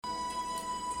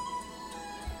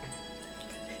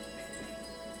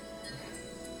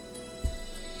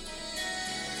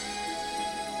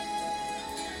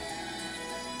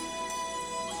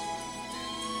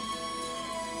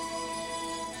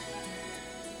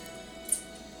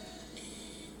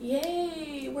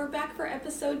Yay! We're back for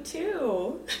episode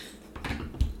 2.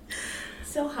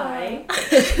 So hi.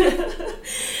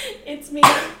 It's me,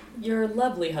 your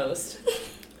lovely host.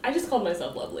 I just called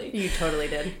myself lovely. You totally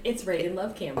did. It's Reagan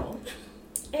Love Campbell.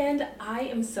 And I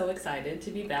am so excited to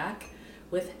be back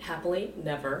with Happily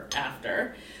Never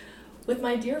After. With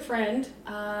my dear friend,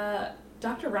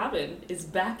 Dr. Robin is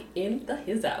back in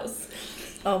his house.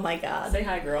 Oh my god. Say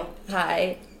hi, girl.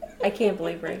 Hi. I can't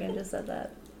believe Reagan just said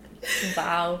that.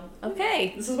 Wow.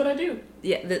 Okay. This is what I do.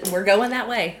 Yeah, we're going that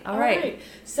way. All right.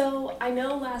 So I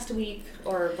know last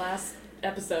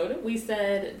episode we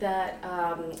said that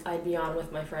I'd be on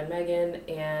with my friend Megan,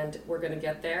 and we're going to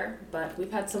get there. But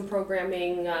we've had some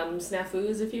programming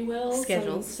snafus, if you will.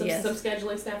 Schedules, some yes. Some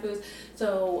scheduling snafus.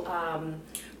 So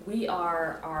we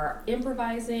are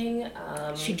improvising.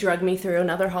 She drugged me through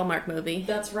another Hallmark movie.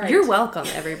 That's right. You're welcome,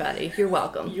 everybody. You're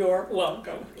welcome. You're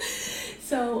welcome.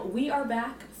 So we are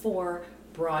back for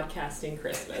Broadcasting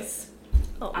Christmas.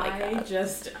 Oh my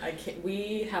god. I can't.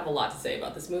 We have a lot to say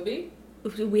about this movie.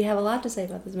 We have a lot to say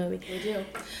about this movie. We do.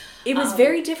 It was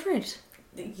very different.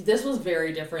 This was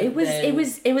very different. It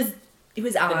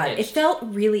was odd. Hitch. It felt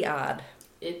really odd.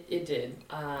 It did.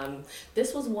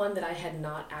 This was one that I had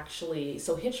not actually.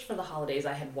 So Hitched for the Holidays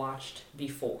I had watched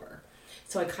before,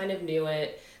 so I kind of knew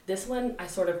it. This one I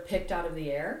sort of picked out of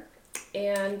the air,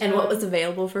 and what was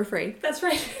available for free. That's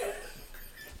right.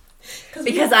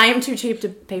 Because I am too cheap to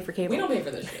pay for cable. We don't pay for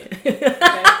this shit. Okay?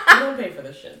 We don't pay for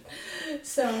this shit.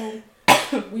 So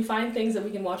we find things that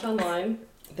we can watch online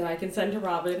that I can send to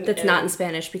Robin. That's not in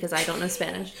Spanish because I don't know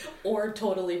Spanish. Or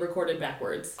totally recorded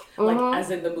backwards. Like, as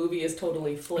in the movie is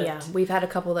totally flipped. Yeah, we've had a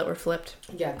couple that were flipped.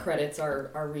 Yeah, credits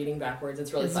are reading backwards.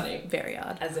 It's really funny. Very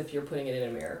odd. As if you're putting it in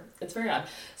a mirror. It's very odd.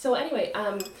 So anyway,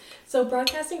 so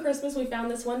Broadcasting Christmas, we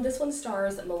found this one. This one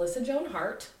stars Melissa Joan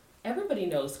Hart. Everybody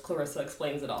knows Clarissa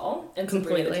Explains It All. And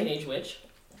Sabrina the Teenage Witch.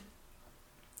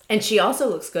 And she also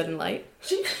looks good in light.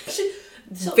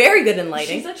 So very good in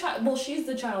lighting. She's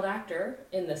the child actor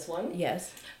in this one.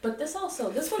 Yes. But this one's kind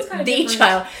of the different.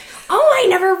 Child. Oh, I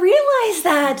never realized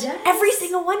that. Yes. Every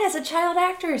single one has a child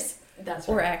actress. That's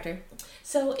right. Or actor.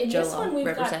 So in this one, we've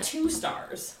represent. got 2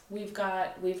 stars. We've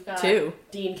got 2.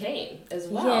 Dean Cain as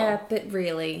well. Yeah, but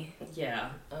really. Yeah.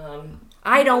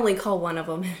 I'd only call one of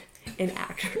them an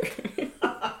actor.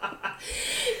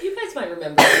 You guys might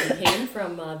remember Dean Cain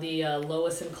from the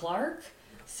Lois and Clark.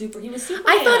 He was super.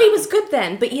 I thought he was good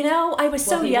then, but I was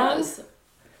so young. Was.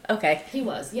 Okay. He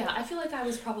was, yeah. I feel like I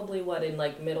was probably, in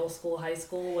like middle school, high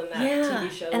school when that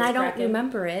TV show was and I don't cracking.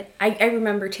 remember it. I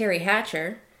remember Terry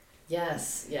Hatcher.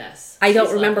 Yes. I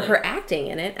don't remember her acting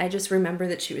in it. I just remember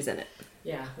that she was in it.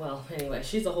 Yeah, well, anyway,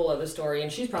 she's a whole other story,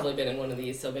 and she's probably been in one of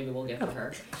these, so maybe we'll get to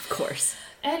her. Of course.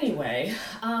 Anyway,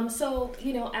 so,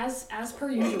 as per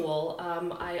usual,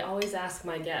 I always ask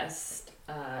my guest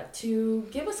to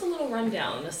give us a little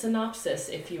rundown, a synopsis,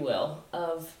 if you will,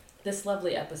 of this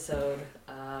lovely episode,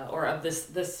 or of this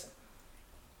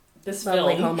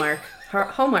Lovely film.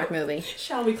 Hallmark movie.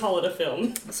 Shall we call it a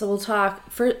film? So we'll talk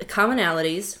for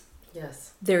commonalities.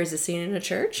 Yes. There is a scene in a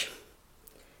church.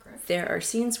 Correct. There are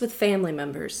scenes with family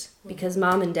members because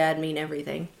mom and dad mean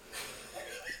everything.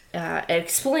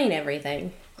 Explain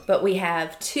everything. But we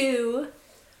have two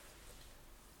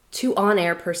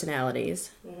on-air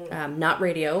personalities, not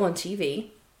radio, on TV.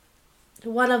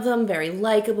 One of them, very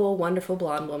likable, wonderful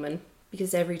blonde woman,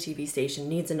 because every TV station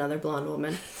needs another blonde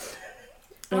woman.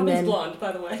 Robin's blonde,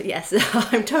 by the way. Yes,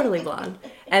 I'm totally blonde.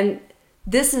 And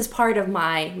this is part of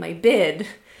my bid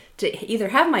to either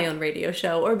have my own radio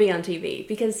show or be on TV,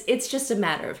 because it's just a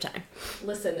matter of time.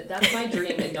 Listen, that's my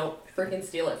dream, and don't freaking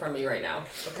steal it from me right now,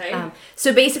 okay?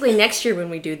 So basically next year when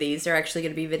we do these, they're actually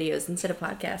going to be videos instead of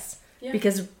podcasts. Yeah.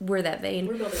 Because we're that vain.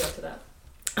 We're building up to that.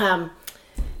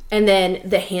 And then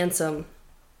the handsome,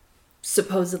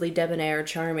 supposedly debonair,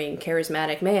 charming,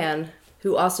 charismatic man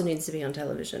who also needs to be on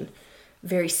television.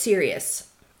 Very serious.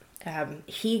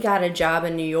 He got a job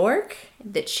in New York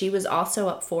that she was also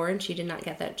up for, and she did not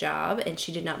get that job, and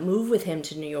she did not move with him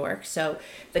to New York. So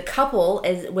the couple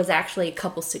was actually a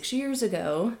couple 6 years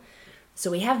ago.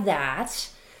 So we have that.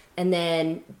 And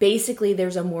then basically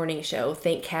there's a morning show.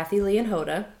 Thank Kathy Lee and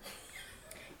Hoda.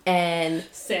 And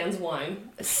Sans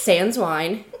wine.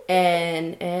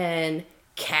 And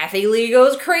Kathy Lee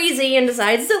goes crazy and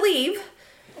decides to leave.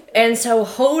 And so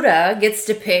Hoda gets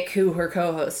to pick who her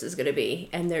co-host is going to be.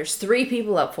 And there's 3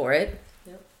 people up for it.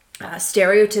 Yep.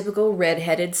 Stereotypical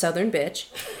redheaded southern bitch.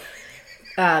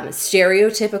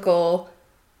 Stereotypical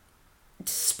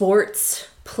sports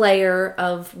player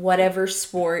of whatever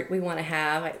sport we want to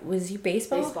have. Was he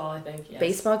baseball? Baseball, I think, yes.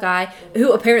 Baseball guy,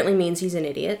 who apparently means he's an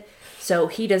idiot. So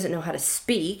he doesn't know how to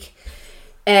speak.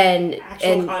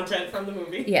 Actual content from the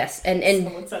movie. Yes, and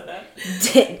someone said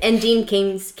that. And Dean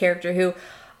King's character, who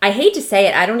I hate to say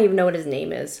it, I don't even know what his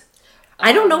name is.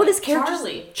 I don't know what his character.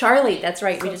 Charlie. That's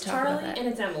right. So we did talk about that. And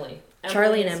it's Emily.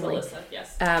 Charlie and Emily. Melissa,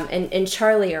 yes. And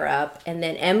Charlie are up, and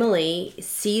then Emily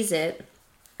sees it,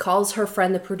 calls her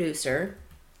friend the producer,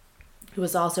 who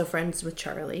was also friends with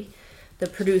Charlie, the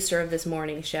producer of this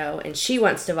morning show, and she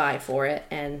wants to vie for it,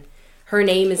 and her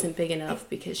name isn't big enough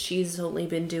because she's only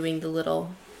been doing the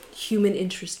little human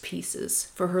interest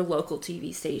pieces for her local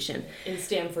TV station. In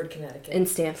Stamford, Connecticut.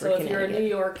 So if you're a New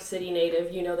York City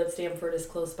native, you know that Stamford is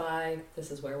close by.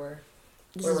 This is where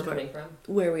we're coming from.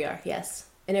 Where we are, yes.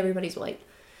 And everybody's white.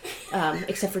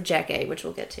 Except for Jack A, which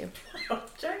we'll get to.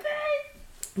 Jack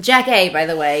A! Jack A, by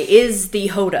the way, is the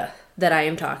Hoda that I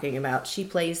am talking about. She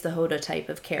plays the Hoda type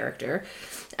of character.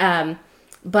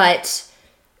 But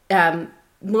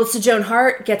Melissa Joan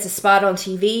Hart gets a spot on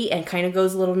TV and kind of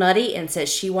goes a little nutty and says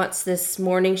she wants this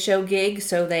morning show gig,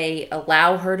 so they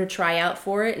allow her to try out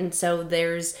for it. And so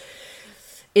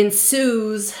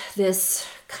ensues this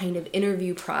kind of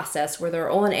interview process where they're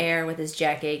on air with this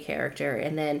Jack A character,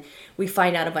 and then we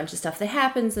find out a bunch of stuff that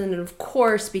happens, and then of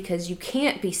course, because you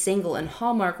can't be single in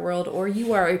Hallmark world, or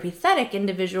you are a pathetic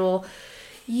individual,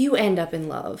 you end up in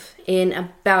love in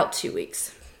about 2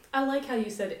 weeks. I like how you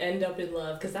said end up in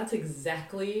love, because that's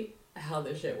exactly how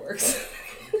this shit works.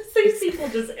 These people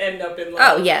just end up in love.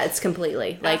 Oh, yeah, it's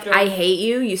completely. Like, I hate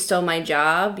you. You stole my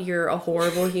job. You're a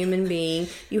horrible human being.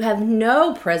 You have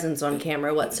no presence on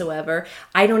camera whatsoever.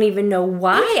 I don't even know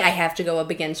why I have to go up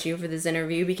against you for this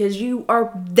interview because you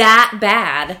are that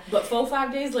bad. But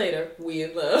 5 days later, we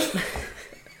in love.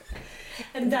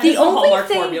 And that is the Hallmark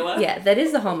formula. Yeah, that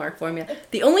is the Hallmark formula.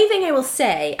 The only thing I will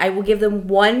say, I will give them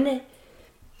one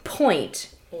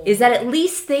point, is that at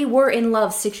least they were in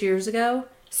love 6 years ago.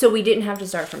 So we didn't have to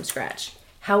start from scratch.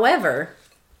 However...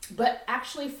 But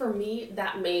actually, for me,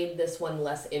 that made this one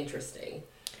less interesting.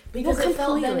 Because it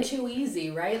felt then too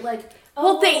easy, right? Like,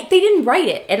 well, they didn't write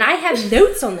it. And I have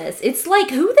notes on this. It's like,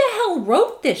 who the hell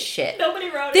wrote this shit? Nobody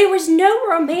wrote it. There was no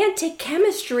romantic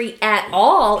chemistry at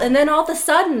all. And then all of a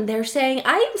sudden, they're saying,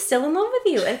 I am still in love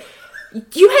with you. And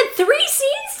you had 3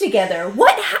 scenes together.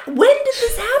 When did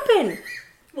this happen?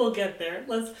 We'll get there.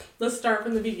 Let's start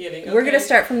from the beginning. Okay? We're going to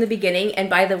start from the beginning. And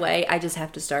by the way, I just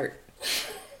have to start.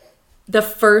 The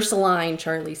first line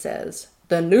Charlie says,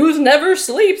 "The news never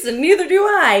sleeps and neither do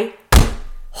I."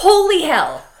 Holy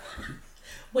hell.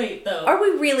 Wait, though. Are we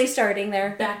really starting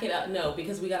there? Back it up. No,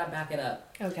 because we got to back it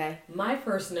up. Okay. My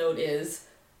first note is,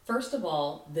 first of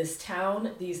all, this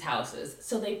town, these houses.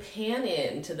 So they pan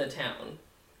into the town.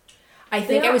 I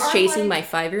think I was chasing my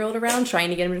 5-year-old around,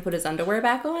 trying to get him to put his underwear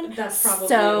back on. That's probably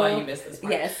why you missed this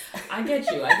part. Yes. I get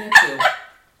you.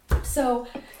 So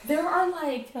there are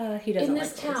he doesn't in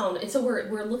this town, and so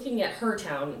we're looking at her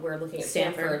town. We're looking at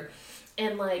Stamford,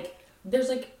 and there's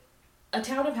a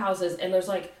town of houses, and there's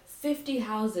 50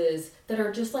 houses that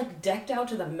are just decked out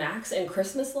to the max in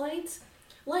Christmas lights.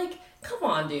 Come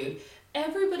on, dude.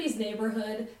 Everybody's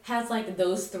neighborhood has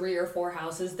those 3 or 4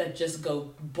 houses that just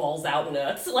go balls out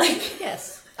nuts.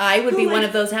 Yes, I would be one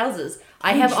of those houses.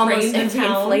 I have almost every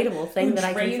inflatable thing that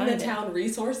I can find. Drain the town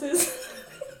resources.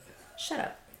 Shut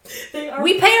up.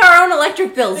 We pay our own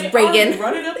electric bills, Reagan.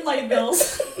 Running up light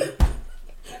bills.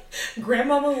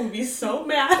 Grandmama will be so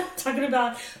mad talking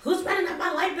about who's running up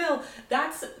my light bill.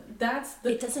 That's the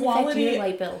it doesn't quality. Affect your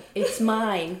light bill. It's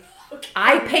mine. Okay.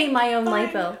 I pay my own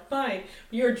light bill. Fine.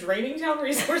 You're draining town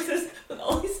resources with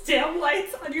all these damn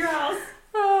lights on your house.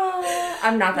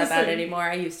 I'm not that bad anymore.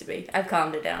 I used to be. I've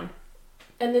calmed it down.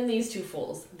 And then these two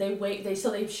fools, they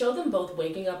show them both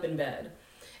waking up in bed,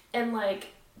 and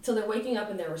so they're waking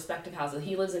up in their respective houses.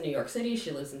 He lives in New York City.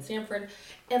 She lives in Stamford,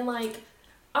 and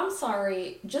I'm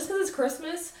sorry, just because it's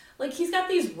Christmas, he's got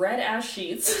these red ass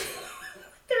sheets.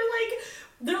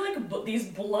 they're these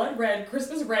blood red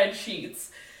Christmas red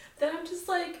sheets. That I'm just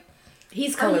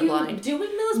he's colorblind. Are you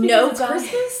doing those because it's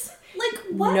Christmas?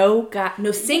 What?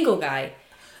 No single guy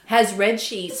has red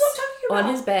sheets on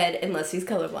his bed unless he's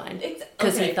colorblind.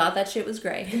 Because he thought that shit was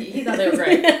gray. He thought they were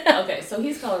gray. Okay, so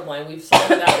he's colorblind. We've solved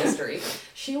that mystery.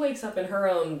 She wakes up in her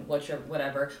own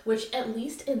whatever, which at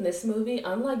least in this movie,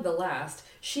 unlike the last,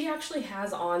 she actually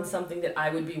has on something that I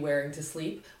would be wearing to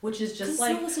sleep, which is just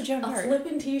a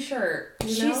flippin' t-shirt.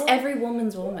 She's every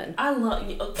woman's woman. I love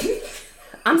you.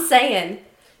 I'm saying,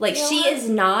 she is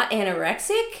not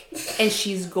anorexic, and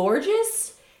she's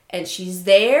gorgeous, and she's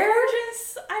there.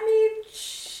 Gorgeous? I mean,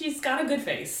 she's got a good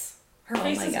face. Her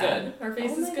face is good. Her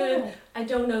face is good. God. I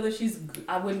don't know that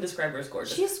I wouldn't describe her as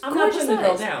gorgeous. I'm not putting the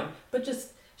girl down, but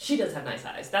just, she does have nice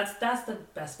eyes. That's the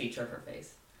best feature of her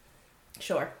face.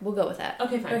 Sure, we'll go with that.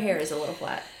 Okay, fine. Her hair is a little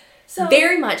flat. So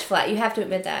Very much flat. You have to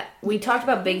admit that. We talked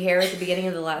about big hair at the beginning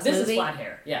of the last movie. this is flat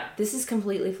hair. Yeah. This is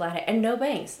completely flat hair. And no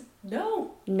bangs.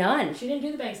 No. None. She didn't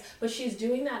do the bangs, but she's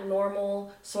doing that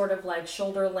normal sort of like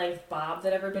shoulder length bob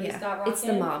that everybody's got rocking. It's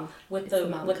the mom. With It's the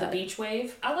mom with cut. the beach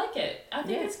wave. I like it. I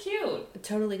think Yeah. it's cute. It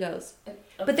totally goes. Okay.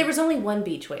 But there was only one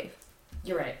beach wave.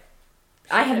 You're right.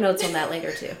 I have notes on that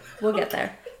later too. We'll get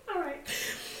there. All right.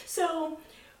 So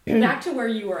back to where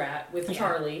you were at with Yeah.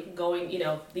 Charlie going,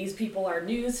 these people are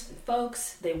news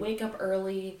folks. They wake up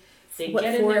early. They What,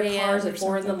 get in 4 their a.m. cars or at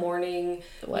 4 in the something? morning.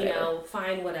 Whatever.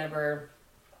 Fine, whatever.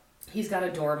 He's got a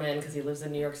doorman because he lives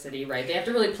in New York City, right? They have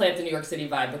to really play up the New York City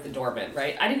vibe with the doorman,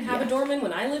 right? I didn't have a Yeah. doorman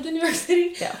when I lived in New York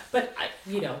City. Yeah. But,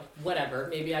 whatever.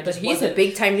 Maybe I But just he's a wasn't.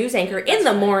 big time news anchor in That's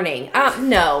the right. morning.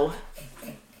 No.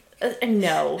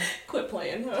 No. Quit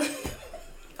playing, huh?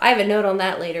 I have a note on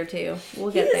that later too. We'll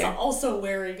get He is there. also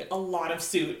wearing a lot of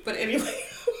suit, but anyway.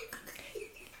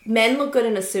 Men look good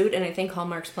in a suit, and I think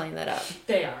Hallmark's playing that up.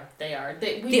 They are.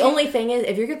 The only thing is,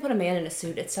 if you're gonna put a man in a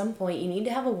suit, at some point you need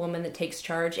to have a woman that takes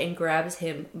charge and grabs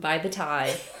him by the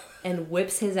tie and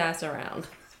whips his ass around.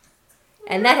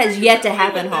 And that has yet to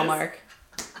happen, Hallmark.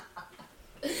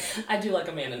 I do like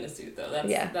a man in a suit, though. That's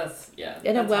In a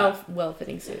that's hot.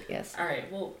 well-fitting suit, yes. All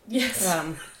right. Well, yes.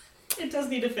 It does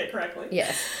need to fit correctly.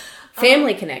 Yes.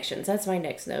 Family connections. That's my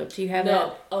next note. Do you have No.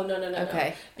 that? Oh, no.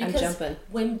 Okay. No. I'm jumping.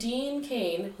 When Dean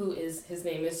Cain, his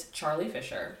name is Charlie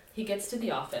Fisher, he gets to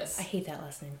the office. I hate that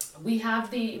last name. We have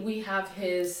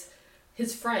his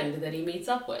friend that he meets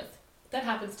up with. That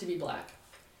happens to be black.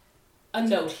 A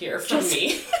note here from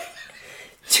me.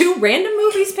 2 random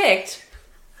movies picked.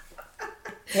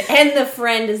 And the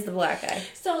friend is the black guy.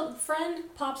 So, friend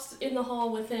pops in the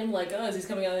hall with him, like, as he's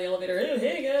coming out of the elevator,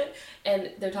 hey, guy.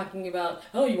 And they're talking about,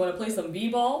 you want to play some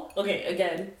b-ball? Okay,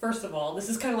 again, first of all, this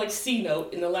is kind of like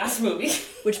C-Note in the last movie.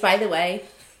 Which, by the way,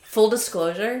 full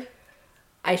disclosure,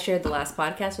 I shared the last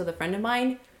podcast with a friend of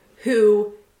mine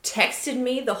who texted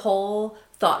me the whole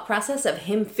thought process of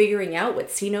him figuring out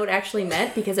what C-Note actually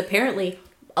meant, because apparently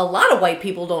a lot of white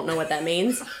people don't know what that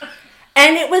means.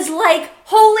 And it was like,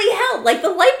 holy hell, like the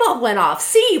light bulb went off.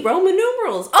 C, Roman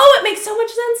numerals. Oh, it makes so much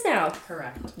sense now.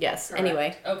 Correct. Yes, Correct.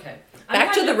 anyway. Okay.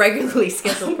 Back to the regularly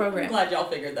scheduled I'm program. glad y'all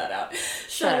figured that out.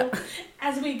 Shut So,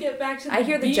 as we get back to the I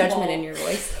hear the b-ball, judgment in your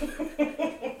voice.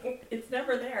 It's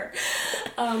never there.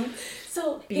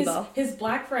 So B-ball. his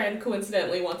black friend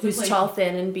coincidentally wants Who's to play tall,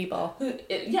 thin, and b-ball.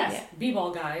 yes,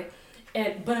 b-ball guy.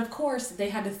 But of course they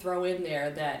had to throw in there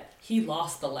that he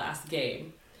lost the last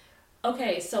game.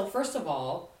 Okay, so first of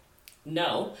all,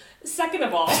 no. Second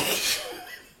of all, that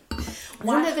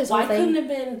this why whole thing? couldn't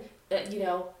it have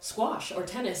been squash or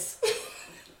tennis?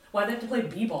 Why'd they have to play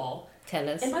b-ball?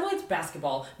 Tennis. And by the way, it's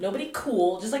basketball. Nobody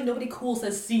cool, just like nobody cool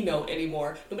says C-Note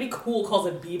anymore. Nobody cool calls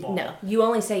it b-ball. No, you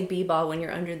only say b-ball when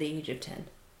you're under the age of 10.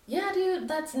 Yeah, dude,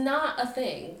 that's not a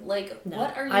thing. Like, No,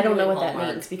 what are you I don't know doing, what that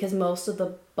Hallmark? means, because most of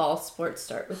the ball sports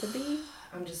start with a B.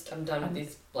 I'm done with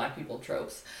these black people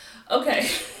tropes. Okay.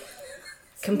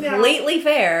 Completely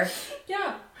fair.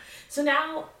 Yeah. So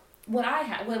now,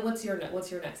 what's your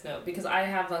next note? Because I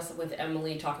have us with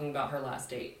Emily talking about her last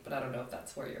date, but I don't know if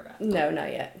that's where you're at. No,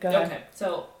 not yet. Go ahead. Okay.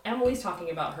 So Emily's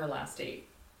talking about her last date.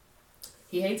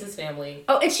 He hates his family.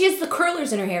 Oh, and she has the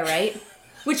curlers in her hair, right?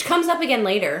 Which comes up again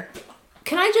later.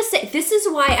 Can I just say, this is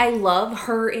why I love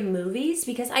her in movies,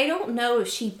 because I don't know if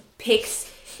she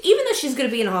picks, even though she's going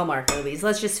to be in Hallmark movies,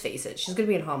 let's just face it, she's going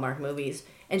to be in Hallmark movies,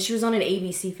 and she was on an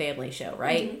ABC Family show,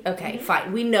 right? Mm-hmm. Okay,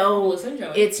 fine. We know Melissa and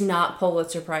Joey. it's not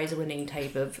Pulitzer Prize winning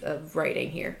type of writing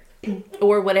here.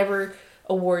 Or whatever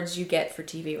awards you get for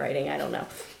TV writing, I don't know.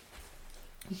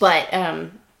 But,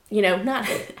 not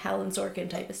Alan Sorkin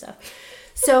type of stuff.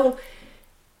 So,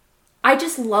 I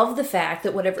just love the fact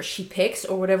that whatever she picks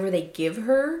or whatever they give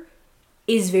her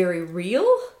is very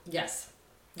real. Yes.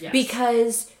 Yes.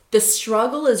 Because the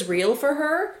struggle is real for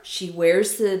her. She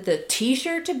wears the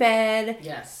t-shirt to bed.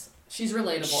 Yes. She's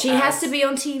relatable. She has to be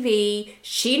on TV.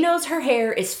 She knows her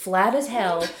hair is flat as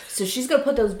hell. So she's going to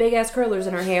put those big ass curlers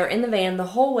in her hair in the van the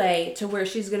whole way to where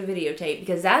she's going to videotape,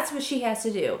 because that's what she has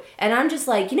to do. And I'm just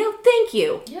like, thank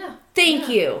you. Yeah. Thank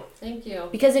you. Thank you.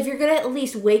 Because if you're going to at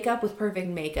least wake up with perfect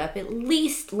makeup, at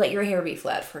least let your hair be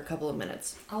flat for a couple of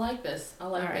minutes. I like this.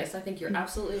 All right. I think you're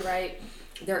absolutely right.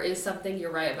 There is something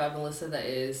you're right about Melissa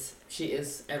she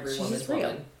is every She's woman's just real.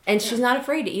 woman. And she's not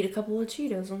afraid to eat a couple of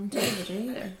Cheetos on television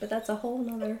either. But that's a whole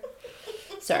nother...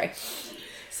 Sorry.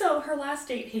 So her last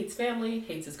date hates family,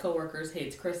 hates his coworkers,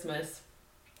 hates Christmas.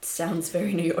 Sounds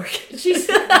very New York. She's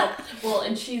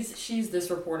and she's this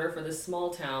reporter for this small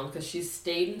town because she's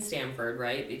stayed in Stamford,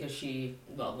 right? Because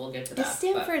we'll get to that. Is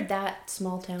Stanford that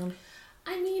small town?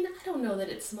 I mean, I don't know that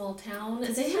it's small town.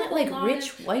 Isn't They it have a like lot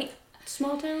rich of- white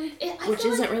small town? I Which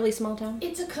feel isn't like really small town?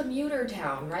 it's a commuter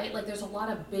town, right? Like there's a lot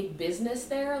of big business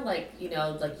there, like, you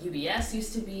know, like UBS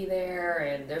used to be there,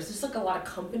 and there's just like a lot of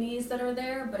companies that are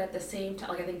there, but at the same time,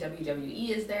 like I think WWE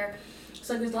is there.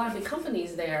 So like, there's a lot of big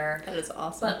companies there. That is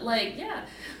awesome. But like, yeah,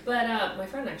 but my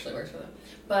friend actually works for them.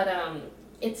 But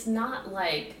it's not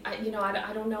like I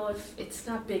don't know if it's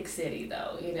not big city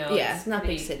though. You know. Yeah, it's not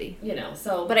big city. You know,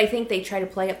 so. But I think they try to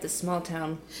play up the small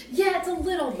town. Yeah, it's a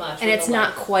little much. And it's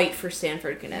not quite for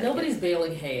Stamford, Connecticut. Nobody's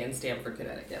baling hay in Stamford,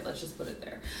 Connecticut. Let's just put it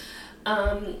there.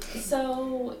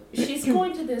 So she's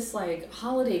going to this like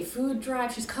holiday food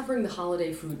drive. She's covering the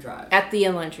holiday food drive At the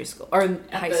elementary school or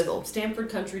high school. Stamford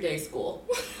Country Day School.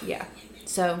 Yeah.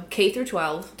 So K through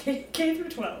 12. K through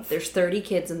 12. There's 30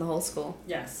 kids in the whole school.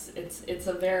 Yes, it's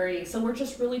a very so we're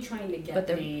just really trying to get But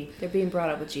they're being brought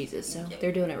up with Jesus, so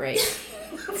they're doing it right.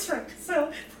 That's right.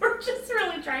 So we're just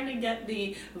really trying to get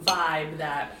the vibe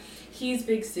that he's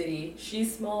big city,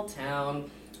 she's small town,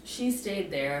 she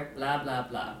stayed there, blah blah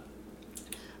blah.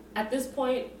 At this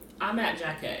point, I'm at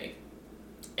Jack A.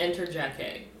 Enter Jack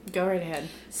A. Go right ahead.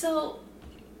 So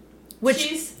let's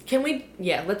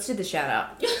do the shout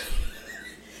out.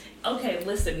 Okay,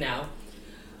 listen now.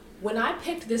 When I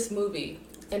picked this movie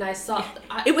and I saw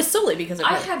it was solely because of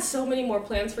her. I had so many more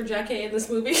plans for Jack A in this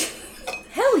movie.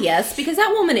 Hell yes, because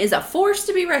that woman is a force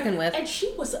to be reckoned with. And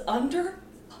she was under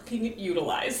fucking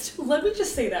utilized. Let me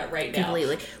just say that right now.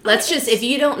 Completely. If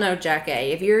you don't know Jack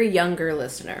A, if you're a younger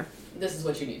listener, this is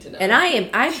what you need to know. And I'm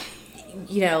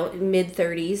mid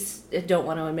 30s. Don't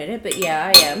want to admit it, but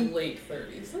yeah, I am. Late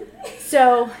 30s.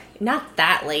 So, not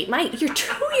that late. You're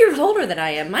 2 years older than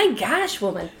I am. My gosh,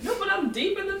 woman. No, but I'm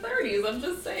deep in the 30s. I'm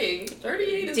just saying.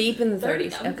 38 is... Deep in the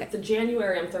 30s. Okay. The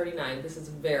January, I'm 39. This is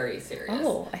very serious.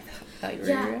 Oh, I thought you were...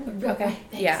 Yeah. Okay.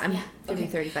 Thanks. Yeah, I'm okay.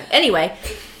 35. Anyway,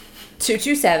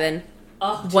 227.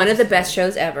 One of the best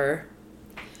shows ever.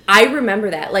 I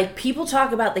remember that. Like, people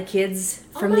talk about the kids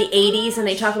from the 80s and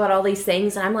they talk about all these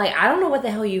things, and I'm like, I don't know what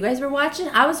the hell you guys were watching.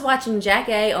 I was watching Jack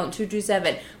A on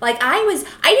 227. Like, I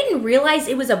didn't realize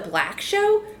it was a black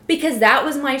show because that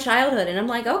was my childhood, and I'm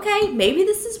like, okay, maybe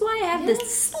this is why I have this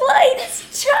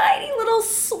slightest, tiny little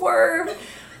swerve.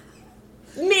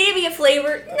 Maybe a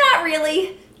flavor. Not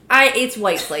really. It's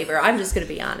white flavor. I'm just going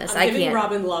to be honest. I'm giving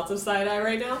Robin lots of side-eye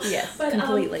right now. Yes, but,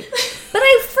 completely. But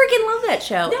I freaking love that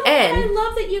show. No, and I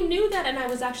love that you knew that, and I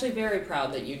was actually very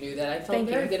proud that you knew that. I felt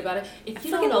very good about it. If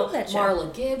you don't know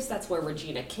Marla Gibbs, that's where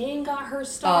Regina King got her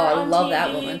start on TV. I love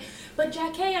that woman. But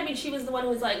Jack A, I mean, she was the one who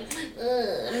was like,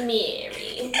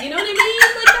 Mary. You know what I mean?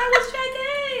 Like, that was Jack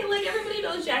A. Like, everybody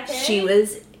knows Jack A.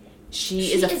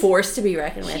 She is a force to be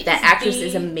reckoned with. That actress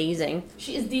is amazing.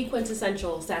 She is the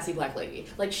quintessential sassy black lady.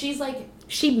 Like, she's like...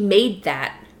 She made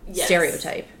that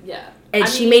stereotype. Yeah. And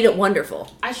she made it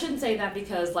wonderful. I shouldn't say that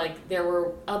because, like, there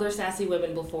were other sassy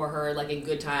women before her, like, in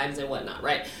Good Times and whatnot,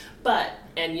 right? But,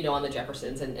 and, you know, on the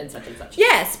Jeffersons and such and such.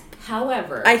 Yes.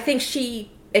 However... I think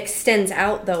she extends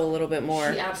out, though, a little bit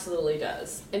more. She absolutely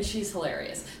does. And she's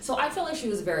hilarious. So I felt like she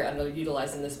was very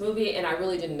underutilized in this movie, and I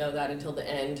really didn't know that until the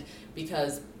end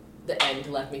because... The end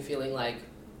left me feeling like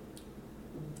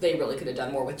they really could have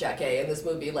done more with Jack A in this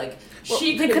movie. Like,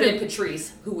 she could have been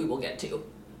Patrice, who we will get to.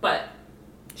 But...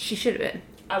 She should have been.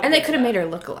 And they could have made her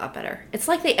look a lot better. It's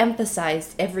like they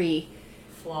emphasized every...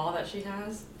 flaw that she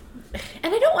has.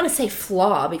 And I don't want to say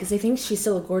flaw, because I think she's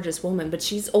still a gorgeous woman, but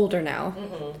she's older now.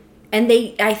 Mm-hmm. And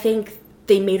I think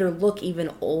they made her look even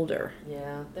older.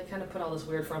 Yeah, they kind of put all this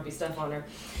weird frumpy stuff on her.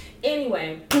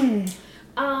 Anyway...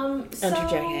 Enter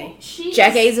Jack A.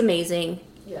 Jack A is amazing.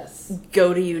 Yes.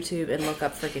 Go to YouTube and look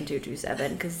up freaking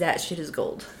 227 because that shit is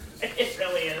gold. It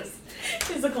really is.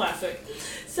 It's a classic.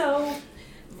 So,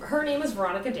 her name is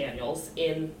Veronica Daniels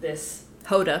in this...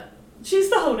 Hoda. She's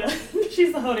the Hoda.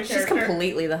 She's the Hoda character. She's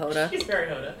completely the Hoda. She's very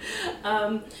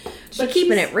Hoda. She's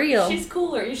keeping it real. She's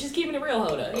cooler. She's keeping it real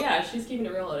Hoda. Yeah, she's keeping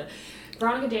it real Hoda.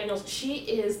 Veronica Daniels, she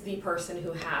is the person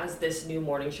who has this new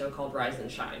morning show called Rise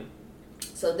and Shine.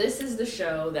 So this is the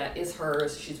show that is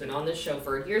hers. She's been on this show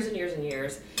for years and years and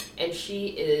years. And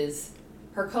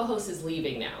her co-host is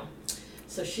leaving now.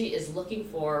 So she is looking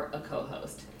for a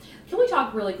co-host. Can we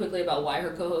talk really quickly about why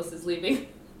her co-host is leaving?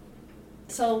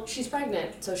 So she's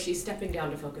pregnant, so she's stepping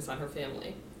down to focus on her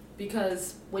family.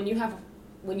 Because when you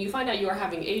find out you are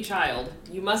having a child,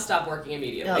 you must stop working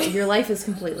immediately. No, your life is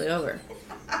completely over.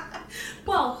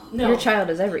 Well, no. Your child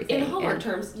is everything. In Hallmark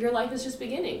terms, your life is just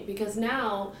beginning. Because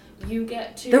now you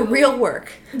get to... The real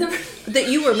work that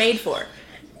you were made for.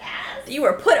 Yes. That you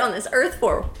were put on this earth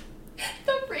for.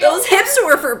 The real Those hips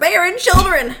were for barren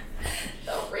children.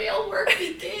 The real work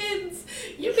begins.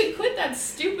 You You could quit that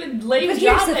stupid lame But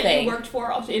here's job the that thing. you worked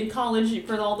for in college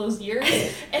for all those years,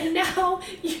 and now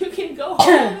you can go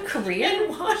home Career? and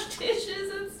wash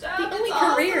dishes and stuff. The only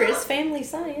It's career awesome. is family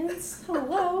science.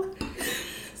 Hello.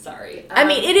 Sorry. I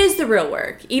mean, it is the real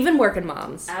work. Even working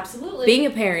moms. Absolutely. Being a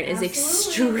parent is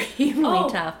Absolutely. extremely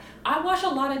tough. I wash a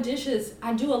lot of dishes.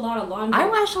 I do a lot of laundry. I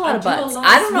wash a lot of do a butts. lot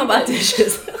I of don't know about sweeping.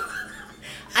 dishes.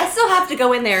 I still have to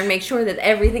go in there and make sure that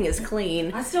everything is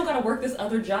clean. I still gotta work this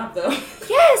other job though.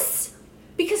 Yes!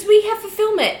 Because we have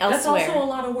fulfillment That's elsewhere. also a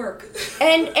lot of work.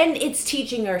 And it's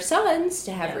teaching our sons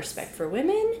to have Yes. respect for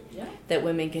women, Yeah. that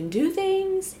women can do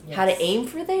things, how to Yes. aim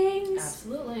for things.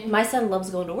 Absolutely. My son loves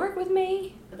going to work with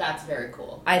me. That's very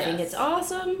cool. I think it's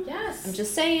awesome. Yes. I'm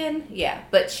just saying, yeah.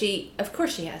 But of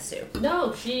course she has to.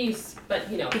 No, but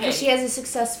Because hey, she has a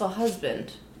successful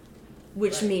husband,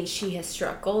 which Right. means she has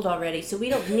struck gold already. So we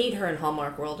don't need her in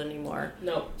Hallmark World anymore.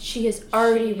 no, She has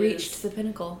already She reached is- the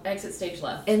pinnacle. exit stage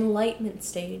left. Enlightenment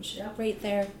stage. Yep. Right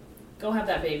there. Go have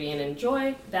that baby and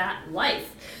enjoy that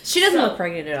life. She doesn't So- look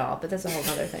pregnant at all, but that's a whole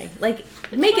other thing. Like,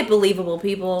 make it believable,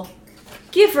 people.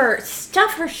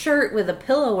 Stuff her shirt with a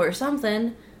pillow or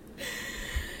something.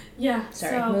 Yeah.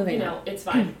 Sorry, so, moving on. it's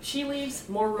fine. She leaves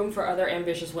more room for other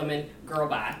ambitious women. Girl,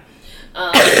 bye.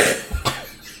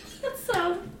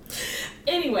 So,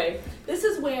 anyway, this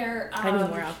is where I need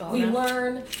more alcohol we now.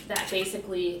 learn that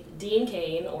basically Dean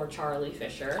Cain, or Charlie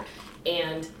Fisher,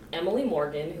 and Emily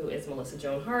Morgan, who is Melissa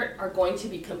Joan Hart, are going to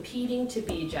be competing to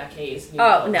be Jack Hayes' new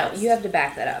Oh, no, co-host. you have to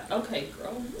back that up. Okay,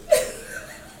 girl.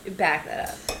 Back that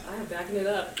up. I'm backing it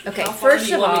up. Okay, How far first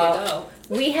do you of want me to all,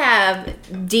 go? we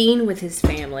have Dean with his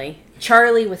family,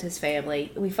 Charlie with his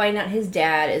family. We find out his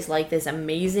dad is like this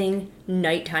amazing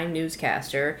nighttime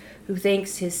newscaster who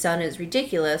thinks his son is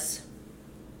ridiculous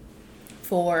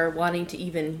for wanting to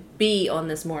even be on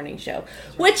this morning show.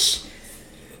 Which,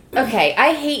 okay,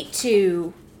 I hate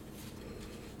to...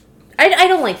 I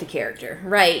don't like the character,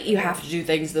 right? You have to do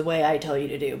things the way I tell you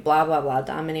to do. Blah, blah, blah.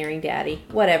 Domineering daddy.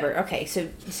 Whatever. Okay, so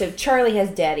Charlie has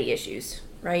daddy issues,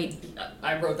 right?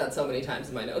 I wrote that so many times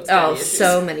in my notes. Oh, Daddy issues.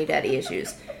 so many daddy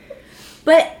issues.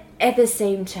 But at the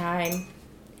same time,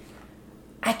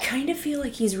 I kind of feel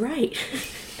like he's right.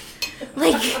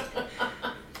 Like,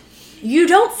 you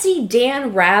don't see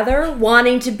Dan Rather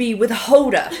wanting to be with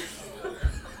Hoda.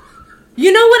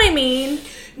 You know what I mean?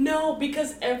 No,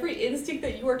 because every instinct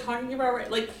that you were talking about,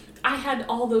 right? Like, I had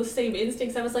all those same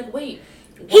instincts. I was like, wait.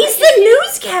 He's the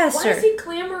newscaster. Why is he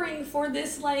clamoring for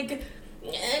this, like...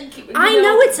 I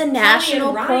know it's a Kelly national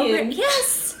and Ryan? program.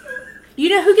 Yes. You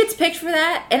know who gets picked for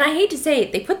that? And I hate to say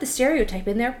it, they put the stereotype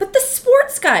in there, but the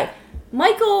sports guy.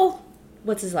 Michael,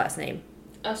 what's his last name?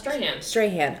 Strahan.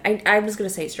 Strahan. I was going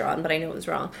to say Strahan, but I know it was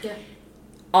wrong. Yeah.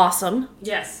 Awesome.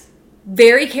 Yes.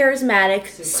 Very charismatic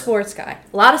Super. sports guy.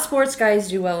 A lot of sports guys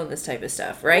do well in this type of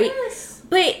stuff, right? Yes.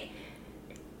 But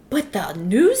the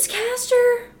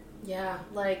newscaster? Yeah,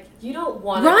 like, you don't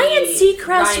want to Ryan be...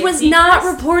 Seacrest was not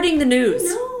reporting the news.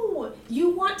 No. You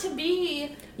want to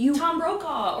be Tom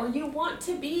Brokaw, or you want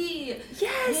to be...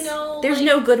 Yes. You know, there's like,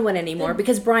 no good one anymore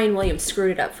because Brian Williams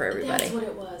screwed it up for everybody. That's what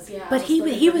it was, yeah. But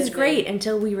he was great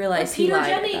until we realized he Peter lied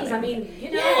Jennings, about it. I mean,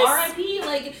 Yes. R.I.P.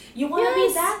 Like, you want to Yes.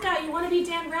 be that guy. You want to be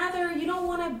Dan Rather. You don't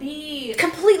want to be...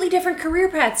 Completely different career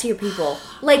paths here, people.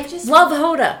 Like, just- love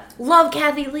Hoda. Love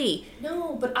Kathy Lee.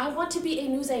 No, but I want to be a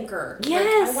news anchor.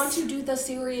 Yes. Like, I want to do the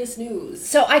serious news.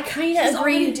 So I kind He's of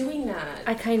already agree. doing that.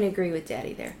 I kind of agree with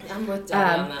Daddy there. I'm with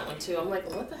Daddy on that one, too. I'm like,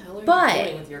 what the hell are But- you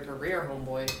doing with your career,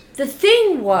 homeboy? The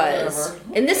thing was,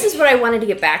 Whatever. and this is what I wanted to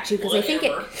get back to because I think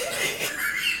it. Whatever.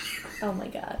 Oh my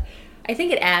god. I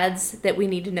think it adds that we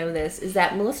need to know this is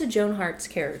that Melissa Joan Hart's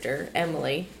character,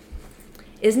 Emily,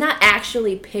 is not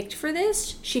actually picked for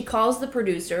this. She calls the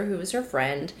producer, who is her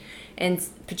friend, and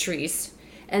Patrice,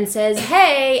 and says,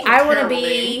 hey, I want to Terrible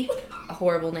be... A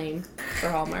horrible name for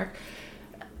Hallmark.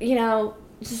 You know,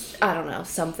 just, I don't know,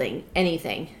 something,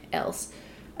 anything else.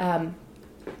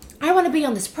 I want to be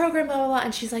on this program, blah, blah, blah.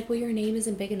 And she's like, well, your name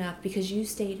isn't big enough because you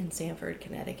stayed in Sanford,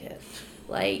 Connecticut.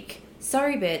 Like,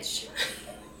 sorry, bitch.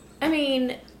 I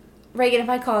mean, Reagan, if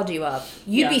I called you up,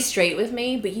 you'd be straight with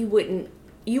me, but you wouldn't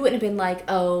have been like,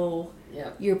 oh,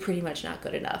 Yeah. you're pretty much not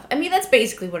good enough. I mean, that's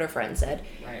basically what her friend said.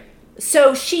 Right.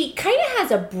 So she kind of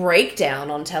has a breakdown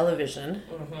on television.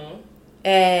 Mm-hmm.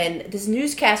 And this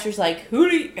newscaster's like,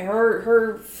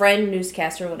 her friend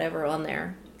newscaster, whatever, on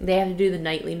there. They have to do the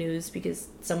nightly news because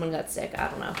someone got sick. I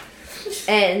don't know.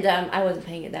 And I wasn't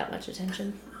paying it that much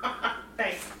attention.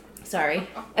 Thanks. Sorry.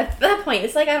 At that point,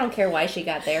 it's like I don't care why she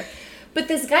got there. But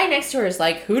this guy next to her is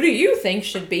like, who do you think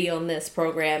should be on this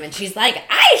program? And she's like,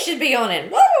 I should be on it.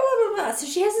 Blah, blah, blah, blah, blah. So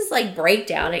she has this like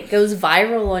breakdown. It goes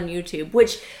viral on YouTube,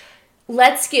 which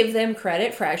let's give them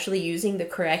credit for actually using the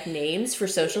correct names for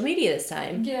social media this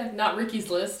time. Yeah, not Ricky's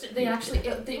List. They actually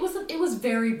it was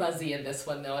very buzzy in this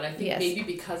one though, and I think maybe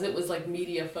because it was like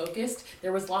media focused,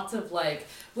 there was lots of like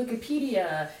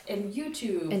Wikipedia and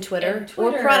YouTube and Twitter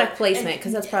or product placement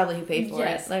because that's probably who paid for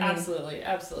yes, it. I mean,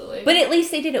 absolutely. But at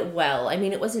least they did it well. I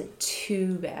mean, it wasn't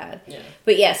too bad. Yeah.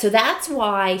 But yeah, so that's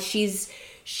why she's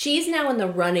now in the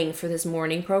running for this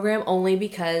morning program only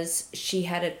because she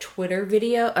had a YouTube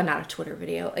video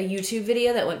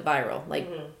that went viral. Like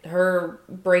her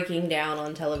breaking down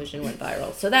on television went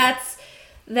viral. So that's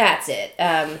it.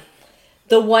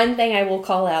 The one thing I will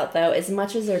call out though, as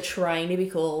much as they're trying to be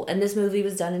cool, and this movie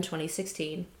was done in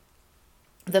 2016,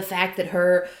 the fact that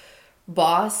her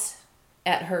boss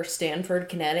at her Stanford,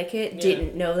 Connecticut,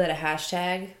 didn't know that a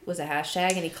hashtag was a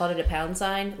hashtag and he called it a pound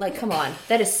sign. Like, come on.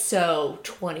 That is so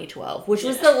 2012, which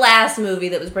was the last movie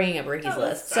that was bringing up Ricky's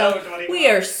List. So we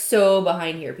are so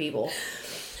behind here, people.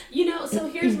 You know, so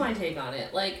here's my take on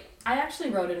it. Like, I actually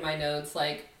wrote in my notes,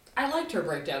 like, I liked her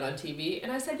breakdown on TV,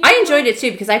 and I said, I enjoyed it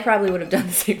too because I probably would have done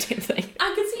the same damn thing.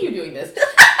 I could see you doing this.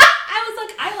 I was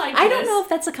like, I like I don't know if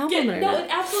that's a compliment or not. No, it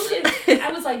absolutely is.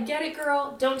 I was like, get it,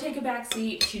 girl. Don't take a back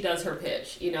seat. She does her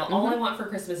pitch. You know, all I want for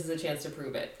Christmas is a chance to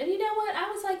prove it. And you know what?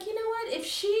 I was like, you know what? If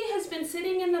she has been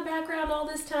sitting in the background all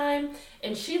this time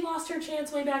and she lost her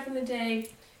chance way back in the day,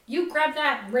 you grab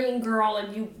that ring, girl,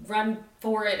 and you run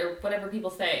for it or whatever people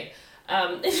say.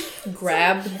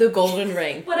 Grab the golden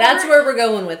ring. That's where we're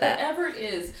going with that. Whatever it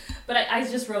is. But I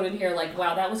just wrote in here like,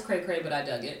 wow, that was cray-cray, but I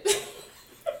dug it.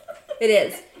 It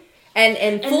is.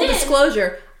 And full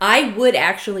disclosure, I would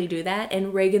actually do that,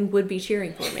 and Reagan would be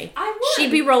cheering for me. I would.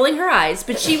 She'd be rolling her eyes,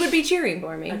 but she would be cheering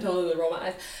for me. I totally would roll my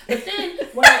eyes. But then,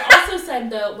 what I also said,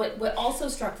 though, what also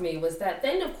struck me was that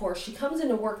then, of course, she comes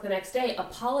into work the next day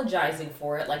apologizing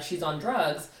for it like she's on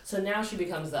drugs, so now she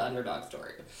becomes the underdog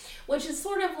story. Which is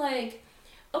sort of like,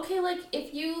 okay, like,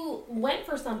 if you went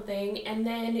for something and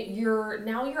then you're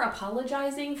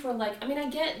apologizing for, like, I mean, I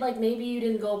get, like, maybe you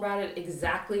didn't go about it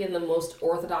exactly in the most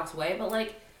orthodox way, but,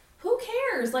 like, who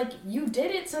cares? Like, you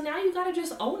did it, so now you gotta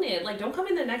just own it. Like, don't come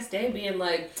in the next day being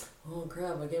like, oh,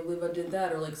 crap, I can't believe I did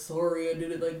that, or, like, sorry, I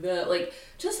did it like that. Like,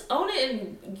 just own it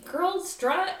and, girl,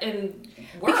 strut and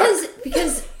work.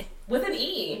 Because with an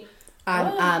E.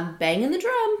 I'm banging the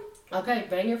drum. Okay,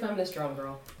 bang your feminist drum,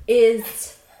 girl.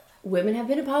 Women have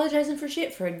been apologizing for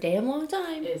shit for a damn long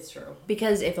time. It's true.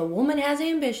 Because if a woman has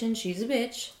ambition, she's a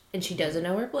bitch, and she doesn't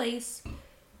know her place.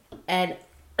 And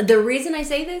the reason I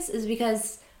say this is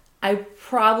because I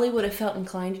probably would have felt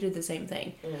inclined to do the same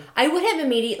thing. I would have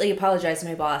immediately apologized to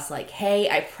my boss, like, hey,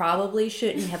 I probably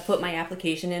shouldn't have put my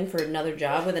application in for another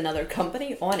job with another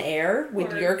company on air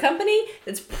with your company.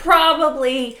 It's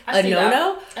probably a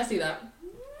no-no. I see that.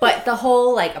 But the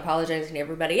whole, like, apologizing to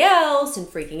everybody else and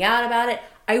freaking out about it,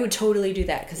 I would totally do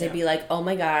that. Because I'd be like, oh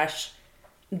my gosh,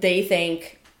 they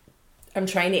think I'm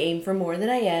trying to aim for more than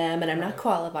I am and I'm not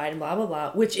qualified and blah, blah,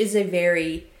 blah. Which is a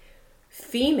very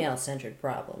female-centered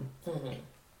problem.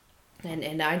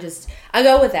 And I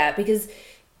go with that because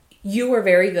you are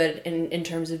very good in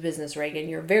terms of business, Reagan.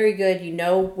 You're very good. You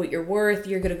know what you're worth.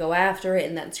 You're going to go after it,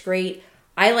 and that's great.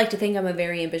 I like to think I'm a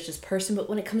very ambitious person, but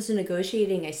when it comes to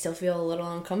negotiating, I still feel a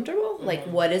little uncomfortable. Like,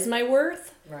 what is my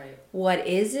worth? Right. What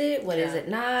is it? What is it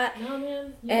not? No,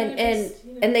 man.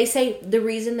 And they say the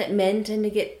reason that men tend to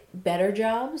get better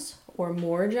jobs or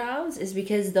more jobs is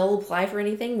because they'll apply for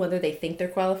anything, whether they think they're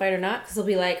qualified or not, because they'll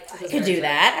be like, I could do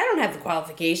that. I don't have the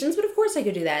qualifications, but of course I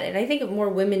could do that. And I think if more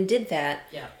women did that,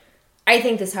 I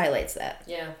think this highlights that.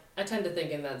 Yeah. I tend to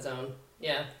think in that zone.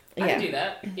 Yeah. I can do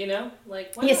that, you know?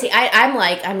 Like, why not? See, I'm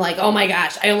like, oh my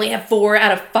gosh, I only have 4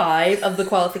 out of 5 of the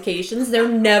qualifications. They're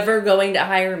never going to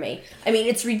hire me. I mean,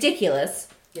 it's ridiculous.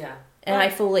 Yeah. And I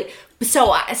fully...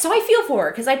 So I feel for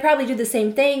her, because I probably do the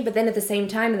same thing, but then at the same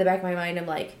time, in the back of my mind, I'm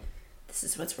like, this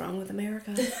is what's wrong with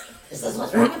America. This is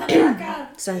what's wrong with America.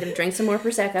 So I'm going to drink some more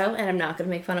Prosecco, and I'm not going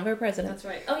to make fun of our president. That's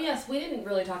right. Oh, yes, we didn't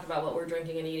really talk about what we're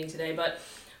drinking and eating today, but...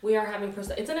 We are having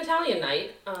It's an Italian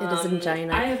night. It is an Italian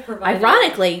night. I have provided...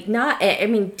 Ironically,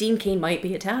 Dean Cain might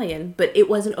be Italian, but it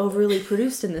wasn't overly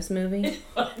produced in this movie.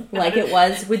 Like it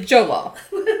was with Joe Law.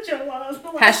 Joe Law.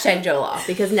 Hashtag Joe Law,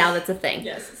 because now that's a thing.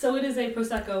 Yes. So it is a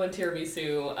Prosecco and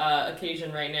tiramisu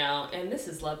occasion right now, and this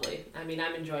is lovely. I mean,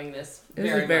 I'm enjoying this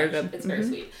very much. Good. It's very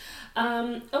sweet.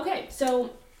 Okay,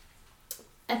 so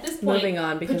at this point, moving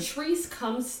on, because Patrice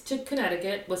comes to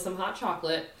Connecticut with some hot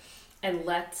chocolate and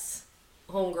lets...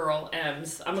 homegirl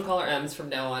Ems. I'm gonna call her Ems from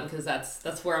now on because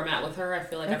that's where I'm at with her. I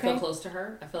feel like I feel close to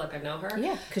her. I feel like I know her.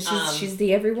 Yeah, because she's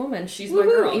the every woman. She's my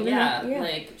girl. Yeah,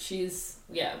 like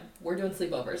we're doing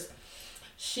sleepovers.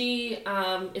 She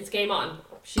it's game on.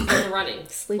 she's in the running.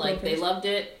 Sleepovers. Like, they loved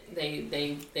it.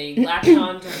 They latched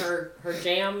on to her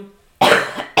jam.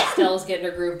 Stella's getting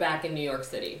her groove back in New York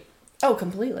City. Oh,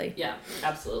 completely. Yeah,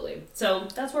 absolutely. So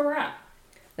that's where we're at.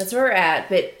 That's where we're at.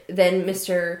 But then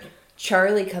Mr.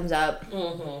 Charlie comes up.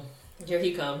 Mm-hmm. Here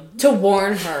he come. To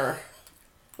warn her.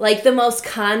 Like the most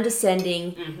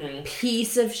condescending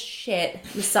piece of shit,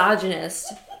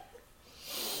 misogynist.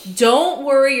 Don't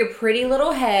worry your pretty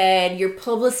little head. Your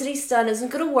publicity stunt isn't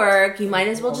going to work. You might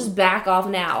as well just back off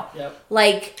now. Yep.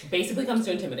 Like... Basically comes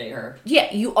to intimidate her.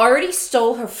 Yeah, you already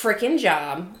stole her freaking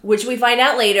job, which we find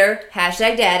out later.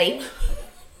 Hashtag daddy.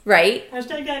 Right?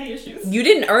 Hashtag daddy issues. You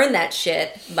didn't earn that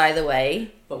shit, by the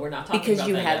way. But we're not talking because about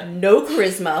you that have yet. no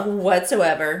charisma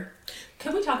whatsoever.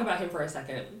 Can we talk about him for a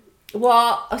second?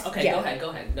 Well, okay, yeah.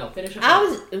 go ahead. No, finish your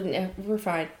We're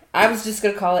fine. I was just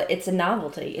going to call it's a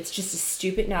novelty. It's just a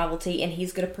stupid novelty, and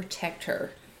he's going to protect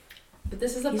her. But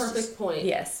this is a perfect point.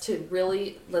 Yes. To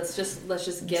really, let's just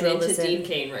get Drill into this in. Dean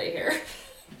Cain right here.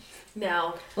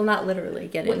 Now. Well, not literally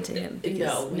get into him.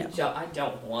 Because, I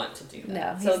don't want to do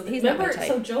that. No, he's not my type.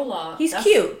 So Joe Law. He's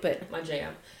cute, but my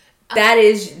jam. That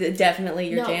is definitely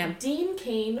your jam. Dean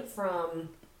Cain from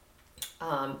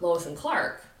Lois and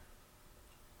Clark.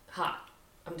 Hot.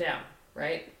 I'm down.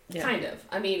 Right. Yeah. Kind of.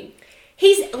 I mean.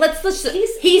 He's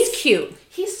cute.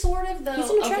 He's sort of though. He's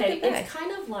an attractive guy. It's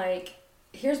kind of like,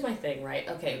 here's my thing, right?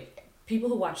 Okay, people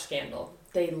who watch Scandal,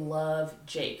 they love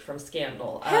Jake from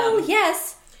Scandal. Hell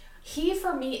yes. He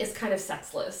for me is kind of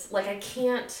sexless. Like I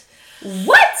can't.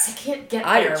 What? I can't get there.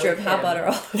 I would trip hot butter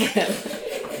all over him.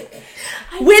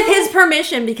 With his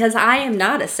permission, because I am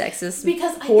not a sexist,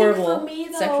 horrible, I think for me,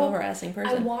 though, sexual harassing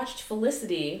person. I watched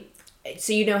Felicity.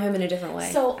 So you know him in a different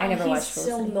way. So I never watched he's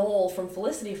Felicity. still Noel from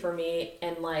Felicity for me,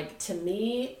 and like to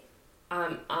me,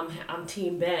 I'm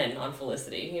Team Ben on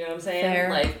Felicity. You know what I'm saying? Fair.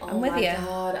 Like, oh I'm with my you.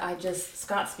 God,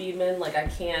 Scott Speedman. Like I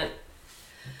can't.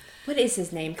 What is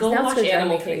his name? Go watch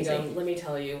Animal Kingdom. Let me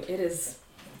tell you, it is.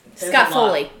 Scott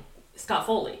Foley. Scott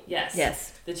Foley. Yes.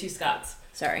 Yes. The two Scotts.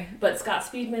 Sorry. But Scott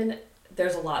Speedman,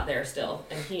 there's a lot there still,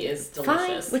 and he is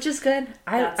delicious. Fine, which is good.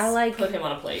 I like put him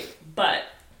on a plate, but.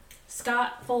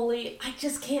 Scott Foley, I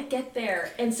just can't get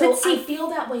there, and so I feel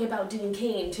that way about Dean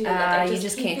Cain too. Like he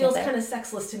feels kind of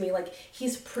sexless to me. Like he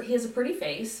has a pretty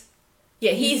face.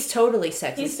 Yeah, he's totally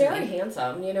sexy. He's very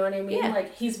handsome. You know what I mean? Yeah.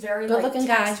 Like he's very good-looking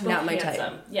guy, not my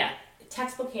handsome. Type. Yeah,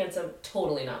 textbook handsome,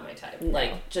 totally not my type. No.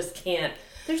 Like just can't.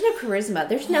 There's no charisma.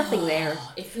 There's nothing there.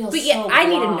 It feels. But yeah, so I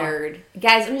need a nerd,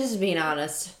 guys. I'm just being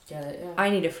honest. Yeah.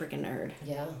 I need a freaking nerd.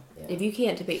 Yeah. If you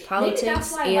can't debate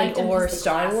politics and or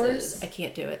Star Wars, I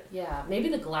can't do it. Yeah, maybe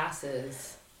the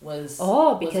glasses was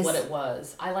because what it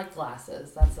was. I like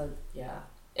glasses. That's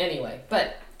Anyway,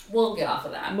 but we'll get off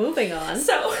of that. Moving on.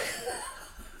 So,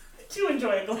 do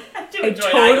enjoy I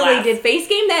totally did face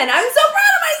game then. I'm so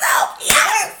proud of myself.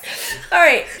 Yes. All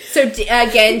right. So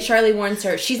again, Charlie warns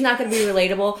her she's not going to be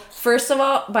relatable. First of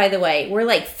all, by the way, we're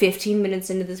like 15 minutes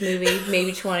into this movie,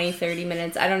 maybe 20, 30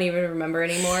 minutes. I don't even remember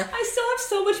anymore. I still have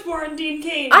so much more on Dean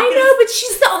Cain. I know, but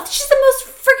she's the most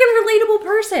freaking relatable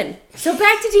person. So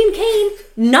back to Dean Cain,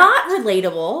 not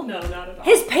relatable. No, not at all.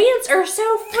 His pants are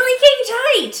so freaking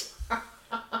tight.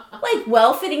 Like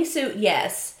well-fitting suit,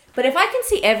 yes. But if I can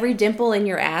see every dimple in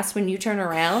your ass when you turn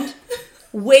around,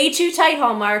 way too tight,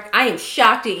 Hallmark. I am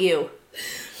shocked at you.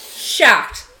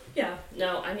 Shocked. Yeah,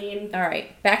 no, I mean... All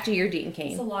right, back to your Dean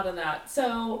Cain. It's a lot of that.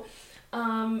 So,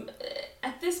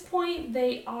 at this point,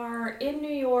 they are in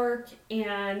New York,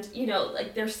 and,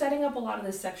 like, they're setting up a lot of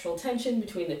this sexual tension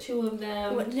between the two of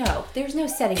them. No, there's no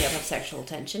setting up of sexual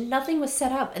tension. Nothing was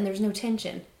set up, and there's no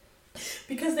tension.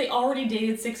 Because they already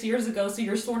dated 6 years ago, so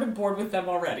you're sort of bored with them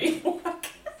already.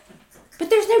 But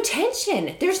there's no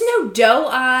tension. There's no doe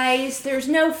eyes. There's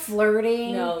no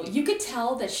flirting. No, you could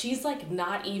tell that she's like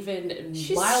not even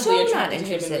wildly attracted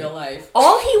to him in real life.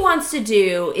 All he wants to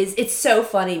do is, it's so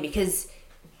funny because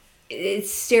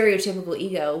it's stereotypical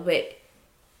ego, but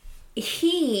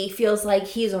he feels like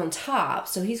he's on top,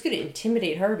 so he's going to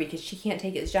intimidate her because she can't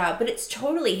take his job. But it's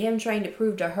totally him trying to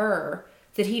prove to her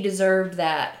that he deserved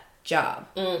that job.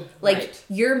 Right.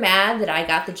 You're mad that I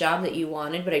got the job that you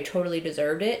wanted, but I totally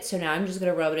deserved it, so now I'm just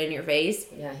gonna rub it in your face.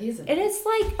 Yeah, and it's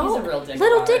like he's a real dick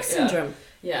little dick syndrome.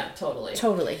 Yeah,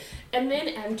 totally. And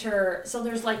then so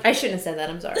there's like I shouldn't have said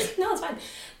that, I'm sorry. No, it's fine.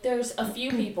 There's a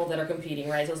few people that are competing,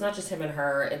 right? So it's not just him and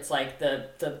her, it's like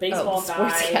the baseball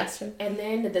guy, and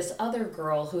then this other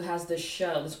girl who has this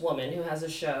show, this woman who has a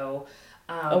show.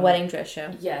 A wedding dress show.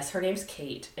 Yes, her name's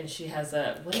Kate, and she has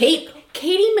Katie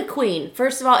McQueen.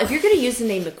 First of all, if you're going to use the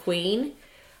name McQueen,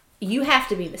 you have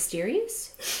to be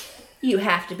mysterious, you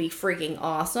have to be freaking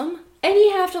awesome, and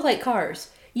you have to like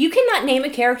cars. You cannot name a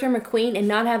character McQueen and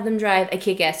not have them drive a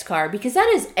kick-ass car, because that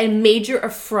is a major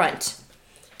affront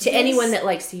to anyone that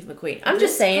likes Steve McQueen. I'm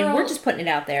just saying, we're just putting it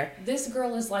out there. This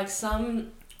girl is like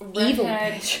some evil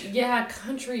redhead, bitch. yeah,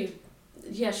 country.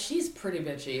 Yeah, she's pretty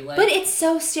bitchy. Like, But it's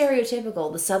so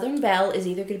stereotypical. The Southern Belle is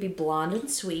either going to be blonde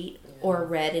and sweet or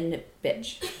red and a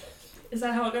bitch. is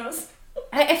that how it goes?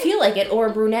 I feel like it, or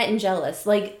brunette and jealous.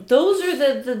 Like, those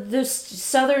are the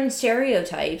Southern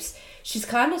stereotypes. She's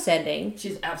condescending.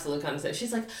 She's absolutely condescending.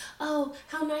 She's like, oh,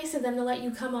 how nice of them to let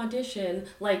you come audition.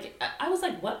 Like, I was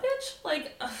like, what, bitch?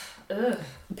 Like, ugh.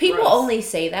 People Gross. only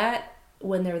say that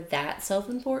when they're that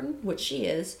self-important, which she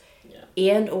is,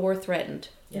 and or threatened,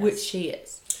 which she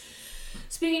is.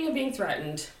 Speaking of being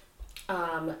threatened,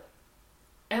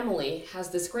 Emily has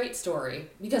this great story,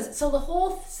 because so the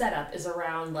whole setup is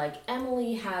around, like,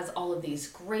 Emily has all of these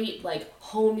great, like,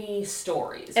 homey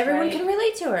stories. Everyone right? can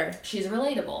relate to her. She's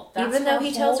relatable. That's Even though her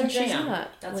he tells whole her she's jam.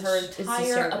 not, That's which her is entire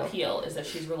hysterical. appeal, is that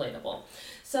she's relatable.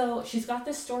 So she's got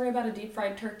this story about a deep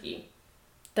fried turkey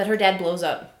That her dad blows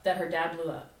up. that her dad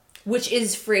blew up. Which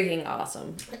is freaking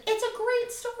awesome. It's a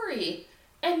great story.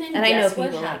 And then And I know guess what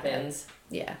people like that. happens?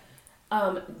 Yeah.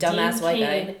 Dean white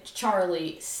guy. Cain,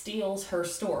 Charlie steals her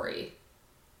story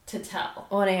to tell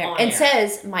On air. And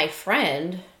says, my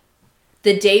friend,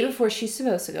 the day before she's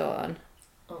supposed to go on.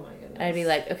 Oh my goodness. I'd be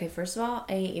like, okay, first of all,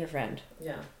 I ain't your friend.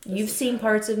 Yeah. You've seen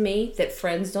parts of me that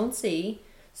friends don't see.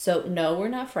 So, no, we're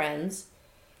not friends.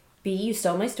 B, you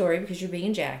stole my story because you're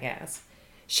being a jackass.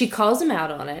 She calls him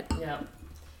out on it. Yeah.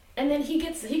 And then he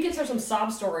gives her some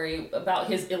sob story about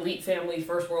his elite family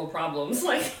first world problems.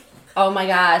 Like, Oh my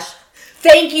gosh.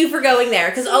 Thank you for going there.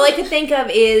 Because all I could think of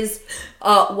is,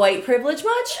 white privilege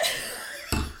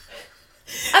much?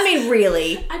 I mean,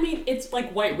 really. I mean, it's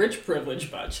like white rich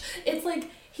privilege much. It's like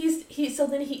she's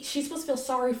supposed to feel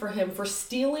sorry for him for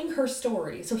stealing her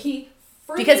story. So he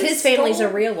Because his family's a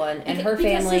real one, and her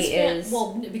family is...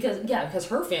 because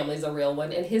her family's a real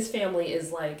one, and his family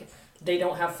is like, they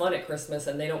don't have fun at Christmas,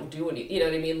 and they don't do any, you know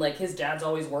what I mean? Like, his dad's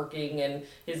always working, and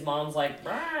his mom's like,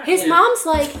 "Rah," His you know? mom's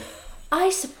like, I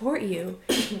support you,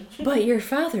 but your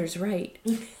father's right.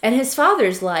 And his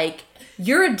father's like,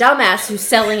 you're a dumbass who's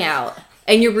selling out,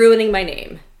 and you're ruining my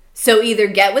name. So either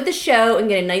get with the show and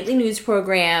get a nightly news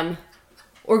program,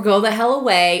 or go the hell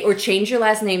away, or change your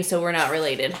last name so we're not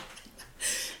related.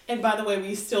 And by the way,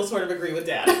 we still sort of agree with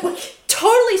Dad.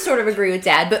 Totally sort of agree with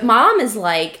Dad, but Mom is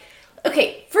like,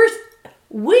 okay, first,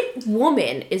 what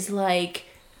woman is like,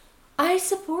 I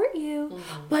support you,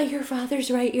 but your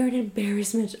father's right, you're an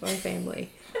embarrassment to our family.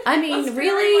 I mean,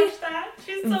 really?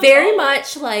 Very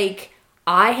much like,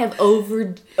 I have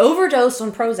overdosed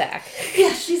on Prozac.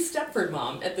 Yeah, she's Stepford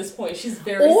Mom at this point. She's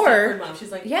very Stepford Mom.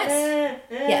 She's like, yes.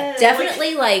 Yeah,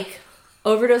 definitely like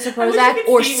overdose of Prozac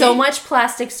or so much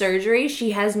plastic surgery,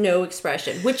 she has no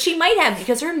expression. Which she might have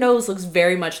because her nose looks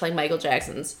very much like Michael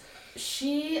Jackson's.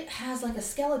 She has like a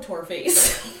Skeletor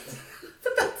face.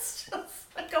 That's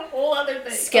just like a whole other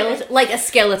thing. Like a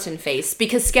skeleton face.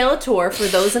 Because Skeletor, for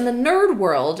those in the nerd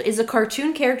world, is a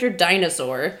cartoon character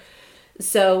dinosaur.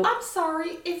 So I'm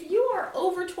sorry, if you are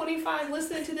over 25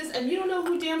 listening to this and you don't know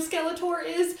who damn Skeletor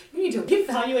is, you need to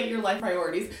reevaluate your life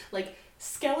priorities. Like,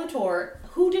 Skeletor,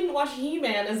 who didn't watch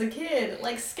He-Man as a kid?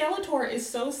 Like, Skeletor is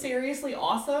so seriously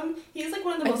awesome. He's like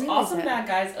one of the most awesome bad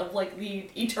guys of like the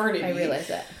eternity. I realize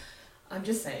that. I'm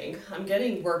just saying, I'm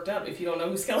getting worked up if you don't know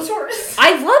who Skeletor is.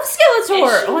 I love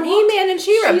Skeletor on He-Man and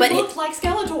She-Ra, but he looked like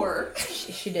Skeletor.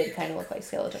 She did kind of look like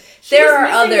Skeletor. There are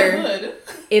other. The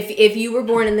If you were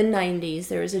born in the 90s,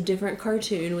 there is a different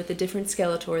cartoon with a different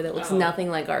Skeletor that looks nothing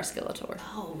like our Skeletor.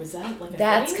 Oh, was that like a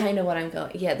That's thing? kind of what I'm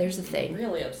going. Yeah, there's a thing. I'm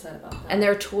really upset about that. And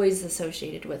there are toys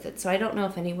associated with it, so I don't know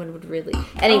if anyone would really.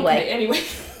 Anyway, anyway.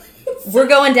 We're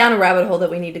going down a rabbit hole that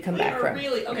we need to come back from.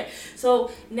 Really? Okay. So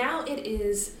now it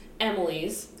is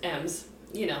Em's,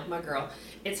 you know, my girl.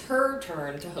 It's her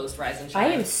turn to host Rise and Shine. I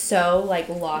am so, like,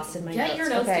 lost in my notes. Get your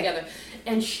notes together.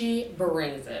 And she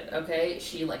brings it, okay?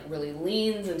 She, like, really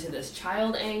leans into this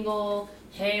child angle.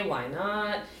 Hey, why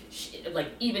not? She, like,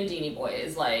 even Deanie Boy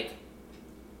is like,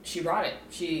 she brought it.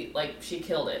 She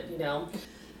killed it, you know?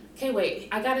 Okay, wait.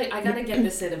 I gotta get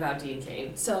this in about Dean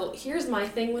Cain. So here's my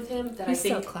thing with him that He's I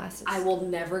think so classist. I will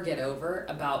never get over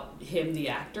about him, the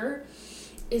actor,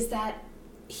 is that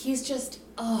he's just,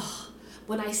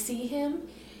 when I see him,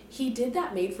 he did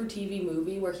that made-for-TV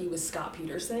movie where he was Scott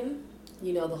Peterson.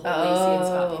 You know, the whole Lacey and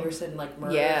Scott Peterson, like,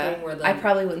 murder thing. Where I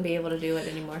probably wouldn't be able to do it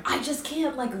anymore. I just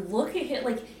can't, like, look at him.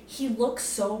 Like, he looks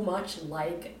so much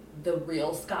like the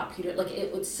real Scott Peter. Like,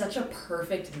 it was such a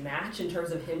perfect match in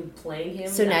terms of him playing him.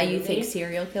 So now you think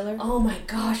serial killer? Oh my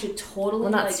gosh, it totally,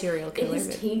 well, not serial killer. It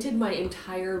has tainted my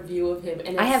entire view of him.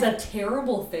 And it's a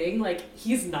terrible thing. Like,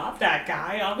 he's not that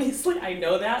guy, obviously. I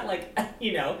know that. Like,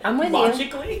 you know, I'm with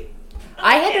logically. You.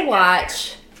 I had to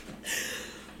watch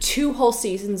 2 whole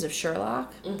seasons of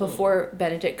Sherlock before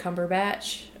Benedict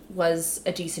Cumberbatch was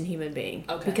a decent human being.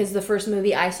 Okay. Because the first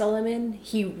movie I saw him in,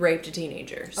 he raped a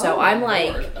teenager. So I'm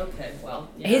like... Lord. Okay, well...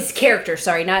 Yeah. His character,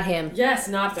 sorry, not him. Yes,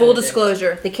 not Benedict. Full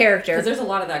disclosure, the character. Because there's a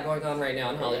lot of that going on right now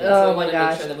in Hollywood. Oh, so we want to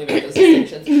make sure that we make those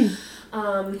distinctions.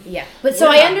 Yeah. But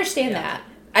so I understand that.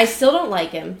 I still don't like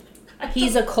him.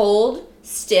 He's a cold,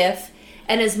 stiff,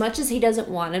 and as much as he doesn't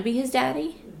want to be his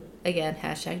daddy, again,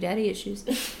 hashtag daddy issues...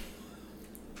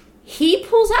 He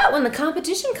pulls out when the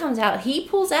competition comes out. He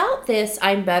pulls out this,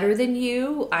 I'm better than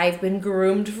you. I've been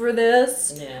groomed for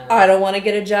this. Yeah. I don't want to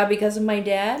get a job because of my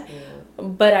dad. Yeah.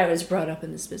 But I was brought up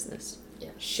in this business.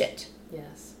 Yeah. Shit.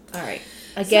 Yes. All right.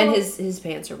 Again, his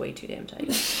pants are way too damn tight.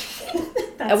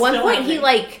 At one point, he,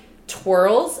 like,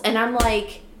 twirls, and I'm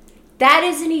like, that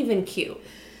isn't even cute.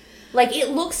 Like, it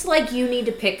looks like you need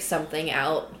to pick something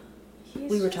out.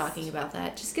 We were talking about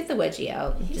that. Just get the wedgie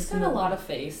out. He's got a lot of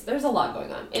face. There's a lot going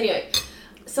on. Anyway,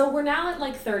 so we're now at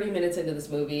like 30 minutes into this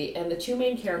movie, and the 2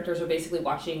 main characters are basically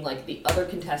watching like the other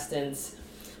contestants,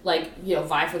 like, you know,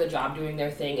 vie for the job doing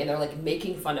their thing, and they're like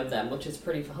making fun of them, which is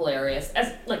pretty hilarious,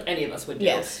 as like any of us would do.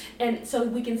 Yes. And so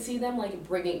we can see them like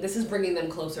bringing them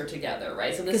closer together,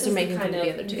 right? So this is making kind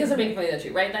of because they're making fun of the other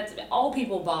two, right? That's all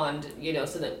people bond, you know,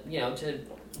 so that, you know, to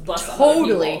bust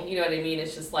totally people, you know what I mean?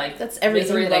 It's just like that's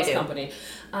everything misery they loves do. Company.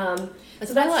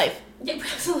 That's my life. Yeah,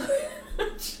 absolutely.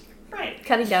 Right.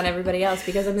 Cutting down everybody else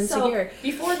because I'm insecure. So,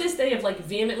 before this, they have like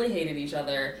vehemently hated each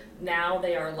other. Now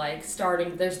they are like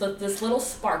starting. There's this little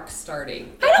spark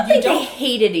starting. I don't think they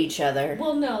hated each other.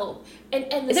 Well, no,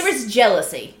 and there was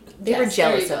jealousy. They were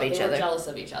jealous of each other. They were jealous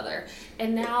of each other.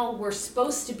 And now we're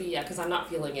supposed to be, because I'm not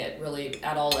feeling it really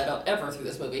at all ever through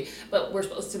this movie, but we're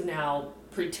supposed to now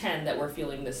pretend that we're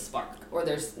feeling this spark, or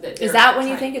there's. Is that when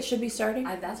you think it should be starting?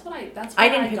 I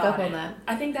didn't pick up on that.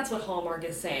 I think that's what Hallmark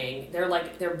is saying.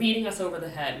 They're beating us over the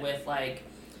head with like,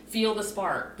 feel the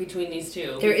spark between these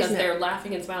two because they're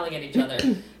laughing and smiling at each other.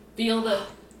 Feel the.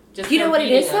 Just you know what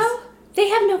it is though? They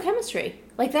have no chemistry.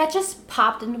 Like that just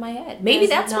popped into my head. Maybe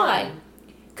that's why.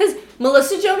 Because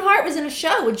Melissa Joan Hart was in a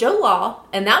show with Joe Law,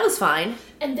 and that was fine.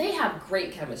 And they have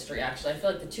great chemistry, actually. I feel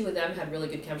like the 2 of them had really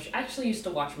good chemistry. I actually used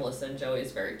to watch Melissa, and Joey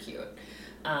is very cute.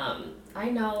 I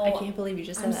know. I can't believe you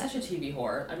just said that. I'm such a TV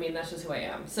whore. I mean, that's just who I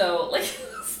am. So, like,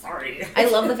 sorry. I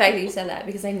love the fact that you said that,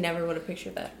 because I never would have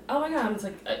pictured that. Oh my god, I'm just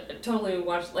like, I totally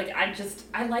watched, like,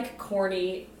 I like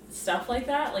corny stuff like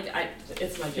that. Like,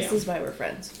 it's my jam. This is why we're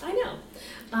friends. I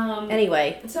know.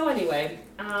 Anyway.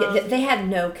 They had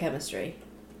no chemistry.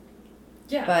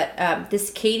 Yeah. But this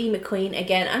Katie McQueen,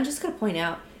 again, I'm just going to point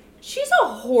out, she's a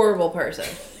horrible person.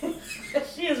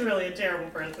 She is really a terrible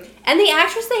person. And the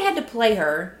actress they had to play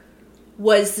her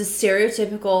was the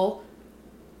stereotypical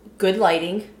good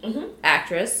lighting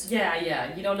actress.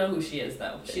 Yeah. You don't know who she is,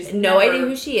 though. She's no idea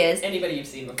who she is. Anybody you've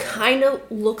seen before. Kind of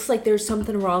looks like there's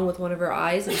something wrong with one of her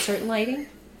eyes in certain lighting.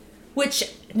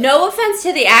 Which, no offense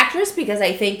to the actress, because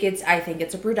I think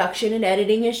it's a production and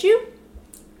editing issue.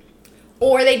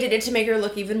 Or they did it to make her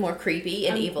look even more creepy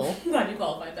and evil. Glad you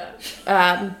qualified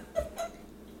that.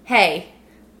 Hey,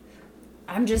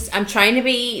 I'm trying to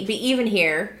be even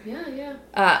here.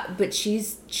 Yeah. But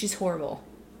she's horrible.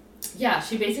 Yeah,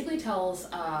 she basically tells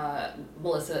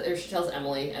she tells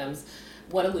Emily Ems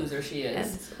what a loser she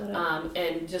is.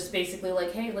 And just basically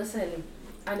like, hey, listen,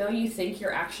 I know you think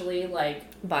you're actually like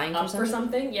buying up for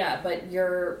something, yeah, but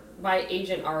my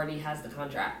agent already has the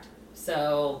contract.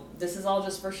 So this is all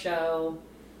just for show.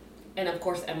 And of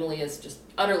course Emily is just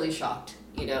utterly shocked.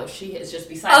 You know, she is just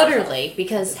beside utterly herself.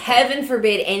 Because heaven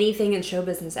forbid anything in show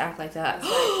business act like that.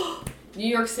 That's right. New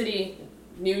York City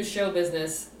news show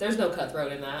business. There's no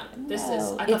cutthroat in that. No, this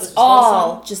is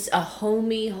all wholesome. just a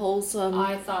homey, wholesome.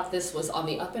 I thought this was on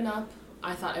the up and up.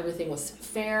 I thought everything was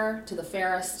fair to the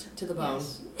fairest to the bone.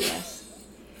 Yes.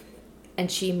 And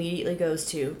she immediately goes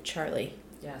to Charlie.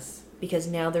 Yes. Because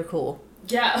now they're cool.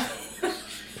 Yeah.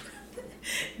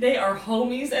 They are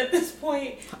homies at this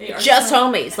point. They are just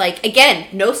homies. Like, again,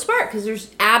 no spark because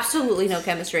there's absolutely no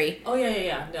chemistry. Oh,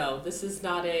 yeah. No, this is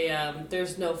not a,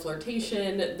 there's no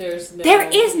flirtation. There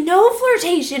is no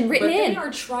flirtation written in. They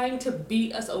are trying to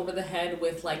beat us over the head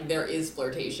with, like, there is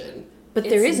flirtation. But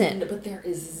there isn't. But there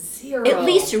is zero. At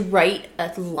least write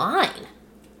a line.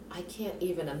 I can't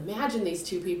even imagine these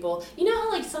two people. You know how,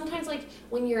 like, sometimes, like,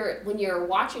 when you're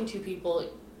watching two people,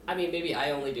 I mean, maybe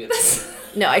I only do this.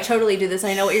 No, I totally do this.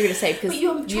 I know what you're going to say because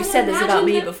you've said this about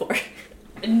me before.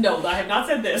 No, I have not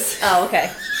said this. Oh,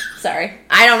 okay. Sorry.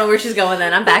 I don't know where she's going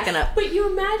then. I'm backing up. But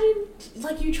you imagine,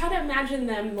 like, you try to imagine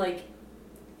them, like,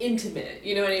 intimate.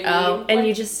 You know what I mean? Oh, and like,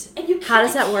 you just... And you how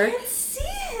does that work? I can't see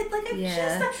it. Like,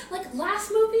 like,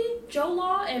 last movie, Joe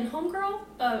Law and Homegirl.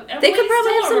 They could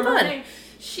probably have some fun.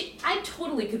 I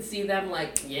totally could see them,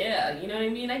 like, yeah, you know what I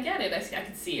mean? I get it. I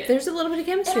could see it. There's a little bit of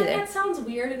chemistry there. That sounds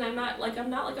weird, and I'm not like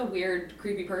a weird,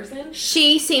 creepy person.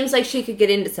 She seems like she could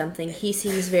get into something. He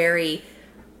seems very...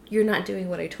 You're not doing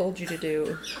what I told you to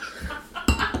do.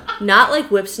 Not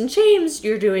like whips and chains,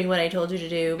 you're doing what I told you to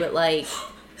do, but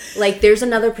like there's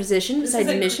another position besides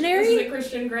missionary. This isn't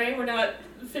Christian Grey. We're not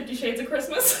 50 Shades of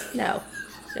Christmas. No,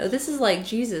 this is like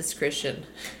Jesus Christian.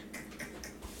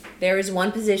 There is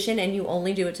one position, and you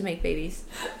only do it to make babies.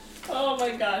 Oh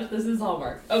my gosh, this is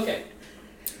Hallmark. Okay.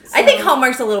 So, I think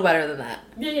Hallmark's a little better than that.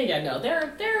 Yeah. No,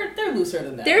 they're looser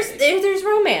than that. There's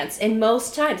romance in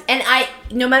most times, and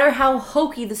no matter how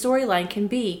hokey the storyline can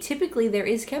be, typically there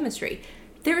is chemistry.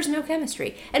 There is no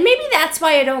chemistry, and maybe that's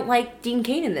why I don't like Dean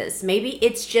Cain in this. Maybe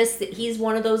it's just that he's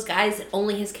one of those guys that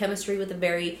only has chemistry with a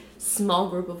very small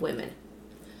group of women.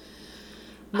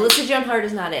 Melissa Joan Hart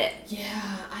is not it.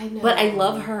 Yeah, I know. But I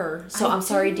love her, so I'm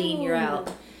sorry, Dean, you're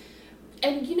out.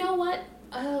 And you know what?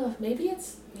 Maybe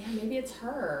it's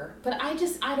her. But I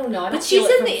don't know. I don't but she's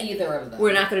feel in either of them.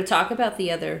 We're not going to talk about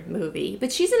the other movie,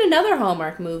 but she's in another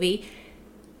Hallmark movie.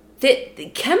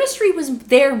 The chemistry was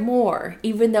there more,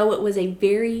 even though it was a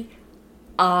very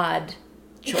odd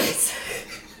choice.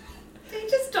 They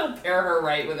just don't pair her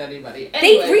right with anybody.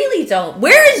 Anyway. They really don't.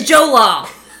 Where is Joe Law?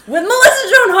 With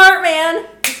Melissa Joan Hart, man.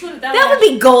 That would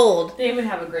be gold. They'd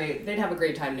have a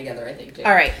great time together, I think, too.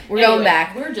 All right, we're going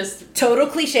back. We're just total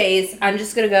cliches. I'm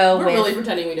just gonna go. We're really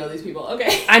pretending we know these people.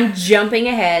 Okay. I'm jumping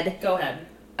ahead. Go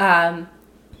ahead.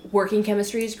 Working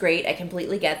chemistry is great. I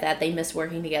completely get that. They miss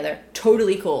working together.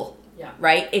 Totally cool. Yeah.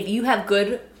 Right? If you have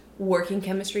good working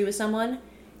chemistry with someone,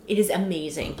 it is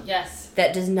amazing. Yes.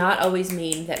 That does not always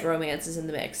mean that romance is in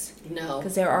the mix. No.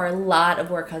 Because there are a lot of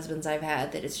work husbands I've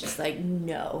had that it's just like,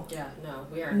 no. Yeah, no.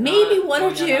 We are maybe not one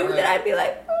or two that that I'd be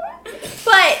like,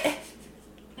 but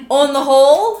on the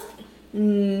whole,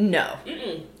 no.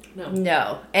 Mm-mm. No.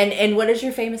 No. And what is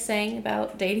your famous saying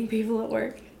about dating people at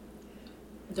work?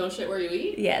 Don't shit where you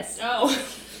eat? Yes. Oh.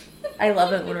 I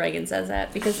love it when Reagan says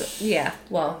that because,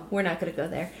 we're not going to go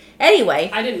there. Anyway.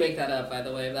 I didn't make that up, by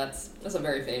the way. That's a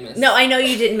very famous. No, I know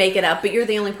you didn't make it up, but you're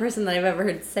the only person that I've ever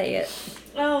heard say it.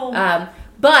 Oh.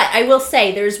 But I will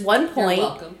say there's one point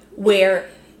where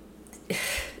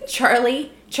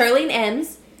Charlie and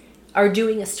Ems are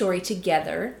doing a story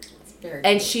together.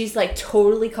 And she's like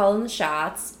totally calling the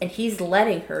shots, and he's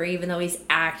letting her, even though he's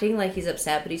acting like he's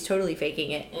upset, but he's totally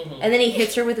faking it. Mm-hmm. And then he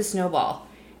hits her with a snowball.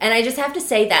 And I just have to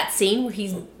say that scene where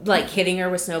he's like hitting her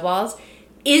with snowballs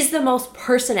is the most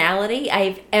personality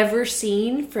I've ever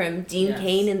seen from Dean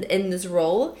Cain in this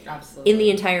role. Absolutely. In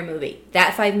the entire movie.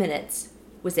 That 5 minutes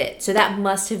was it. So that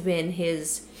must have been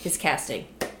his casting.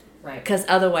 Right. Because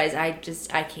otherwise I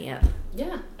can't.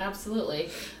 Yeah, absolutely.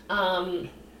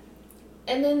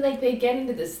 And then, like, they get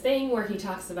into this thing where he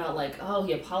talks about, like, oh,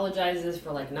 he apologizes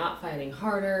for, like, not fighting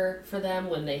harder for them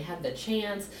when they had the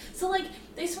chance. So, like,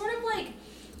 they sort of, like...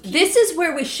 This is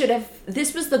where we should have...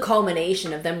 This was the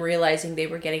culmination of them realizing they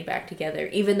were getting back together,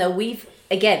 even though we've,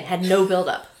 again, had no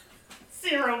build-up.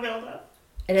 Zero build-up.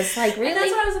 And it's like, really? And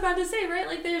that's what I was about to say, right?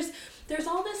 Like, there's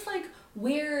all this, like,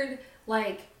 weird,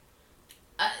 like...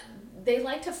 they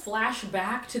like to flash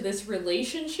back to this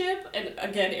relationship, and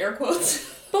again, air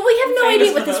quotes... But we have no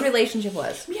idea what this relationship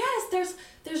was. Yes,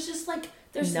 there's just like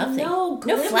there's nothing. No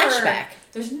glimmer. No flashback.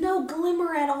 There's no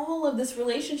glimmer at all of this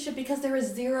relationship because there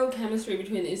is zero chemistry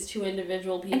between these two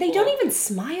individual people. And they don't even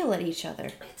smile at each other.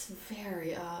 It's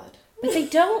very odd. But they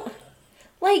don't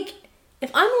like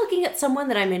if I'm looking at someone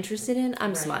that I'm interested in,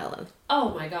 I'm smiling.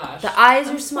 Oh my gosh. The eyes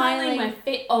are smiling. My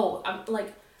face. I'm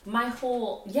like my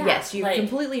whole Yes, you're like, a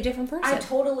completely different person. I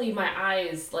totally my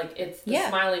eyes like it's the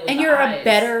smiling with and the you're eyes. A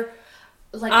better.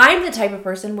 Like, I'm the type of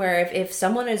person where if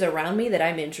someone is around me that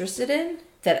I'm interested in,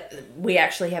 that we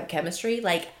actually have chemistry,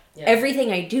 like,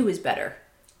 everything I do is better.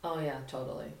 Oh, yeah,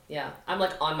 totally. Yeah. I'm,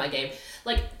 like, on my game.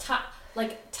 Like,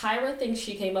 Tyra thinks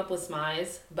she came up with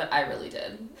Smize, but I really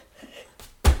did.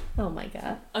 Oh, my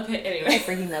God. Okay, anyway. I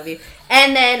freaking love you.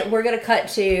 And then we're going to cut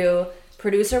to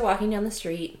producer walking down the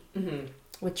street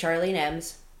with Charlie and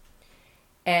Ems.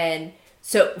 And...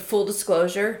 So, full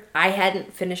disclosure, I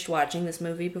hadn't finished watching this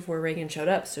movie before Reagan showed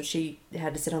up, so she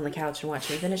had to sit on the couch and watch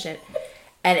me finish it.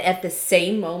 And at the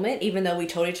same moment, even though we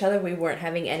told each other we weren't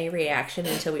having any reaction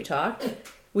until we talked,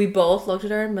 we both looked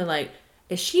at her and been like,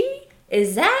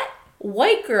 is that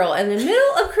white girl in the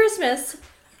middle of Christmas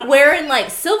wearing like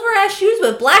silver ass shoes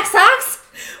with black socks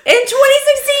in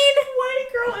 2016? White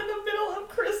girl in the middle of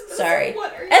Christmas. Sorry.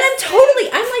 What are you I'm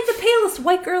saying? like the palest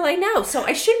white girl I know, so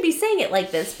I shouldn't be saying it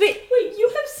like this, but Wait, you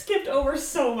have skipped over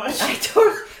so much.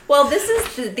 well,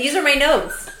 these are my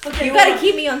notes. Okay, You hold gotta on.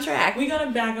 keep me on track. We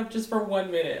gotta back up just for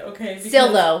 1 minute, okay? Because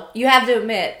Still though, you have to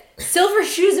admit, silver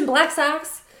shoes and black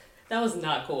socks. that was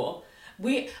not cool.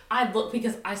 I looked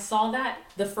because I saw that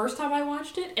the first time I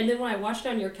watched it, and then when I watched it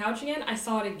on your couch again, I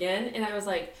saw it again, and I was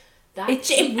like, that It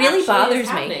actually really bothers is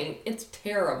me. happening. It's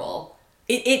terrible.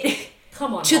 It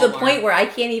Come on, to the Hallmark. point where I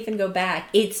can't even go back.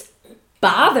 It's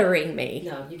bothering me.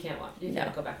 No, you can't watch. You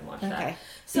can't go back and watch that. Okay.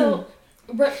 So,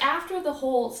 but after the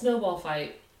whole snowball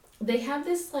fight, they have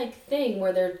this like thing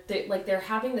where they're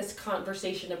having this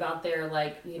conversation about their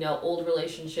like old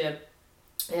relationship,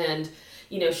 and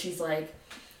she's like,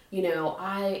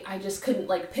 I just couldn't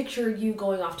like picture you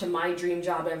going off to my dream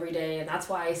job every day, and that's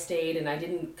why I stayed and I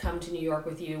didn't come to New York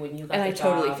with you when you got And the I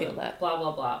job. totally feel that. Blah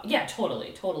blah blah. Yeah,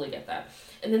 totally get that.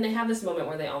 And then they have this moment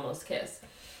where they almost kiss.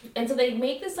 And so they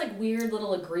make this like weird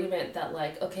little agreement that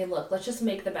like, okay, look, let's just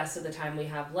make the best of the time we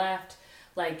have left.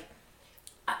 Like,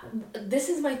 this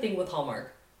is my thing with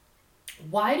Hallmark.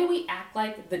 Why do we act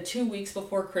like the 2 weeks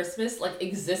before Christmas like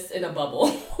exists in a bubble?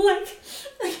 like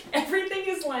everything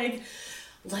is like,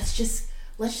 let's just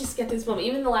get this moment.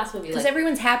 Even the last movie, Because like,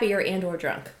 everyone's happier and or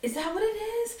drunk. is that what it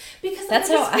is? Because That's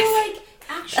I just how feel I- like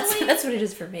actually That's what it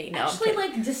is for me. No, I'm actually, kidding.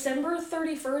 like, December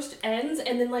 31st ends,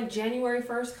 and then, like, January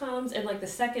 1st comes, and, like, the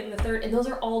 2nd and the 3rd, and those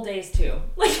are all days, too.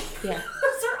 Like, Yeah.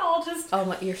 those are all just Oh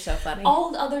my, you're so funny.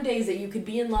 all the other days that you could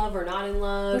be in love or not in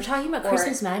love. We're talking about or-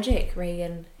 Christmas magic,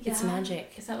 Reagan. It's Yeah.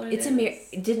 magic. Is that what it It's is?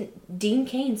 a didn't Dean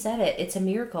Cain said it? It's a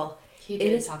miracle. He It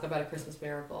did is- talk about a Christmas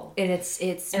miracle. And it's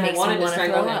And I makes wanted me to wanna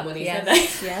strangle throw him up. when he yes, said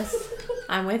that. Yes,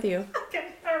 I'm with you. Okay,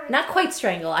 all right. Not quite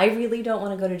strangle. I really don't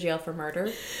want to go to jail for murder.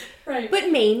 Right. But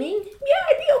maiming, yeah,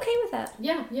 I'd be okay with that.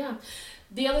 Yeah, yeah.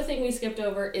 The other thing we skipped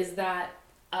over is that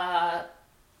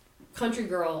Country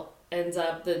Girl ends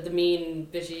up, the mean,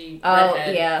 bitchy Oh,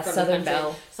 redhead yeah, from the Southern country-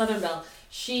 Belle. Southern Belle.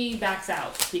 She backs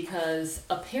out because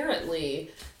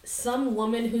apparently some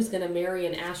woman who's going to marry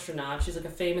an astronaut, she's like a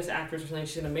famous actress or something,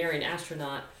 she's going to marry an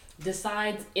astronaut,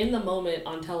 decides in the moment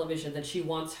on television that she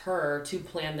wants her to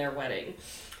plan their wedding.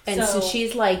 And so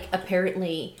she's like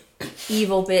apparently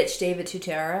evil bitch David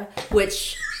Tutera,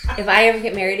 which if I ever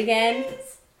get married again,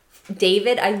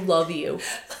 David, I love you.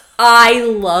 I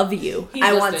love you. He's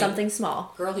I want listening. something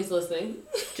small. Girl, he's listening.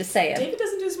 Just saying. David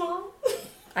doesn't do small.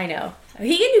 I know.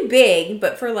 He can do big,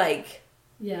 but for like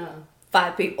Yeah.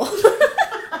 5 people.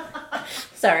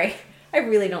 Sorry. I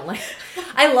really don't like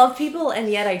I love people and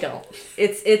yet I don't.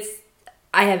 It's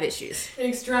I have issues. An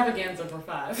extravaganza for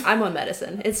 5. I'm on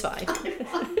medicine. It's fine.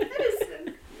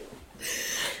 Medicine.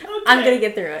 I'm gonna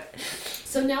get through it.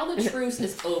 So now the truce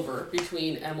is over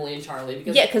between Emily and Charlie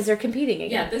because Yeah, because they're competing yeah,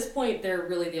 again. at this point they're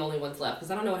really the only ones left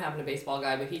because I don't know what happened to Baseball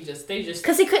Guy, but they just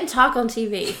Because he couldn't talk on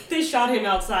TV. they shot him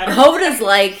outside. Hoda's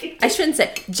like, I shouldn't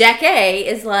say, Jack A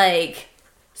is like,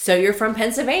 so you're from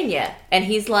Pennsylvania? And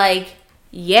he's like,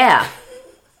 yeah.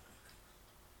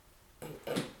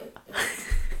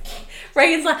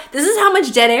 Reagan's like, this is how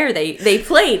much dead air they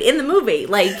played in the movie.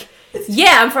 Like,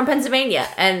 yeah, I'm from Pennsylvania.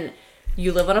 And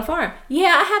you live on a farm.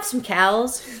 Yeah, I have some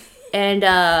cows and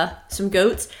some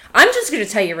goats. I'm just going to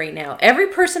tell you right now, every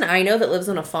person I know that lives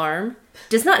on a farm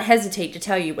does not hesitate to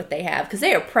tell you what they have because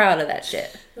they are proud of that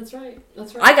shit. That's right.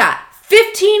 That's right. I got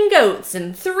 15 goats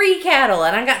and 3 cattle,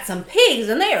 and I got some pigs,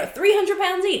 and they are 300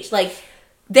 pounds each. Like,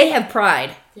 they have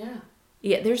pride. Yeah.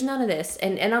 Yeah, there's none of this,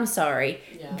 and I'm sorry.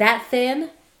 Yeah. That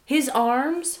thin, his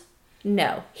arms,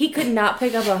 no. He could not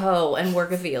pick up a hoe and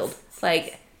work a field.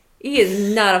 Like, he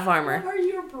is not a farmer. Are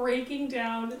you breaking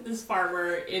down this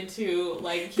farmer into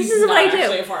like he's This is not what I do.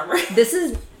 actually a farmer?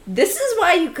 This is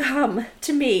why you come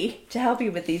to me to help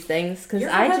you with these things, because You're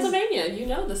from I Pennsylvania. You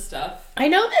know this stuff. I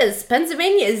know this.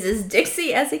 Pennsylvania is as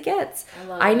Dixie as it gets. I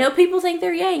love I it. know people think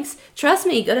they're Yanks. Trust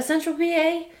me, go to Central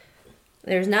PA.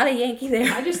 There's not a Yankee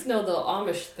there. I just know the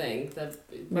Amish thing,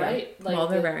 right? Yeah. Well,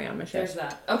 they're very Amish. There's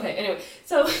Yes. that. Okay. Anyway,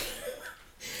 so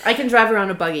I can drive around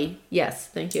a buggy. Yes,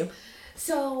 thank you.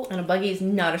 so And a buggy is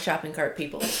not a shopping cart,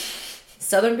 people.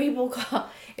 Southern people call,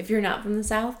 if you're not from the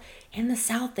South, in the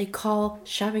South they call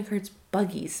shopping carts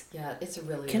buggies. yeah, it's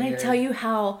really. Can weird. I tell you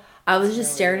how I was just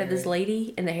really staring at this weird.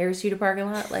 lady in the Harris Teeter parking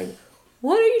lot, like,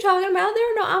 what are you talking about?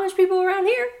 There are no Amish people around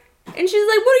here. And she's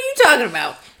like, what are you talking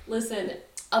about? Listen,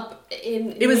 up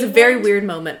in It was New a very England- weird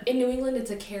moment. In New England,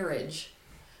 it's a carriage.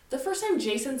 The first time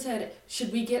Jason said,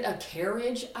 "Should we get a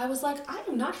carriage?" I was like, "I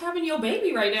am not having your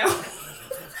baby right now."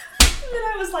 And then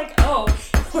I was like, "Oh,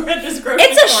 we're at this grocery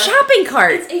store. It's a shopping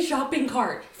cart. It's a shopping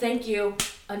cart." Thank you.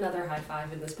 Another high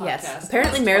five in this podcast. Yes.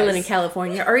 Apparently That's Maryland twice. and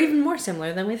California are even more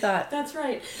similar than we thought. That's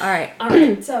right. All right. All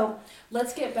right. So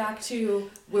let's get back to,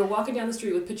 we're walking down the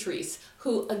street with Patrice,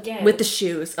 who again With the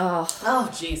shoes. Oh. Oh,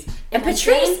 jeez. And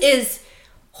Patrice is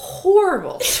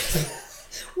horrible.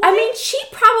 I mean, she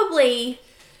probably...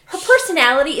 Her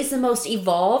personality is the most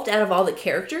evolved out of all the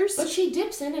characters. But she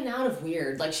dips in and out of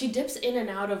weird. Like, she dips in and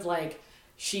out of, like,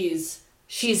 she's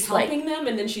helping them,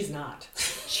 and then she's not.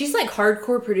 She's like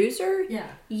hardcore producer. Yeah.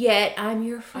 Yet, I'm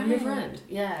your friend. I'm your friend.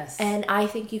 Yes. And I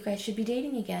think you guys should be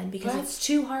dating again because Right. it's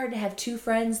too hard to have two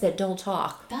friends that don't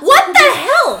talk. That's What what the it is.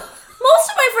 hell? Most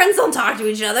of my friends don't talk to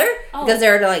each other Oh. because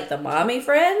there are like the mommy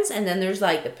friends, and then there's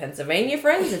like the Pennsylvania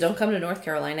friends that don't come to North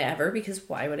Carolina ever because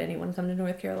why would anyone come to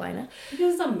North Carolina?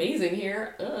 Because it's amazing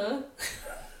here.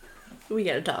 We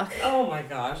gotta talk. Oh my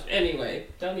gosh. Anyway,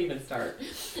 don't even start.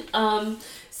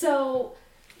 So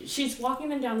she's walking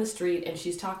them down the street and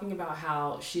she's talking about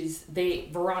how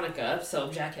Veronica,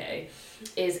 so Jackie,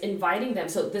 is inviting them.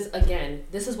 So this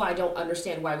is why I don't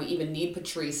understand why we even need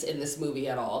Patrice in this movie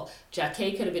at all.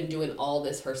 Jackie could have been doing all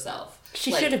this herself.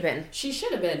 She should have been. She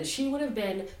should have been. She would have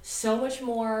been so much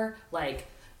more like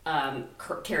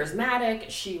charismatic.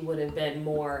 She would have been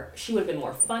more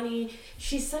funny.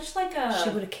 She's such like a She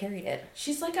would have carried it.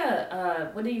 She's like a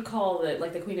what do you call it?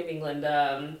 Like the Queen of England.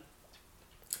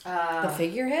 The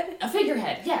figurehead? A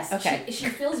figurehead, yes. Okay. She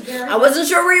feels very... I wasn't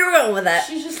sure where you were going with that.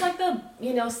 She's just like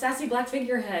the, sassy black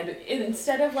figurehead.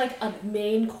 Instead of like a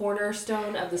main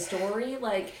cornerstone of the story,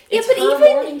 like, it's but her even-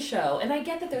 morning show. And I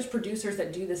get that there's producers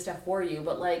that do this stuff for you,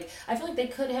 but like, I feel like they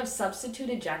could have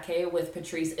substituted Jackie with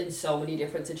Patrice in so many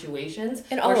different situations.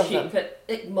 In all where of she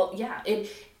them.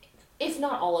 If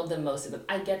not all of them, most of them.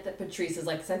 I get that Patrice is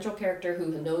like central character who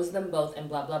knows them both and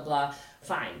blah, blah, blah.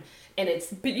 Fine. And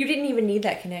it's... But you didn't even need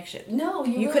that connection. No,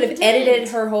 You really could have didn't. edited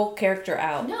her whole character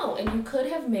out. No, and you could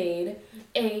have made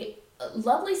a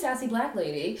lovely sassy black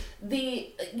lady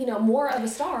more of a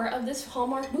star of this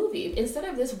Hallmark movie instead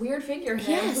of this weird figurehead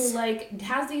Yes. who like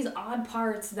has these odd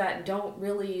parts that don't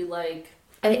really like...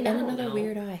 And another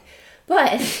weird eye.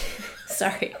 But,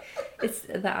 sorry, it's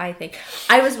the eye thing.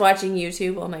 I was watching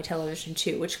YouTube on my television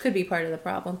too, which could be part of the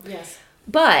problem. Yes.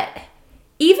 But,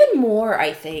 even more,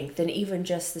 I think, than even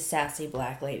just the sassy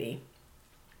black lady,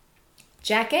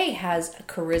 Jackie has a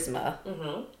charisma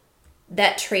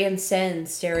that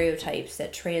transcends stereotypes,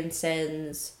 that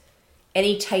transcends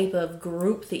any type of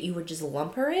group that you would just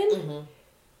lump her in.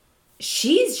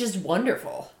 She's just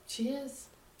wonderful. She is.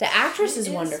 The actress She is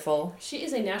wonderful. She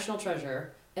is a national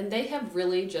treasure. And they have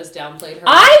really just downplayed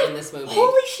her in this movie.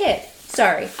 Holy shit.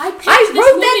 Sorry. I wrote picked this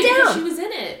that movie because down. she was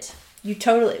in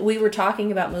it. We were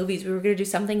talking about movies. We were going to do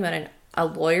something about a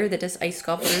lawyer that does ice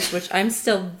sculptures, which I'm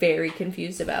still very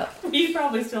confused about. We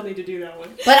probably still need to do that one.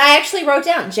 But I actually wrote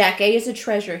down, Jackie is a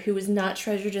treasure who was not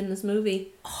treasured in this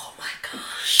movie. Oh my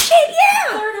gosh. Shit, yeah!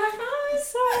 Third high five.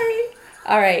 Sorry.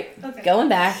 All right, Okay. going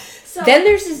back. So, Then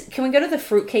there's this, can we go to the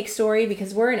fruitcake story?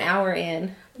 Because we're an hour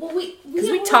in. well, we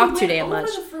talked too went damn over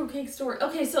much. the fruitcake story.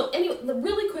 Okay, so anyway,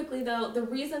 really quickly though, the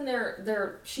reason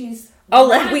she's Oh,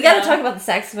 we got to Veronica- talk about the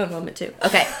saxophone moment too.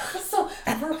 Okay. So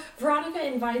Veronica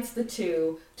invites the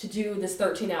two to do this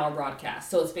 13-hour broadcast.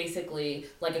 So it's basically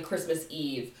like a Christmas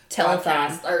Eve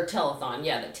Telethon. telethon,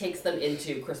 yeah, that takes them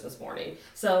into Christmas morning.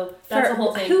 So that's the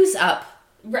whole thing. Who's up?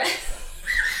 Right.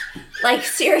 Like,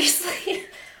 seriously?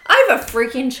 I have a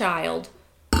freaking child.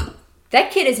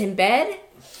 That kid is in bed.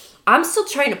 I'm still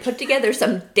trying to put together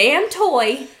some damn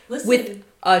toy Listen. with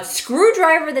a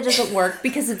screwdriver that doesn't work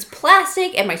because it's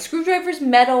plastic and my screwdriver's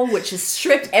metal, which has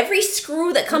stripped every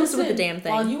screw that comes with the damn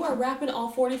thing. While you are wrapping all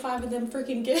 45 of them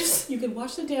freaking gifts, you can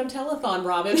watch the damn telethon,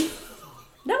 Robin.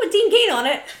 Not with Dean Cain on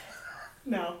it.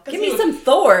 No. Give me some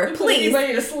Thor, please.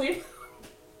 Ready to sleep.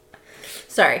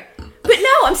 Sorry. But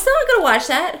no, I'm still not going to watch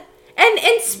that.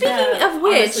 And speaking of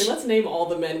which... Honestly, let's name all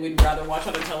the men we'd rather watch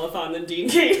on a telethon than Dean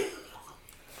Cain.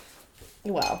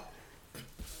 Wow.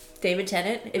 David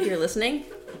Tennant, if you're listening,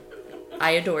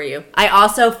 I adore you. I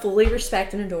also fully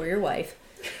respect and adore your wife,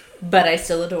 but I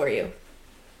still adore you.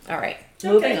 All right,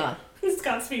 moving on.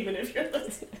 Scott Speedman, if you're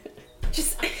listening.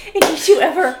 Just in case you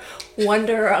ever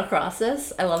wander across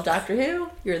this, I love Doctor Who.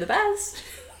 You're the best.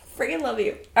 Freaking love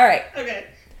you. All right. Okay.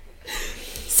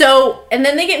 So, and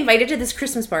then they get invited to this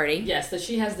Christmas party. Yes, that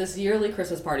she has this yearly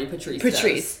Christmas party, Patrice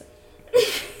Patrice.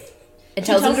 And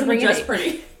She tells them to bring a dress date.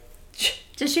 pretty.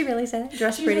 Does she really say that?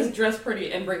 Dress She pretty? says dress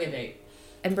pretty and bring a date.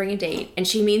 and bring a date, and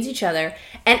she means each other,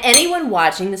 and anyone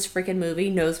watching this freaking movie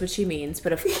knows what she means,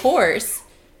 but of course,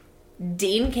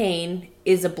 Dean Cain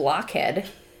is a blockhead,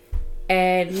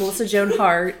 and Melissa Joan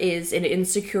Hart is an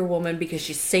insecure woman because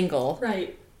she's single.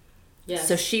 Right. Yes.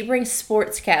 So she brings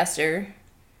Sportscaster,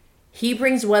 he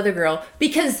brings Weather Girl,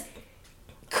 because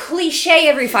cliche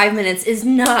every 5 minutes is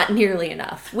not nearly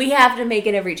enough. We have to make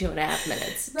it every 2.5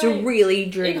 minutes to really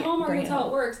drink. In Hallmark, that's how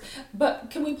it works. But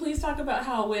can we please talk about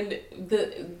how when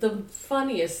the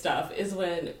funniest stuff is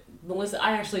when Melissa,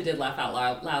 I actually did laugh out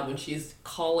loud when she's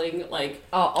calling like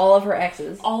all of her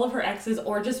exes,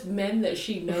 or just men that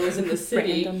she knows in the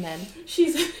city. Random men.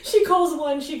 She calls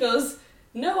one. She goes,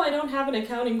 "No, I don't have an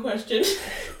accounting question."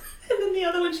 And then the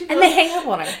other one, she goes, and they hang up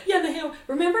on her. Yeah, they hang up.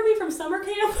 Remember me from summer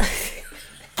camp?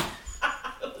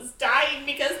 I was dying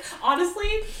because honestly,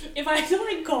 if I had to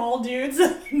like call dudes,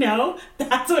 no,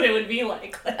 that's what it would be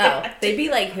like. They'd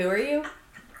be like, "Who are you?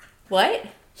 What?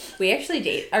 We actually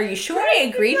date. Are you sure I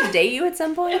agreed to date you at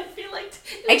some point? I feel like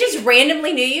I just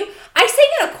randomly knew you. I sang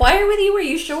in a choir with you. Are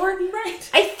you sure? Right.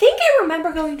 I think I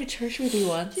remember going to church with you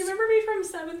once. Do you remember me from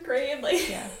 7th grade? Like,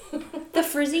 yeah, the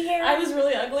frizzy hair. I was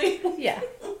really ugly. Yeah.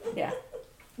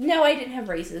 No, I didn't have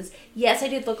braces. Yes, I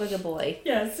did look like a boy.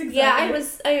 Yes, exactly.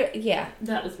 Yeah.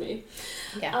 That was me.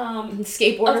 Yeah.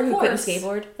 Skateboarder who couldn't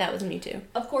skateboard. That was me too.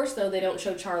 Of course, though, they don't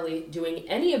show Charlie doing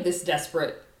any of this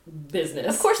desperate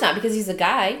business. Of course not, because he's a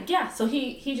guy. Yeah, so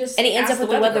he just and he ends up with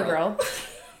the weather girl.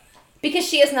 Because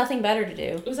she has nothing better to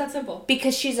do. It was that simple.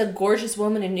 Because she's a gorgeous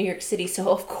woman in New York City, so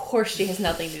of course she has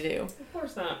nothing to do. Of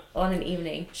course not. On an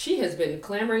evening. She has been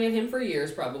clamoring at him for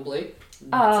years, probably.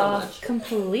 Not so much.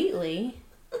 Completely.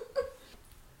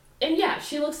 And yeah,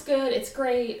 she looks good. It's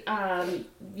great.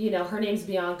 Her name's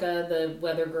Bianca, the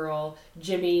weather girl.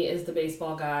 Jimmy is the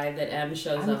baseball guy that M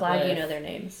shows up with. I'm glad you know their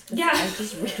names. Yeah. I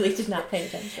just really did not pay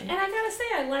attention. And I gotta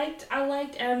say, I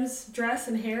liked M's dress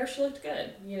and hair. She looked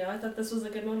good. I thought this was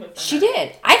a good moment for her. She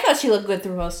did. I thought she looked good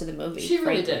through most of the movie. She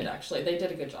really did, actually. They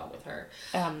did a good job with her.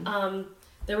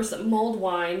 There was some mulled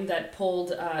wine that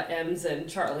pulled M's and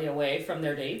Charlie away from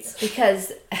their dates.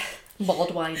 Because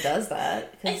mulled wine does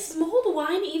that. Is mulled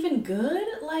wine even good?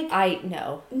 I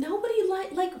know. Nobody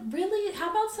really,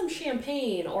 how about some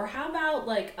champagne? Or how about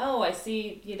I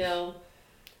see,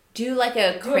 do like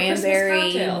a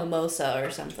cranberry mimosa or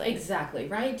something. Exactly,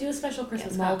 right? Do a special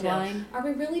Christmas mulled cocktail. Wine. Are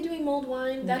we really doing mulled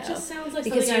wine? That just sounds like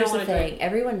because something I don't want to drink.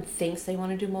 Everyone thinks they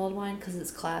want to do mulled wine because it's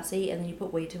classy, and then you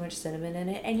put way too much cinnamon in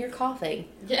it, and you're coughing.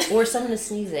 Yeah. Or someone is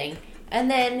sneezing.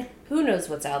 And then, who knows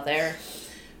what's out there.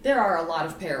 There are a lot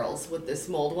of perils with this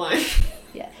mulled wine.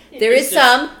 Yeah. There is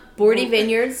some. Bordy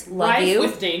Vineyards, love you.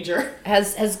 With danger.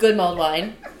 Has good mulled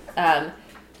wine.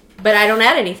 But I don't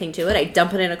add anything to it. I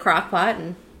dump it in a crock pot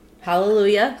and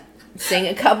hallelujah. Sing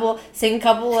a couple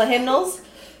of hymnals.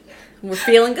 We're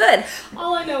feeling good.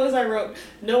 All I know is I wrote,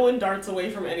 no one darts away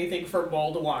from anything for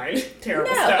mulled wine.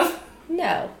 Terrible stuff.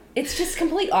 No. It's just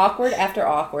complete awkward after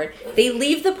awkward. They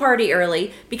leave the party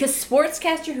early because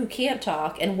Sportscaster, who can't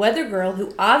talk, and Weather Girl,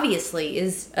 who obviously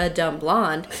is a dumb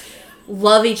blonde,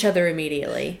 love each other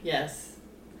immediately. Yes.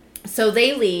 So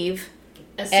they leave.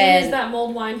 As soon as that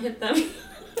mulled wine hit them.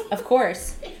 Of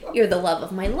course. You're the love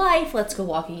of my life. Let's go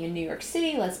walking in New York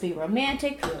City. Let's be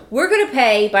romantic. Yeah. We're going to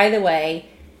pay, by the way.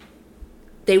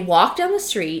 They walk down the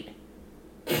street.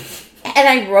 And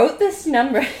I wrote this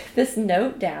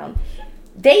note down.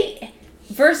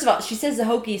 First of all, she says the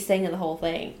hokiest thing of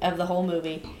the whole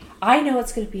movie. I know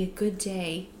it's going to be a good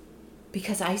day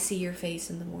because I see your face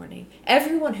in the morning.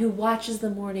 Everyone who watches the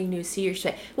morning news see your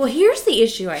face. Well, here's the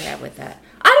issue I have with that.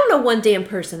 I don't know one damn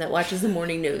person that watches the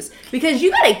morning news because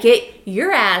you got to get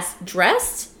your ass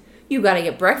dressed. You got to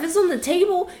get breakfast on the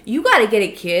table. You got to get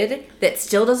a kid that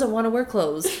still doesn't want to wear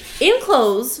clothes.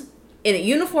 In a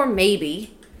uniform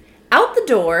maybe, out the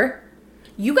door.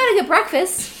 You got to get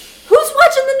breakfast. Who's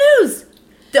watching the news?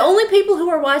 The only people who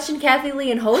are watching Kathy Lee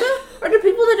and Hoda are the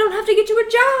people that don't have to get to a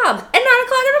job at 9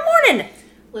 o'clock in the morning.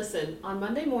 Listen, on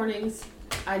Monday mornings,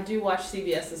 I do watch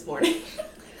CBS This Morning.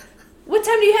 What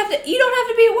time do you have to? You don't have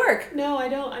to be at work. No, I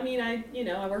don't. I mean, I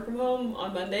work from home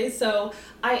on Mondays, so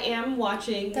I am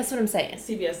watching. That's what I'm saying.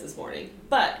 CBS This Morning,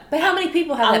 but how many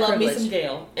people have that privilege? I love me some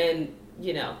Gail, and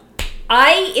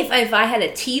if I had a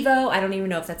TiVo, I don't even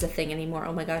know if that's a thing anymore.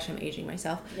 Oh my gosh, I'm aging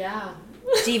myself. Yeah.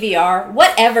 DVR,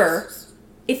 whatever.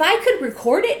 If I could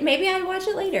record it, maybe I'd watch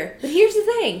it later. But here's the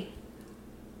thing.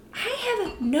 I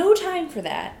have no time for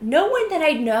that. No one that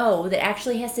I know that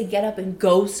actually has to get up and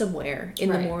go somewhere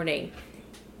in the morning.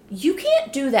 You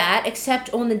can't do that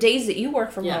except on the days that you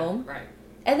work from home. Right.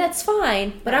 And that's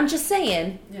fine. But I'm just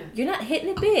saying, you're not hitting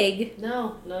it big.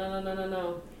 No.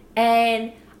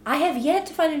 And I have yet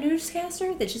to find a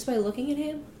newscaster that just by looking at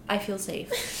him, I feel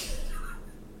safe.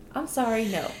 I'm sorry,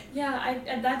 no. Yeah,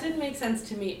 that didn't make sense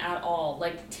to me at all.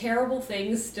 Like, terrible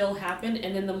things still happen,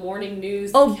 and in the morning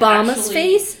news... Obama's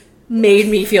face made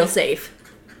me feel safe.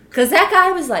 Because that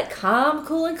guy was, like, calm,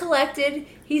 cool, and collected.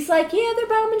 He's like, yeah, they're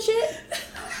bombing shit.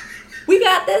 We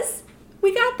got this.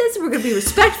 We got this. We're going to be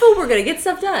respectful. We're going to get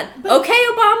stuff done. Okay,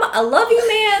 Obama, I love you,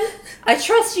 man. I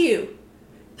trust you.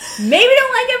 Maybe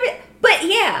don't like everything, but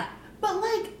yeah. But,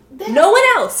 like... no one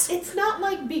else. It's not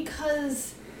like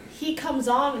because... he comes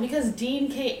on because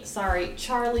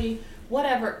Charlie,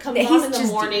 whatever, comes on in the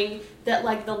morning that,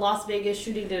 like, the Las Vegas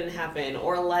shooting didn't happen,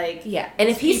 or, like... Yeah, and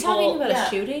if he's talking about a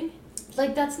shooting...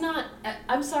 Like, that's not...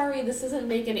 I'm sorry, this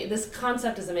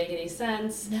concept doesn't make any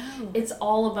sense. No. It's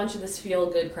all a bunch of this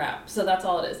feel-good crap, so that's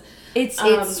all it is.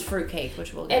 It's fruitcake,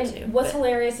 which we'll get to. And what's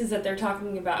hilarious is that they're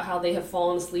talking about how they have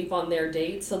fallen asleep on their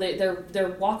date, so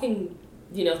they're walking...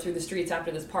 through the streets after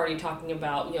this party talking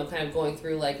about, kind of going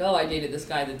through like, oh, I dated this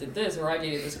guy that did this, or I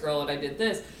dated this girl and I did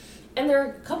this. And there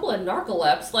are a couple of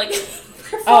narcolepts, like...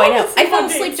 oh, I know. I fell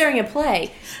asleep during a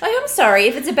play. Like, I'm sorry.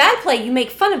 If it's a bad play, you make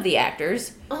fun of the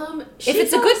actors. If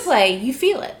it's a good play, you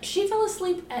feel it. She fell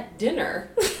asleep at dinner.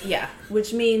 Yeah.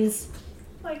 Which means...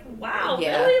 like, wow,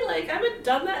 really? Like, I haven't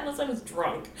done that unless I was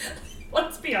drunk.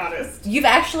 Let's be honest. You've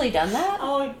actually done that?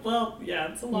 Oh, well,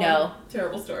 yeah, it's a long,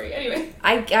 terrible story. Anyway.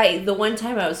 The one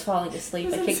time I was falling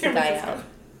asleep, I kicked the guy out.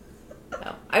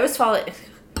 No, I was falling...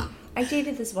 I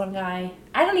dated this one guy.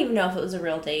 I don't even know if it was a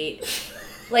real date.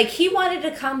 Like, he wanted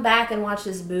to come back and watch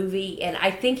this movie, and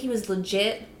I think he was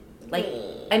legit. Like,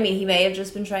 I mean, he may have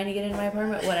just been trying to get into my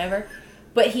apartment, whatever.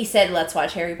 But he said, let's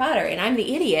watch Harry Potter. And I'm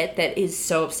the idiot that is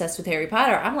so obsessed with Harry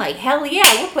Potter. I'm like, hell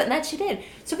yeah, we're putting that shit in.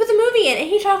 So put the movie in, and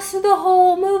he talks through the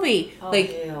whole movie. Oh, like,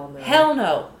 hell no. Hell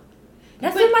no.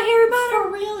 That's been my Harry Potter.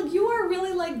 For real, you are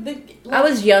really like the... Like, I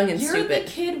was young and you're stupid. You're the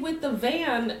kid with the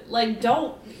van. Like,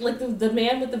 don't... Like, the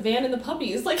man with the van and the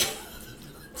puppies. Like,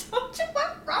 don't you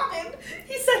want Robin?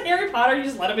 He said Harry Potter, you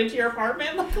just let him into your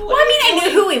apartment? Like, well, I mean, I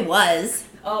knew who he was.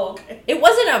 Oh, okay. It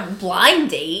wasn't a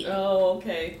blind date. Oh,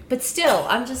 okay. But still,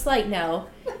 I'm just like, no.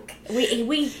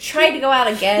 We tried to go out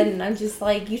again, and I'm just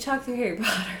like, you talk through Harry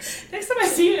Potter. Next time I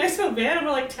see you next to a van, I'm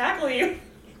gonna, like, tackle you.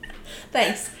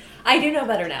 Thanks. I do know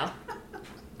better now.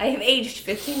 I have aged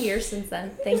 15 years since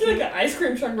then. Thank you. Like an ice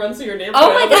cream truck runs through your neighborhood.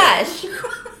 Oh my gosh.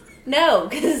 No,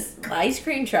 because the ice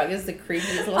cream truck is the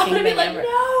creepiest looking thing like, ever.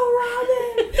 No,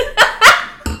 Robin.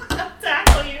 I'll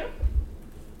tackle you.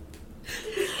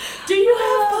 Do you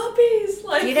have puppies?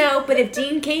 Like, but if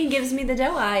Dean Cain gives me the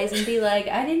doe eyes and be like,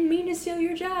 I didn't mean to steal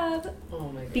your job. Oh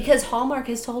my god. Because Hallmark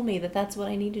has told me that that's what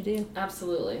I need to do.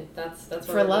 Absolutely. That's where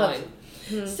for we're love.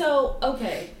 going. So,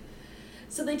 okay.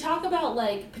 So they talk about,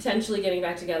 like, potentially getting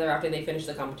back together after they finish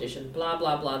the competition. Blah,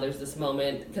 blah, blah. There's this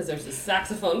moment, because there's this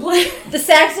saxophone player. The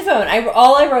saxophone.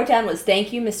 All I wrote down was,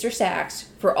 thank you, Mr. Sax,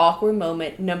 for awkward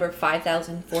moment number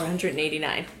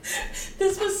 5,489.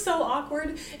 This was so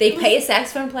awkward. They pay a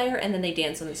saxophone player, and then they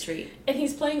dance on the street. And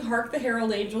he's playing Hark the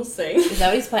Herald Angels Sing. Is that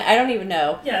what he's playing? I don't even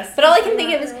know. Yes. But all I can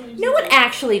think of is, no one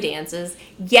actually dances.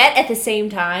 Yet, at the same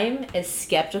time, as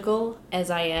skeptical as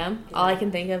I am, all I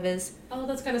can think of is... oh,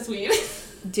 that's kind of sweet.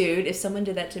 Dude, if someone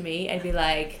did that to me, I'd be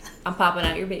like, I'm popping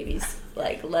out your babies.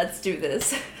 Like, let's do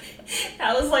this.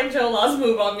 That was like Joe Law's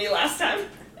move on me last time.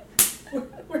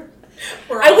 We're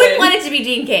I wouldn't want it to be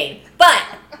Dean Cain, but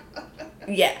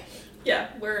yeah. Yeah,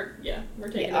 we're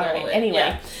taking it all all right. in. Anyway.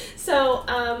 Yeah. So,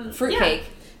 fruitcake. Yeah.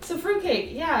 So fruitcake,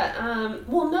 yeah.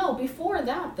 Well, no, before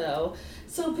that though.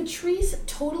 So Patrice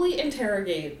totally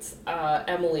interrogates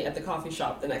Emily at the coffee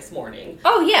shop the next morning.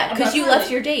 Oh yeah, because you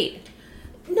left your date.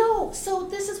 No, so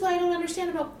this is what I don't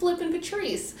understand about Flip and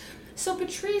Patrice. So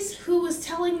Patrice, who was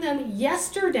telling them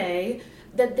yesterday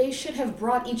that they should have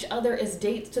brought each other as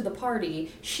dates to the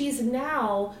party, she's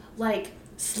now, like,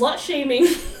 slut-shaming.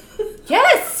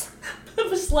 Yes!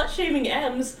 Slut-shaming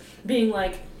Ems, being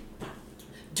like,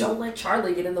 don't let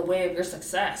Charlie get in the way of your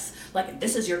success. Like,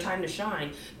 this is your time to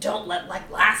shine. Don't let,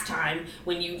 like, last time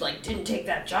when you, like, didn't take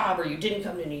that job or you didn't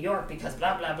come to New York because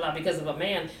blah, blah, blah, because of a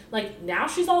man. Like, now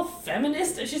she's all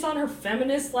feminist. She's on her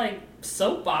feminist, like,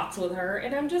 soapbox with her.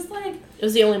 And I'm just like... it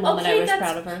was the only moment I was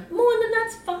proud of her. Well, and then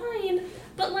that's fine.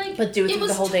 But, like, do it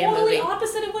the whole damn movie. movie.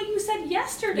 Opposite of what you said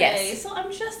yesterday. Yes. So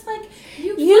I'm just like,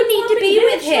 you need to be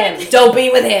with him. Don't be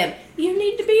with him. You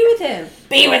need to be with him.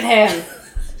 Be with him.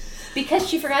 Because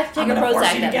she forgot to take a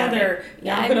Prozac together.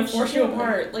 Yeah, I'm gonna force you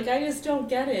apart. Like, I just don't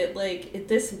get it. Like,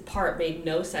 this part made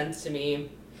no sense to me.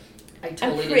 I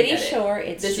totally didn't get it. I'm pretty sure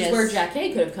it's this just... is where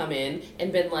Jackée could have come in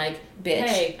and been like, bitch.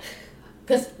 hey,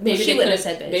 Because maybe she they wouldn't could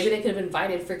have said bitch. Maybe they could have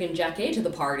invited freaking Jackie to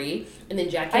the party, and then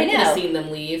Jackie could have seen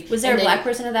them leave. Was there a black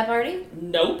person at that party?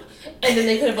 Nope. And then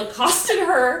they could have accosted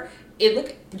her.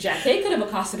 Jackie could have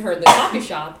accosted her in the coffee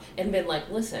shop and been like,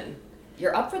 "Listen,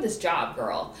 you're up for this job,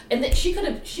 girl." And then she could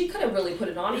have really put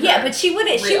it on her. Yeah, but she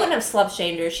wouldn't have slut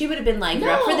shamed her. She would have been like,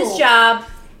 "You're up for this job.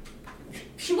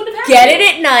 She would have had Get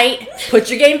it at night. Put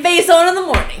your game face on in the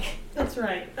morning." That's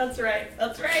right.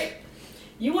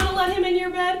 You want to let him in your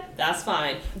bed? That's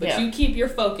fine. But you keep your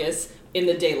focus in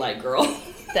the daylight, girl.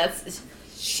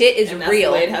 Shit is and that's real.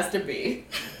 the way it has to be.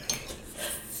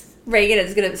 Reagan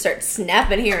is going to start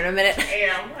snapping here in a minute.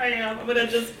 I am.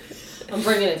 I'm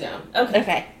bringing it down.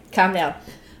 Okay. Calm down.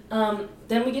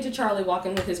 Then we get to Charlie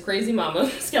walking with his crazy mama,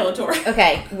 Skeletor.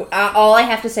 Okay. All I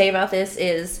have to say about this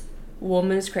is,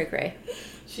 woman is cray-cray.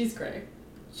 She's cray.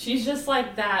 She's just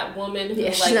like that woman who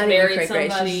she's not married even cray-cray.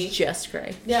 somebody. She's just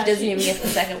cray. Yeah, she doesn't even get the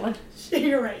second one.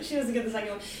 You're right. She doesn't get the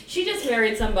second one. She just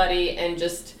married somebody and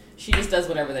she just does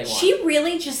whatever they want. She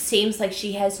really just seems like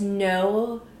she has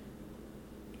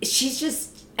she's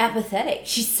just apathetic.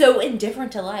 She's so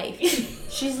indifferent to life.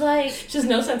 She's like... She has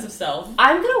no sense of self.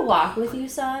 I'm going to walk with you,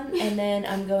 son, and then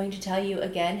I'm going to tell you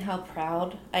again how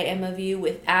proud I am of you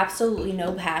with absolutely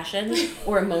no passion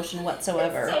or emotion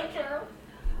whatsoever. It's so true.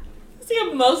 It's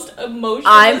the most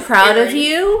emotional. I'm proud of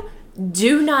you.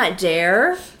 Do not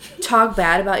dare talk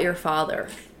bad about your father,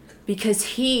 because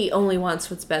he only wants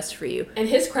what's best for you. And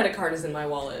his credit card is in my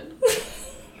wallet.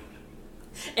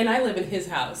 And I live in his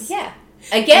house. Yeah.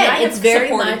 Again, it's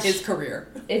very much his career.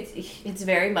 It's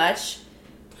very much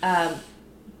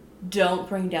don't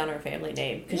bring down our family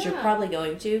name, because you're probably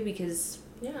going to, because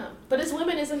but as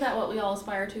women, isn't that what we all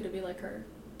aspire to be like her?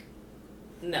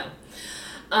 No.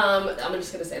 I'm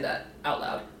just gonna say that out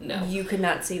loud. No. You could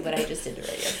not see what I just did to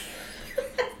radio.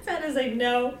 That is a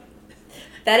no.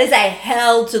 That is a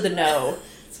hell to the no.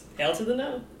 Hell to the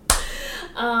no.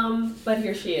 But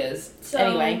here she is. So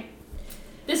anyway,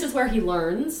 this is where he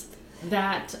learns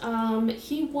that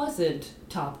he wasn't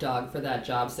top dog for that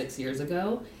job 6 years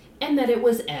ago, and that it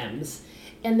was M's,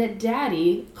 and that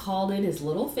Daddy called in his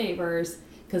little favors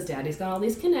because Daddy's got all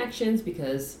these connections,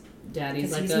 because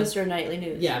Daddy's like he's Mr. Nightly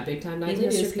News. Yeah, big time Nightly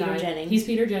News He's Mr. guy. Peter Jennings. He's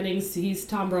Peter Jennings. He's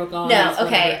Tom Brokaw. No,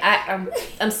 okay,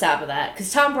 I'm stopping that,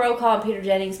 because Tom Brokaw and Peter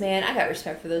Jennings, man, I got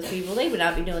respect for those people. They would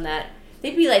not be doing that.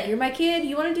 They'd be like, "You're my kid.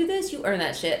 You want to do this? You earn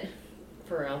that shit."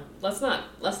 For real. Let's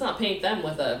not paint them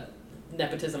with a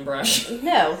nepotism brush.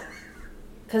 No,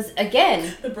 because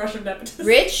again, the brush of nepotism.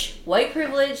 Rich, white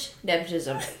privilege,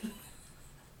 nepotism.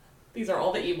 These are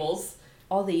all the evils.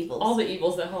 All the evils. All the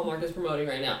evils that Hallmark is promoting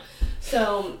right now.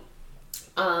 So,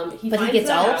 he gets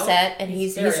all upset, and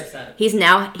he's very upset. He's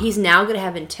now going to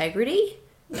have integrity.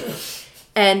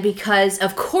 And because,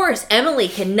 of course, Emily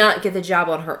cannot get the job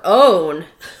on her own,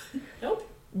 nope.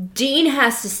 Dean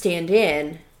has to stand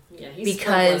in. Yeah, he's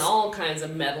because all kinds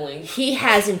of meddling. He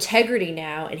has integrity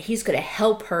now, and he's going to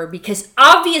help her, because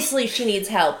obviously she needs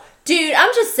help. Dude,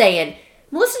 I'm just saying,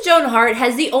 Melissa Joan Hart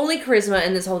has the only charisma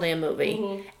in this whole damn movie.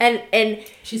 Mm-hmm. And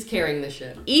she's carrying the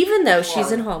shit. Even though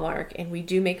she's in Hallmark, and we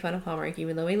do make fun of Hallmark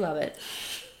even though we love it,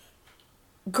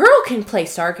 girl can play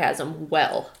sarcasm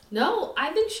well. No,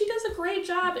 I think she does a great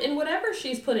job in whatever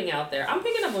she's putting out there. I'm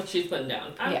picking up what she's putting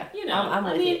down. I'm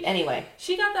with you. Anyway.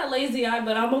 She got that lazy eye,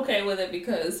 but I'm okay with it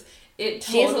because it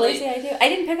totally... She has a lazy eye too? I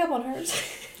didn't pick up on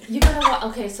hers. You gotta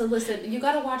okay, so listen, you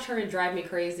gotta watch her and Drive Me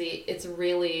Crazy. It's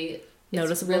really...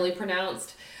 noticeable. It's really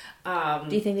pronounced.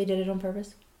 Do you think they did it on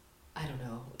purpose? I don't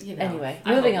know. Anyway,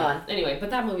 moving on. Anyway, but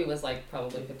that movie was like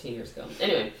probably 15 years ago.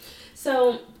 Anyway,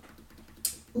 so...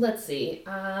 Let's see.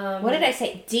 What did I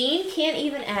say? Dean can't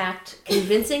even act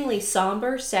convincingly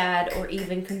somber, sad, or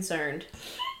even concerned.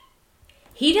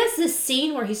 He does this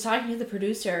scene where he's talking to the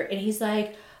producer, and he's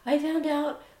like, "I found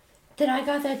out that I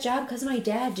got that job because of my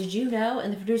dad. Did you know?"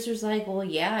 And the producer's like, "Well,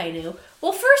 yeah, I knew."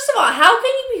 Well, first of all, how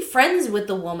can you be friends with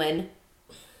the woman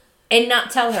and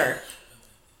not tell her?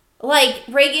 Like,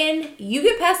 Reagan, you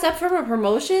get passed up from a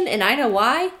promotion, and I know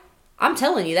why. I'm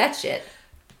telling you that shit.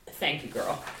 Thank you,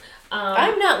 girl.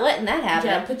 I'm not letting that happen.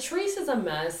 Yeah, Patrice is a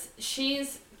mess.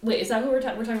 Wait, is that who we're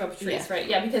talking about? Patrice, yeah. Right?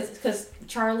 Yeah, because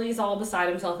Charlie's all beside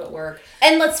himself at work.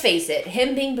 And let's face it,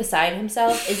 him being beside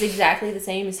himself is exactly the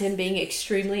same as him being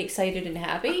extremely excited and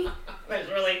happy. There's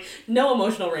really no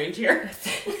emotional range here.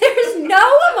 There's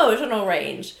no emotional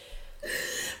range.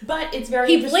 But it's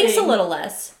very interesting. He blinks a little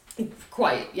less.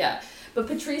 Quite, yeah. But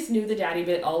Patrice knew the daddy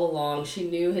bit all along. She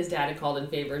knew his dad had called in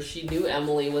favors. She knew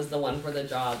Emily was the one for the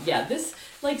job. Yeah,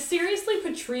 seriously,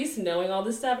 Patrice knowing all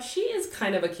this stuff, she is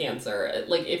kind of a Cancer.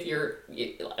 Like, if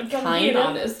I'm being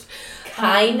honest.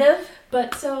 Kind of?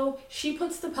 But so she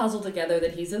puts the puzzle together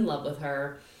that he's in love with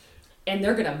her. And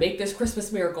they're gonna make this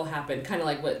Christmas miracle happen, kind of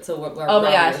like what Oh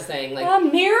my gosh. was saying, like a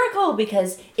miracle,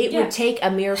 because it would take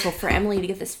a miracle for Emily to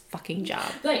get this fucking job.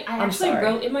 Like I actually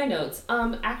wrote in my notes.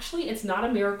 Actually, it's not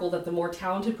a miracle that the more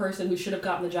talented person who should have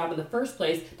gotten the job in the first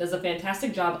place does a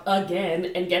fantastic job again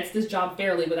and gets this job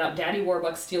fairly without Daddy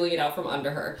Warbucks stealing it out from under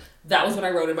her. That was what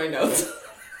I wrote in my notes.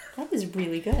 That is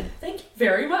really good. Thank you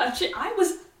very much. I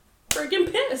was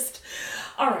freaking pissed.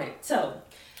 All right, so.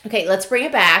 Okay, let's bring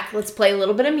it back. Let's play a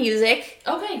little bit of music.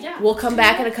 Okay, yeah. We'll come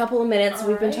back in a couple of minutes. All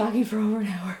We've been right. talking for over an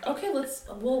hour. Okay,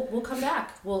 we'll come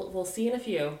back. We'll see in a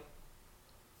few.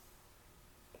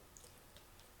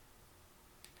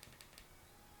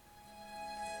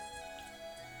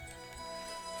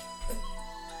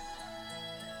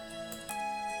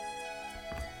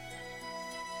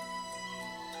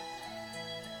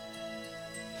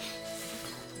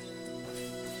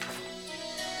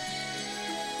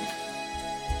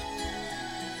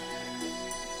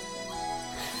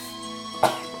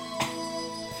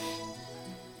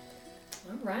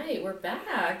 Right, we're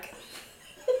back.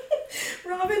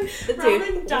 Robin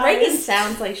dies. Reagan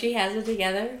sounds like she has it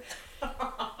together.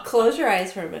 Close your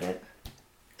eyes for a minute.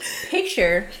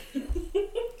 Picture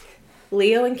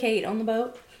Leo and Kate on the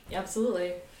boat.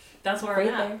 Absolutely. That's where Right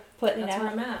I'm at. there, putting That's it where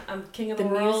out. I'm at. I'm king of the The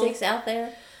world. music's out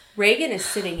there. Reagan is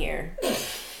sitting here.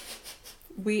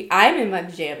 I'm in my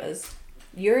pajamas.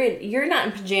 You're not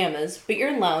in pajamas, but you're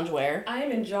in loungewear I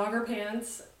am in jogger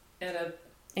pants and a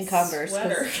and Converse. 'Cause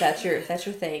sweater. That's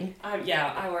your thing. I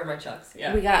wear my chucks.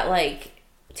 Yeah. We got like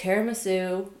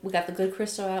tiramisu. We got the good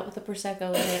crystal out with the prosecco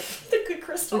in it. The good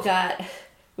crystal.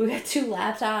 We got 2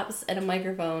 laptops and a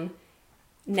microphone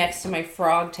next to my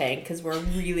frog tank because we're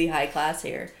really high class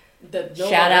here. That no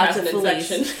Shout longer out has to an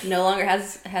Felice. infection. No longer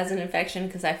has an infection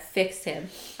because I fixed him.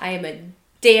 I am a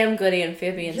damn good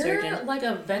amphibian You're surgeon. like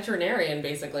a veterinarian,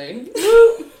 basically.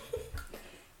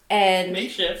 And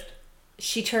Makeshift.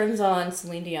 she turns on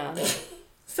Celine Dion.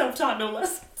 Self-taught, no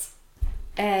lessons.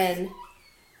 And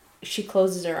she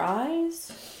closes her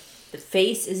eyes. The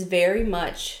face is very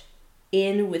much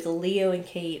in with Leo and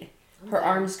Kate. Her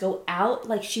arms go out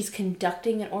like she's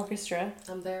conducting an orchestra.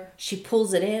 I'm there. She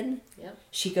pulls it in. Yep.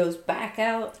 She goes back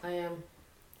out. I am.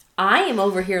 I am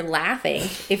over here laughing.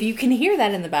 If you can hear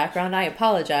that in the background, I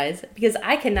apologize. Because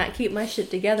I cannot keep my shit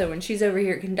together when she's over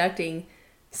here conducting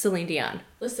Celine Dion.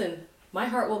 Listen, my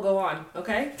heart will go on,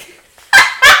 okay?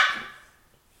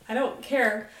 I don't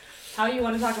care how you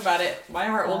want to talk about it. My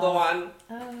heart will go on.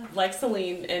 Like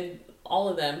Celine and all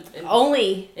of them. And,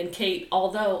 Only. and Kate,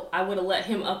 although I would have let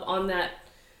him up on that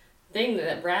thing,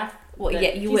 that raft. Well, that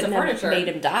yeah, you piece wouldn't of have furniture. made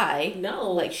him die.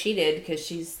 No. Like she did, because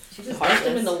she's She just left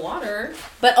him in the heartless. water.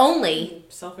 But only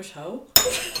Selfish hoe.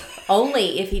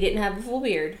 if he didn't have a full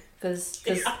beard. Because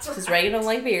Yeah, that's right. Reagan don't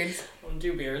like beards. Don't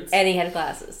do beards. And he had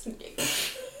glasses.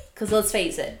 Because let's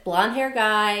face it, blonde hair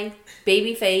guy,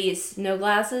 baby face, no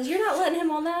glasses. You're not letting him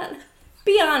on that.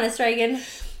 Be honest, Reagan.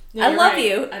 No, I you're love right.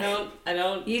 you. I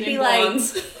don't You'd dig be like,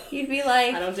 blondes. you'd be I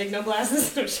like, don't dig no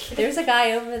glasses. No, just kidding. there's a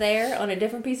guy over there on a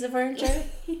different piece of furniture.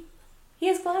 He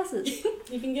has glasses.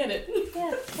 You can get it.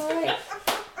 Yeah, all right.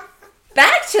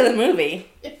 Back to the movie.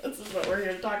 This is what we're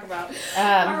here to talk about.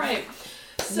 Um, All right.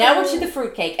 So, Now we're to the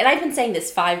fruitcake. And I've been saying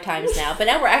this 5 times now, but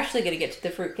now we're actually going to get to the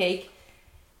fruitcake.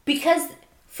 Because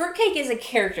fruitcake is a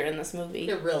character in this movie,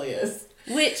 It really is.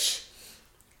 which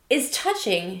is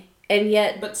touching, and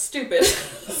yet But stupid.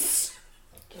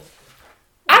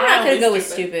 I'm not going Wildly to go with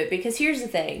stupid, because here's the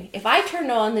thing. If I turn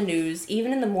on the news,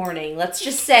 even in the morning, let's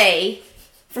just say,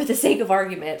 for the sake of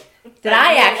argument, that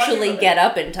I actually get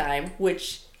up in time,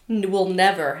 which will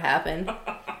never happen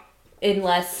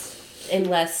unless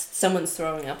someone's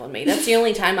throwing up on me. That's the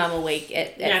only time I'm awake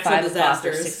at Natural 5 o'clock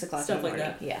or disasters, 6 o'clock in stuff the like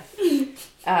morning. that.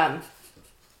 Yeah.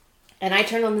 And I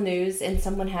turn on the news and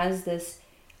someone has this...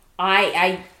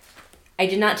 I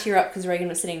did not tear up because Reagan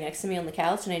was sitting next to me on the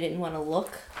couch and I didn't want to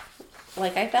look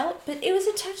like I felt, but it was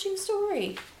a touching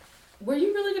story. Were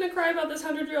you really going to cry about this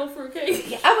 100-year-old fruitcake?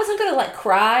 Yeah, I wasn't going to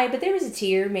cry, but there was a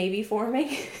tear maybe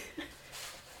forming.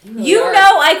 really You are.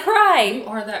 know I cry. You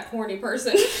are that corny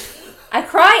person. I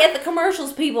cry at the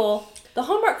commercials, people. The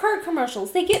Hallmark card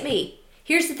commercials, they get me.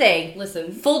 Here's the thing.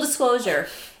 Listen. Full disclosure.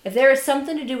 If there is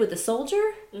something to do with the soldier,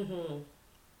 Mm-hmm.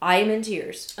 I am in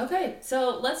tears. Okay,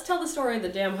 so let's tell the story of the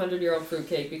damn 100-year-old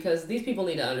fruitcake because these people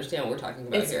need to understand what we're talking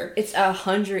about here. It's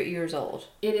 100 years old.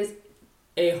 It is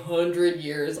 100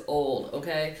 years old,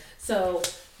 okay? So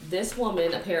this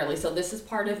woman apparently, so this is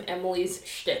part of Emily's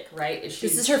shtick, right? This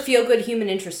is her feel-good human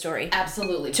interest story.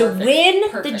 Absolutely. To perfect. win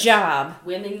Perfect. the job.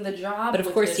 Winning the job. But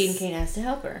of course, Dean Cain has to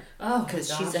help her. Oh,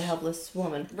 because she's a helpless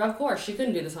woman. Of course, she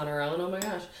couldn't do this on her own. Oh my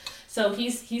gosh. So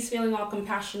he's feeling all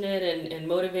compassionate and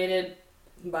motivated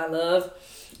by love,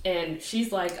 and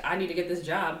she's like, I need to get this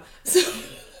job, so,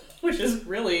 which is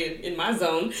really in my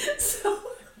zone.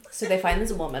 So they find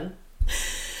this woman.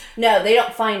 No, they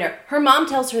don't find her. Her mom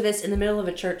tells her this in the middle of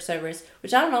a church service,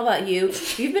 which I don't know about you.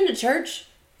 If you've been to church,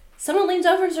 someone leans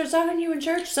over and starts talking to you in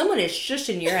church, someone is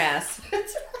shushing your ass.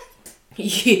 That's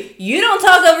right. You don't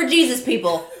talk over Jesus,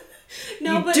 people.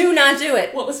 No, you but do not do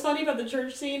it. What was funny about the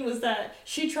church scene was that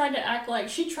she tried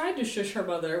to shush her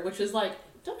mother, which is like,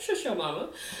 don't shush your mama.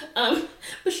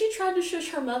 But she tried to shush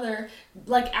her mother,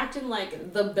 like acting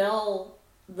like the bell.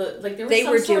 There was they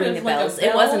some were sort doing of, the bells. Like, a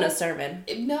it wasn't a sermon.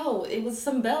 No, it was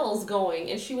some bells going,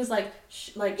 and she was like,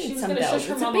 she was gonna bells. shush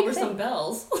her It's a mom big over thing. some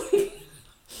bells.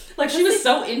 Like she was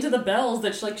so into the bells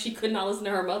that she could not listen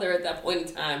to her mother at that point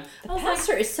in time. The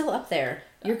pastor is still up there.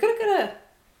 You're gonna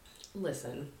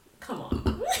listen. Come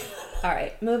on. All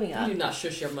right, moving on. You do not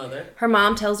shush your mother. Her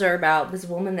mom tells her about this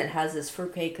woman that has this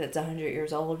fruitcake that's 100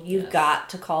 years old. You've got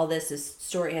to call this. This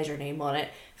story has your name on it.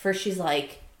 First, she's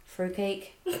like,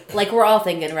 fruitcake? Like, we're all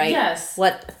thinking, right? Yes.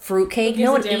 What, fruitcake? Who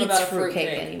No one gives a damn eats about a fruitcake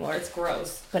fruitcake anymore. It's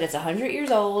gross. But it's 100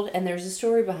 years old, and there's a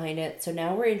story behind it. So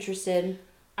now we're interested.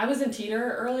 I was in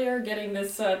Teeter earlier getting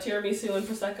this tiramisu and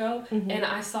Prosecco, and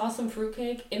I saw some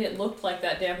fruitcake, and it looked like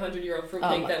that damn 100-year-old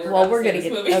fruitcake that we're about to see in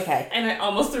this movie. Okay. And I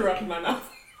almost threw up in my mouth.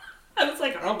 I was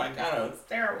like, oh my god, it was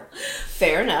terrible.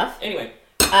 Fair enough. Anyway.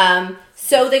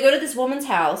 So they go to this woman's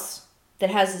house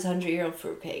that has this 100-year-old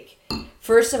fruitcake.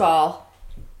 First of all,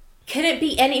 can it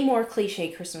be any more cliche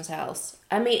Christmas house?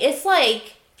 I mean, it's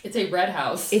like... It's a red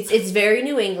house. It's very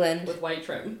New England. With white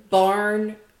trim.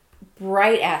 Barn,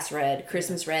 bright ass red,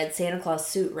 Christmas red, Santa Claus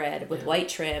suit red with white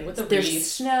trim. With a there's wreath.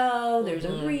 snow, there's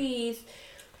a wreath.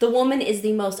 The woman is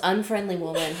the most unfriendly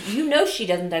woman. You know she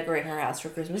doesn't decorate her house for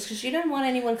Christmas because she doesn't want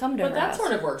anyone come to her house. But that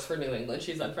sort of works for New England.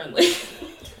 She's unfriendly.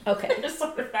 Okay. Just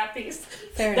sort of that piece.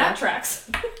 Fair that enough.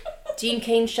 tracks. Dean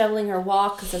Cain shoveling her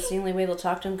walk because that's the only way they'll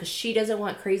talk to him because she doesn't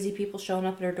want crazy people showing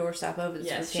up at her doorstep over this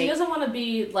Yes, fruitcake. she doesn't want to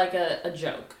be like a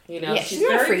joke, you know? Yeah, she's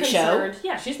not a freak show.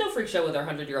 Yeah, she's no freak show with her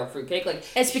 100-year-old fruitcake. Like,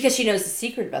 It's because she knows the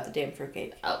secret about the damn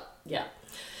fruitcake. oh, yeah.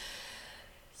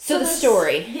 So the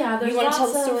story. Yeah, there's you want lots to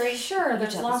tell the of, story? Sure, You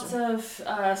there's tell the lots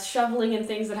story. of shoveling and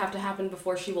things that have to happen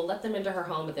before she will let them into her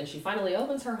home, but then she finally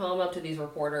opens her home up to these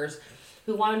reporters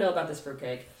who want to know about this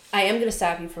fruitcake. I am going to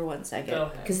stop you for 1 second. Go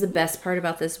ahead. Because the best part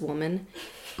about this woman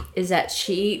is that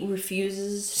she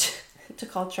refuses to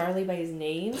call Charlie by his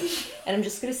name. And I'm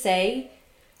just going to say,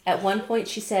 at one point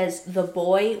she says, the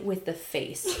boy with the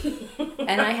face.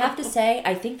 And I have to say,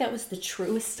 I think that was the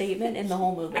truest statement in the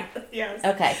whole movie. Yes.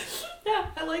 Okay. Yeah,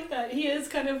 I like that. He is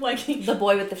kind of like... The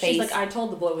boy with the face. She's like, I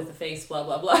told the boy with the face, blah,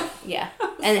 blah, blah. Yeah.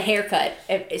 And the haircut.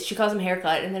 She calls him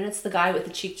haircut. And then it's the guy with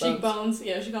the cheekbones. Cheekbones.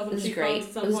 Yeah, she calls him It was cheekbones great.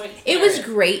 at some point. It was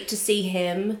great to see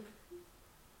him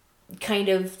kind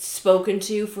of spoken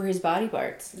to for his body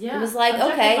parts. Yeah, it was like,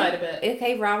 objectified okay, a bit.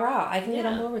 okay, rah, I can get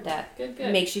on Yeah. board with that. Good.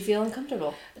 It makes you feel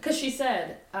uncomfortable. Because she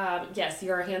said, yes,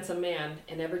 you're a handsome man,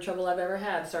 and every trouble I've ever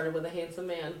had started with a handsome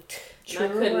man. True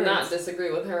And I could words. not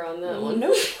disagree with her on that one.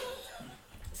 Nope.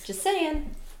 Just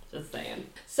saying. Just saying.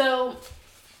 So,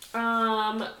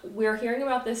 we're hearing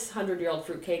about this 100-year-old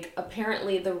fruitcake.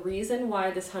 Apparently, the reason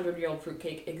why this 100-year-old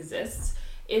fruitcake exists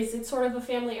is it's sort of a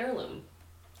family heirloom.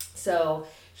 So,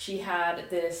 she had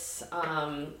this,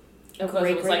 it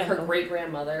was like her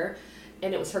great-grandmother,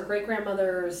 and it was her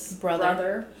great-grandmother's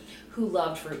brother who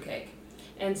loved fruitcake.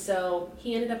 And so,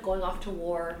 he ended up going off to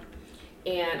war,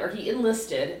 or he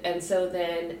enlisted, and so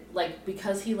then, like,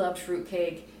 because he loved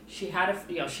fruitcake, she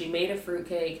made a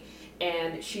fruitcake,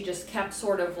 and she just kept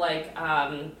sort of like,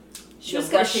 she was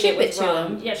going to ship it to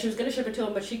him. Yeah, she was going to ship it to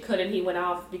him, but she couldn't. He went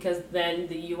off because then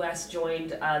the U.S.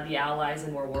 joined the Allies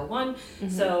in World War I. Mm-hmm.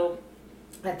 So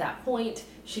at that point,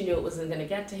 she knew it wasn't going to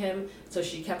get to him, so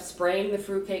she kept spraying the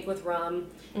fruitcake with rum,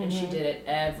 and she did it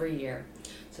every year.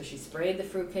 So she sprayed the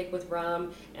fruitcake with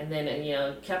rum, and then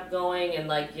kept going, and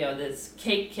this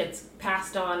cake gets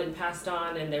passed on,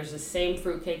 and there's the same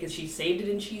fruitcake, and she saved it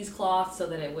in cheesecloth so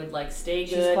that it would stay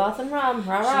good. Cheesecloth and rum,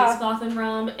 rah. Cheesecloth and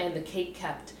rum, and the cake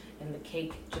kept, and the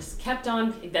cake just kept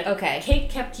on. Okay. Cake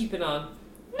kept keeping on.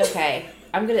 Okay,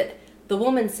 the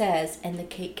woman says, and the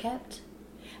cake kept,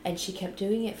 and she kept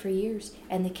doing it for years,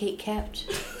 and the cake kept,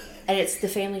 and it's the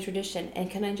family tradition.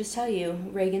 And can I just tell you,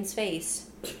 Reagan's face,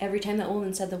 every time that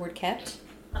woman said the word kept,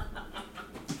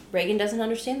 Reagan doesn't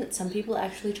understand that some people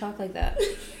actually talk like that.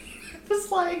 It was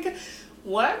like,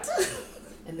 What?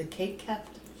 And the cake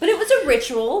kept. But it was a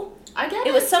ritual. I get it.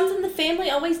 It was something the family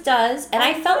always does, and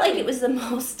I felt like Right. it was the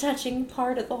most touching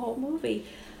part of the whole movie.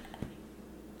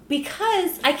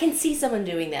 Because I can see someone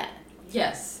doing that.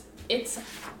 Yes.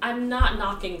 I'm not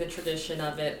knocking the tradition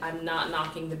of it. I'm not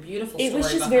knocking the beautiful story It was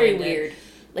just behind very it. weird.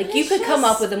 Like, But you it's could come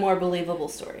just- up with a more believable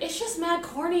story. It's just mad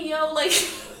corny, yo. Like,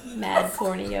 Mad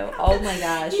corneo. Oh my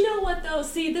gosh. you know what, though?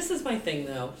 See, this is my thing,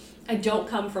 though. I don't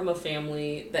come from a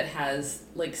family that has,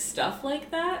 like, stuff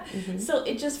like that. Mm-hmm. So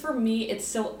it just, for me, it's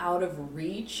so out of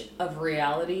reach of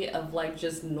reality of, like,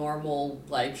 just normal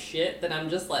life shit that I'm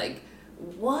just like,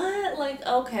 what? Like,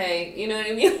 okay. You know what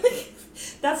I mean? Like,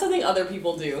 that's something other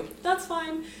people do. That's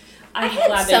fine. I I'm had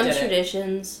glad some they did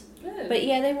traditions, it. Good. but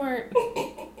yeah, they weren't.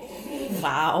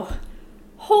 Wow.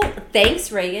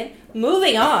 Thanks, Reagan.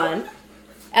 Moving on.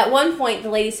 At one point, the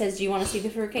lady says, "Do you want to see the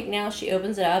fruitcake now?" She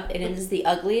opens it up, and it is the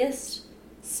ugliest,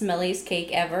 smelliest cake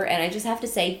ever. And I just have to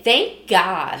say, thank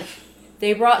God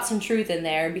they brought some truth in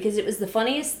there, because it was the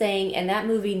funniest thing, and that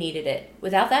movie needed it.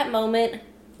 Without that moment,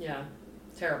 Yeah.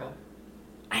 Terrible.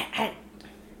 I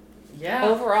Yeah.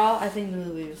 overall, I think the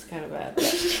movie was kind of bad.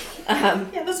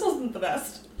 Yeah, this wasn't the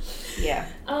best. Yeah.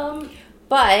 Um,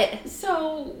 But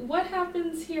so what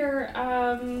happens here?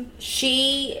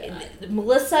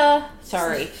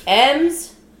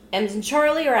 Ems and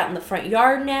Charlie are out in the front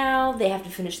yard now. They have to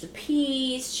finish the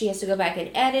piece. She has to go back and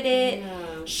edit it. Yeah.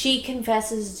 She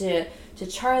confesses to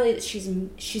Charlie that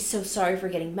she's so sorry for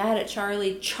getting mad at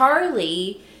Charlie.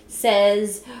 Charlie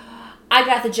says, "I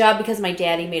got the job because my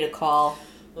daddy made a call."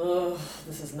 Ugh,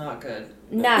 this is not good.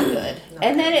 Not good. Not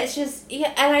And then good. it's just,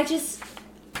 yeah, and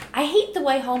I hate the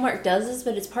way Hallmark does this,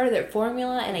 but it's part of their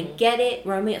formula, and I get it.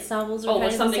 Romance novels are Oh, kind where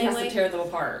of the something same has way. to tear them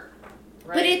apart.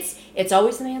 Right? But it's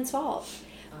always the man's fault.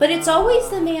 But it's always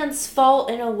the man's fault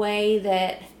in a way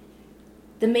that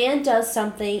the man does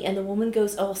something and the woman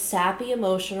goes all sappy,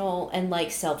 emotional, and like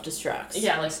self-destructs.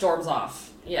 Yeah, like storms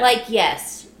off. Yeah. Like,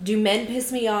 yes. Do men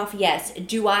piss me off? Yes.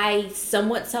 Do I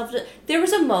somewhat There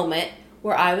was a moment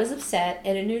where I was upset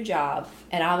at a new job,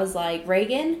 and I was like,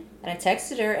 "Reagan," and I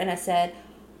texted her and I said,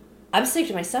 "I'm sick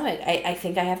to my stomach. I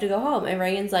think I have to go home." And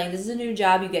Reagan's like, "This is a new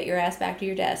job. You get your ass back to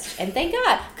your desk." And thank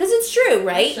God, because it's true,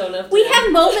 right? Sure enough, We did.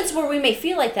 have moments where we may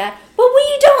feel like that, but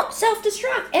we don't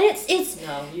self-destruct. And it's.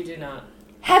 No, you do not.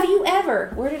 Have you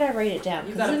ever? Where did I write it down?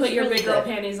 You 'Cause gotta it put was your really big girl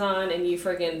good. panties on and you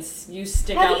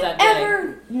stick Have out you that day.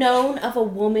 ever known of a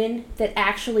woman that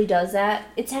actually does that?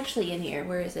 It's actually in here.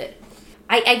 Where is it?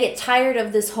 I get tired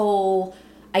of this whole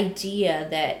idea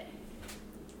that,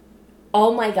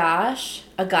 oh my gosh,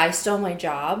 a guy stole my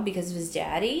job because of his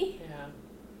daddy. Yeah.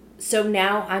 So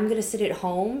now I'm going to sit at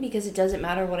home because it doesn't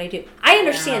matter what I do. I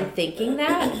understand Yeah. thinking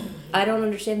that. I don't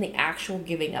understand the actual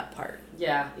giving up part.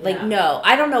 Yeah. Like, yeah. no.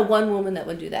 I don't know one woman that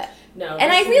would do that. No.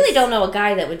 And I this really is- don't know a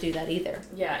guy that would do that either.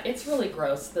 Yeah, it's really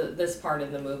gross, this part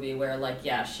in the movie where, like,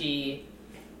 yeah,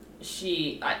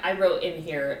 I wrote in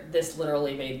here, "This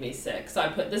literally made me sick." So I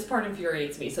put, "This part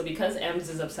infuriates me." So because Ems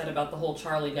is upset about the whole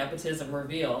Charlie nepotism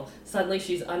reveal, suddenly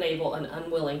she's unable and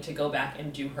unwilling to go back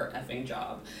and do her effing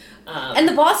job. And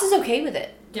the boss is okay with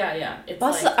it. yeah, it's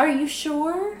Boss, like, are you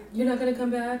sure? "You're not gonna come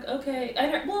back? Okay."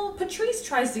 Well, Patrice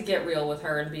tries to get real with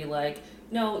her and be like,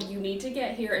 "No, you need to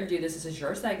get here and do this. This is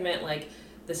your segment. Like,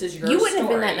 this is your You wouldn't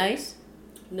story." have been that nice.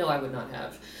 No, I would not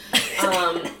have.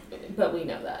 But we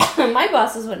know that. My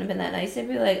bosses wouldn't have been that nice. They'd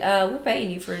be like, we're paying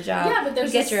you for a job. Yeah, but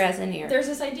there's get this- your ass in here. There's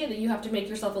this idea that you have to make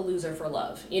yourself a loser for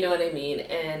love. You know what I mean?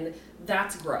 And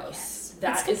that's gross. Yes.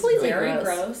 That It's is completely very gross.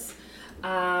 gross.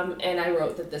 And I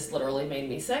wrote that this literally made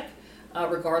me sick.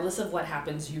 Regardless of what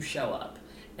happens, you show up.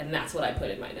 And that's what I put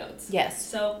in my notes. Yes.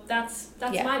 So that's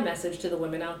Yeah. my message to the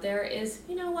women out there is,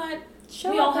 you know what?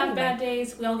 Show we up all have anyway. bad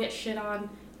days. We all get shit on.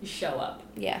 You show up.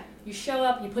 Yeah. You show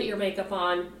up, you put your makeup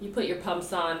on, you put your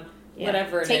pumps on, Yeah.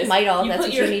 whatever it is. Take Midol, that's put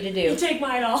what you need to do. You take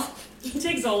Midol, you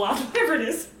take Zoloft, whatever it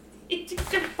is. You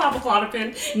pop a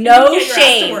Klonopin. No you get your ass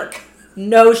shame. to work.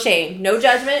 No shame. No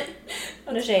judgment.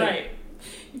 No shame. Right.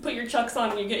 You put your chucks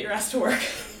on and you get your ass to work.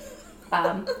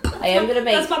 I am going to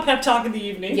make... That's my pep talk in the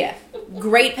evening. Yeah.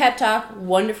 Great pep talk.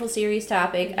 Wonderful serious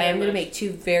topic. I am going to much. make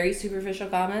two very superficial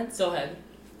comments. Go ahead.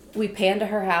 We pan to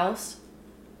her house.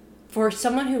 For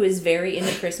someone who is very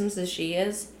into Christmas as she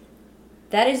is,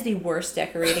 that is the worst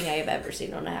decorating I have ever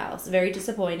seen on a house. Very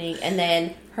disappointing. And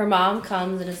then her mom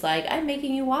comes and is like, "I'm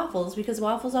making you waffles because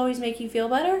waffles always make you feel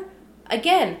better."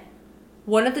 Again,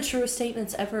 one of the truest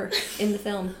statements ever in the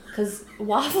film. Because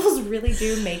waffles really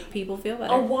do make people feel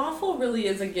better. A waffle really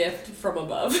is a gift from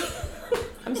above.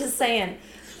 I'm just saying.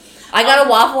 I got a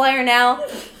waffle iron now.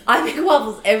 I make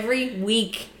waffles every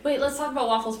week. Wait, let's talk about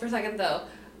waffles for a second, though.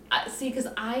 See, because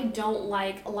I don't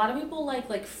like, a lot of people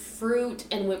like fruit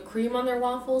and whipped cream on their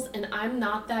waffles, and I'm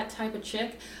not that type of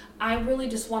chick. I really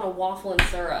just want a waffle and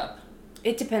syrup.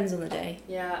 It depends on the day.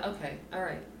 Yeah, okay, all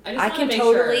right. I can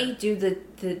totally do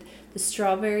the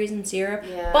strawberries and syrup.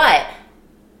 Yeah. But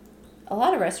a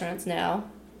lot of restaurants now,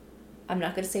 I'm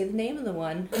not going to say the name of the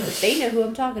one, but they know who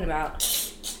I'm talking about.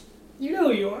 You know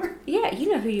who you are. Yeah,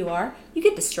 you know who you are. You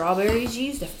get the strawberries, you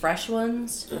use the fresh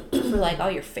ones for like all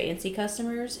your fancy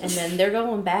customers, and then they're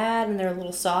going bad and they're a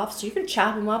little soft, so you're going to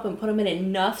chop them up and put them in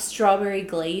enough strawberry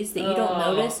glaze that you don't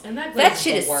notice. And that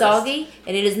shit is soggy,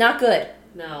 and it is not good.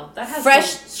 No, that has fresh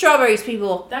strawberries,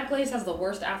 people. That glaze has the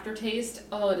worst aftertaste.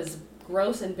 Oh, it is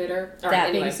gross and bitter. All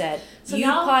right, being said, so you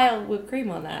pile whipped cream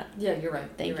on that. Yeah, you're right.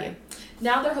 Thank you.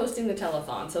 Now they're hosting the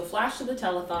telethon. So flash to the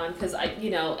telethon because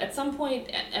at some point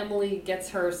Emily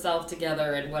gets herself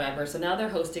together and whatever. So now they're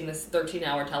hosting this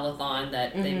 13-hour telethon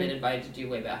that they've been invited to do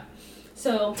way back.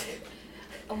 So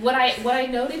what I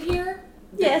noted here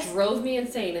that drove me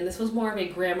insane, and this was more of a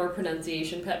grammar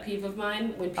pronunciation pet peeve of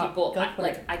mine when people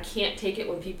I can't take it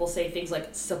when people say things like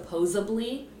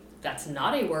supposedly. That's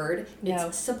not a word. No.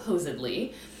 It's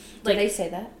supposedly. Did they say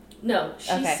that? No,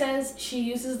 she says she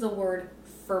uses the word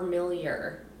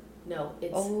familiar. No,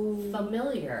 it's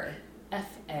familiar.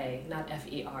 F-A, not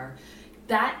F-E-R.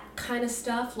 That kind of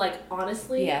stuff, like,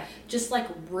 honestly, just, like,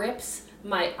 rips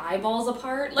my eyeballs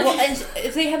apart. Like, well, and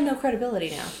they have no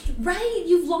credibility now. Right,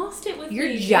 you've lost it with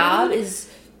your job is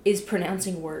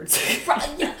pronouncing words. Right,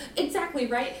 yeah, exactly,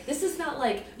 right? This is not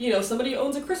like, somebody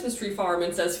owns a Christmas tree farm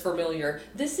and says familiar.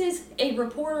 This is a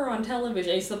reporter on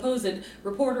television, a supposed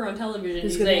reporter on television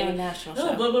who's saying, on a national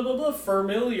show. Blah, blah, blah, blah,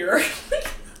 familiar.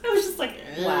 I was just like,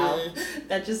 wow.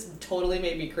 That just totally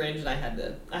made me cringe, and I had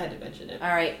to mention it.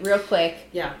 All right, real quick.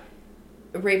 Yeah.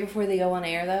 Right before they go on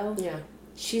air, though. Yeah.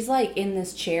 She's, like, in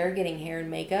this chair getting hair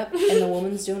and makeup, and the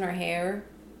woman's doing her hair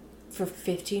for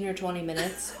 15 or 20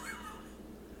 minutes.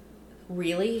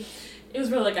 Really? It was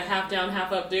really like a half down,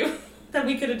 half up do that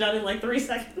we could have done in like 3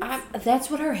 seconds. That's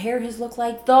what her hair has looked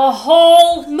like the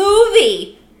whole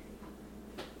movie.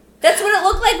 That's what it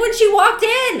looked like when she walked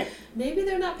in. Maybe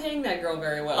they're not paying that girl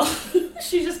very well.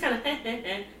 She's just kind of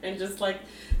and just like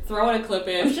throwing a clip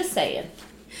in. I'm just saying.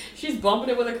 She's bumping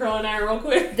it with a curling iron real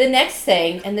quick. The next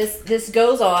thing, and this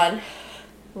goes on,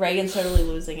 Reagan's totally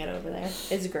losing it over there.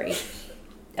 It's great.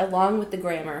 Along with the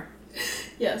grammar.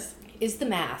 Yes. Is the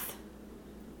math.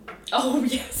 Oh,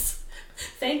 yes.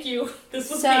 Thank you. This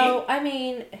was so, I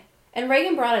mean, and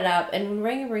Reagan brought it up, and when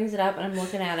Reagan brings it up, and I'm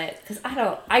looking at it, because I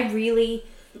don't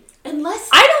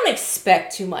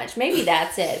expect too much. Maybe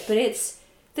that's it, but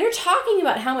they're talking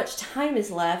about how much time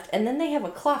is left, and then they have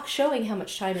a clock showing how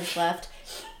much time is left,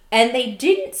 and they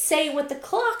didn't say what the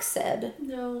clock said.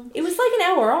 No. It was like an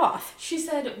hour off. She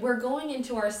said, we're going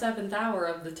into our 7th hour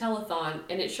of the telethon,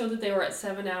 and it showed that they were at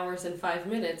 7 hours and 5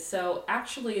 minutes, so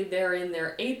actually they're in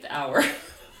their 8th hour.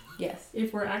 Yes.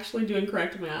 If we're actually doing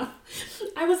correct math.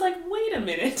 I was like, wait a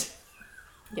minute.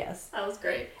 Yes. That was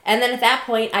great. And then at that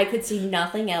point, I could see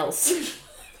nothing else.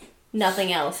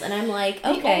 Nothing else. And I'm like,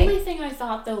 okay. The only thing I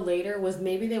thought, though, later was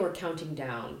maybe they were counting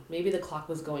down. Maybe the clock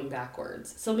was going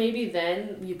backwards. So maybe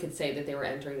then you could say that they were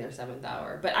entering their 7th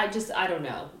hour. But I don't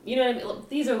know. You know what I mean?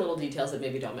 These are little details that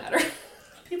maybe don't matter.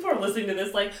 People are listening to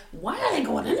this like, why are they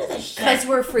going into this shit? Because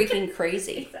we're freaking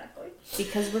crazy. Exactly.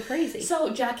 Because we're crazy.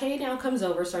 So Jackie now comes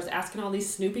over, starts asking all these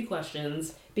snoopy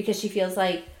questions. Because she feels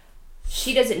like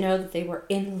she doesn't know that they were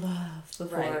in love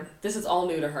before. Right. This is all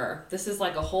new to her. This is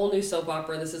like a whole new soap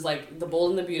opera. This is like The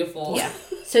Bold and the Beautiful. Yeah.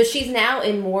 So she's now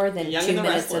in more than 2 minutes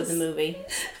Restless. of the movie.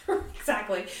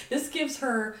 Exactly. This gives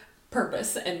her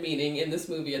purpose and meaning in this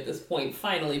movie at this point,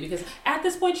 finally, because at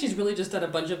this point she's really just done a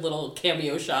bunch of little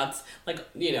cameo shots, like,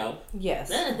 Yes.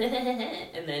 and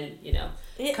then,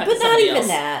 cut but to not even else.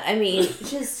 that. I mean,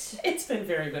 just... It's been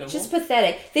very minimal. Just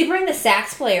pathetic. They bring the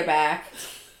sax player back,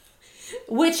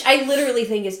 which I literally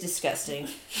think is disgusting.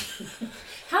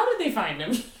 How did they find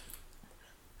him?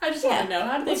 I just want to know.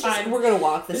 How did they find we're going to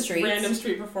walk the this streets. Random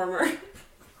street performer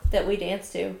that we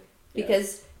dance to.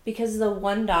 Because the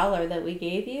 $1 that we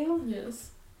gave you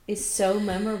is so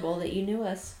memorable that you knew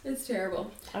us. It's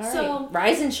terrible. All right. So,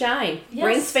 rise and shine. Yes.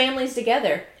 Brings families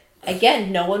together.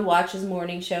 Again, no one watches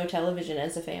morning show television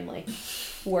as a family.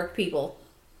 Work people.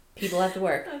 People have to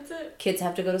work. That's it. Kids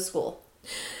have to go to school.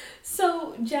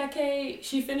 So, Jackie,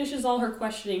 she finishes all her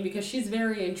questioning because she's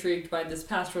very intrigued by this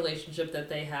past relationship that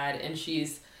they had, and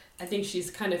I think she's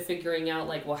kind of figuring out,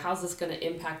 like, well, how's this going to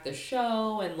impact the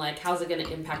show, and, like, how's it going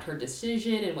to impact her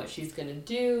decision and what she's going to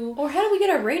do. Or how do we get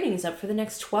our ratings up for the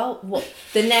next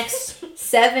the next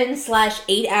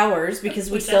 7/8 hours, because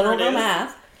we still don't know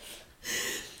math.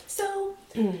 So,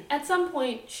 At some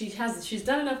point, she's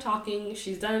done enough talking,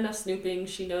 she's done enough snooping,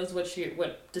 she knows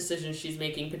what decision she's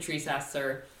making. Patrice asks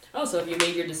her, oh, so have you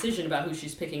made your decision about who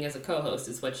she's picking as a co-host,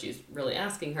 is what she's really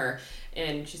asking her.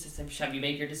 And she says, have you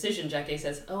made your decision? Jackie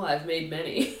says, oh, I've made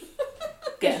many.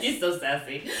 Yes. She's so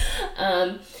sassy.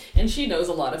 And she knows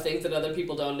a lot of things that other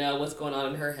people don't know what's going on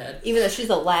in her head. Even though she's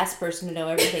the last person to know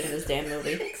everything in this damn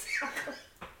movie. Exactly.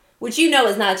 Which you know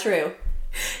is not true.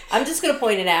 I'm just going to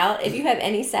point it out. If you have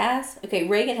any sass, okay,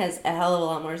 Reagan has a hell of a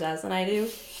lot more sass than I do.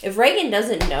 If Reagan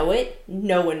doesn't know it,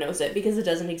 no one knows it because it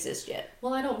doesn't exist yet.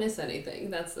 Well, I don't miss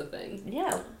anything. That's the thing.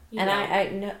 Yeah.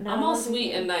 I'm all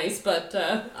sweet and nice, but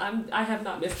I have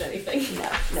not missed anything.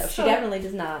 No, she definitely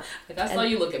does not. Like, I saw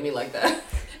you look at me like that,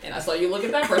 and I saw you look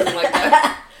at that person like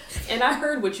that. And I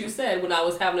heard what you said when I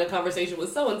was having a conversation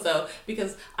with so-and-so,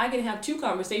 because I can have 2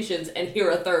 conversations and hear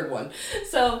a third one.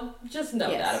 So just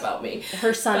know that about me.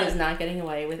 Her son is not getting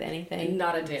away with anything.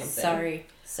 Not a damn thing.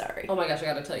 Sorry. Oh my gosh, I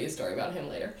gotta tell you a story about him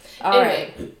later. All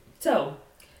right. So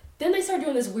then they start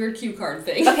doing this weird cue card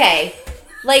thing. Okay.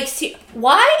 Like, see,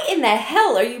 why in the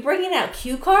hell are you bringing out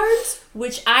cue cards?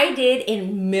 Which I did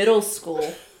in middle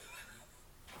school.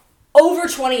 Over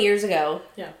 20 years ago.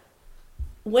 Yeah.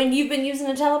 When you've been using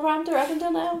a teleprompter up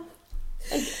until now?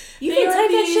 Like, you can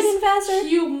type that shit in faster?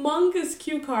 Humongous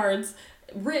cue cards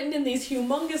written in these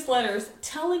humongous letters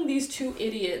telling these 2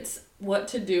 idiots what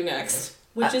to do next.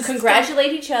 Which is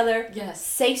congratulate each other. Yes.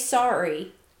 Say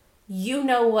sorry. You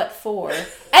know what for. And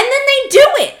then they do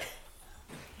it!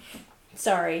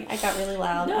 Sorry, I got really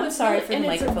loud. No, I'm sorry for the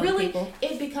microphone people.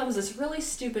 It becomes this really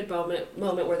stupid moment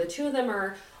where the 2 of them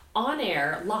are on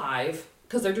air live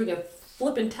because they're doing a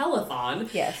flippin'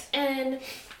 telethon. Yes. And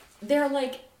they're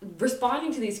like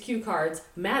responding to these cue cards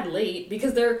mad late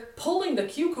because they're pulling the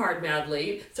cue card mad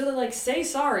late. So they're like, say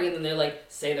sorry, and then they're like,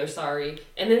 say they're sorry.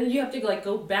 And then you have to like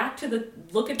go back to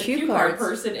look at the cue card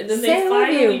person, and then they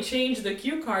finally change the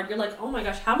cue card. You're like, oh my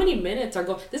gosh, how many minutes are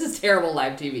going? This is terrible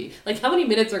live TV. Like, how many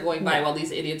minutes are going by while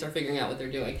these idiots are figuring out what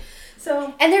they're doing?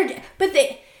 So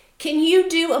can you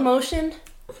do emotion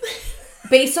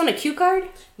based on a cue card?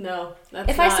 No,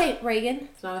 if I say, Reagan,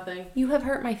 it's not a thing. You have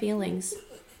hurt my feelings.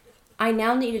 I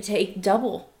now need to take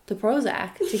double the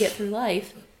Prozac to get through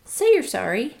life. Say you're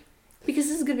sorry, because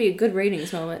this is going to be a good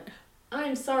ratings moment.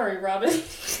 I'm sorry, Robin.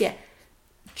 Yeah.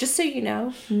 Just so you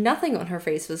know, nothing on her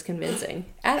face was convincing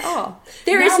at all.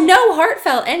 There is no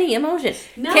heartfelt any emotion.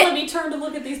 Now let me turn to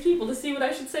look at these people to see what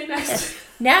I should say next. Yes.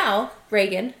 Now,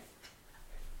 Reagan,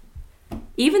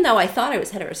 even though I thought I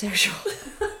was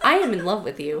heterosexual, I am in love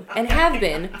with you and have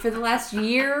been for the last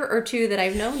year or 2 that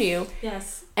I've known you.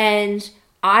 Yes. And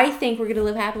I think we're going to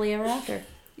live happily ever after.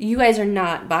 You guys are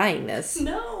not buying this.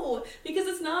 No, because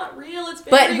it's not real. It's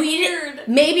very weird.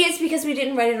 Maybe it's because we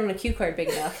didn't write it on a cue card big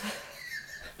enough.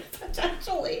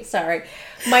 Potentially. Sorry.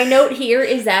 My note here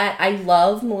is that I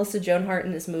love Melissa Joan Hart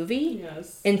in this movie.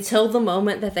 Yes. Until the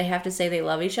moment that they have to say they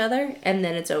love each other, and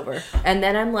then it's over. And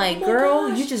then I'm like, girl,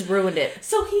 you just ruined it.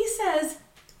 So he says,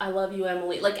 I love you,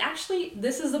 Emily. Like, actually,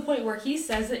 this is the point where he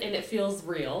says it and it feels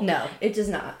real. No, it does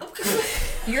not.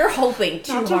 You're hoping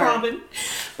too hard. Not to Robin.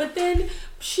 But then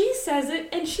she says it,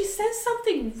 and she says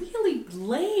something really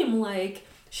lame. Like,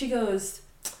 she goes,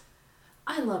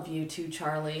 I love you too,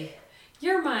 Charlie.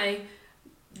 You're my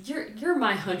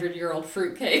 100-year-old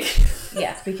fruitcake.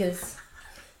 Yeah, because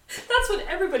that's what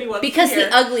everybody wants because to hear.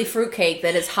 The ugly fruitcake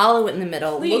that is hollow in the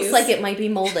middle looks like it might be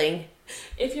molding.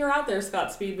 If you're out there, Scott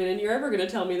Speedman, and you're ever going to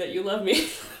tell me that you love me,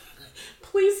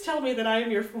 please tell me that I am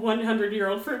your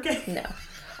 100-year-old fruitcake. No.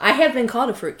 I have been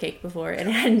called a fruitcake before, and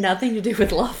it had nothing to do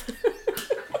with love.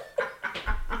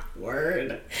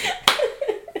 Word.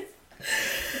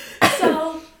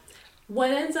 So, what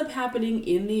ends up happening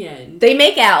in the end? They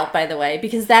make out, by the way,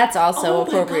 because that's also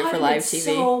appropriate for live TV. It's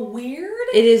so weird.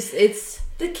 It's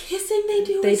the kissing they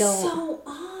do is so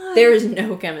odd. There is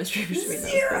no chemistry between those people.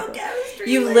 Zero chemistry.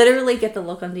 You literally get the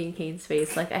look on Dean Cain's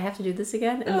face, like, I have to do this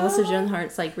again? And Melissa Joan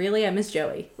Hart's like, really? I miss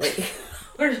Joey. Like,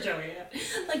 where's Joey at?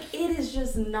 Like, it is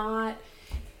just not...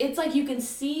 It's like you can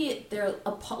see they're...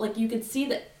 Like, you can see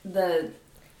the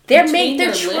they're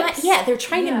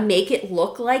trying to make it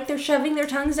look like they're shoving their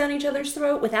tongues down each other's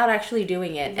throat without actually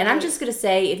doing it. Right. And I'm just going to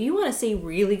say, if you want to see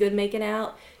really good making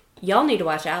out, y'all need to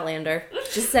watch Outlander.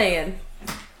 Just saying.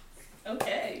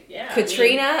 Okay, yeah.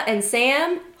 Katrina and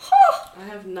Sam. I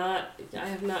have not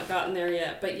gotten there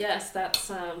yet, but yes, that's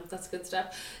good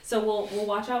stuff. So we'll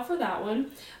watch out for that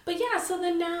one. But yeah, so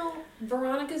then now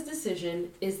Veronica's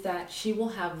decision is that she will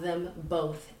have them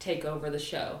both take over the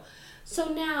show.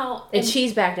 So now, and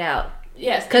she's backed out.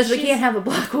 Yes, because we can't have a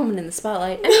black woman in the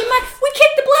spotlight. I mean, we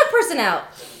kicked the black person out.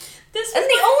 This And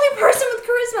was the only person with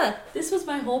charisma. This was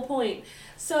my whole point.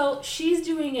 So she's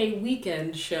doing a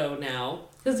weekend show now.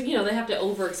 Because, they have to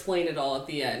over-explain it all at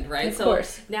the end, right? Of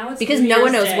course. Now it's because New no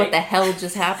one Year's knows Day. what the hell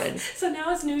just happened. So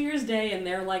now it's New Year's Day, and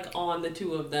they're, on the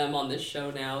two of them on this show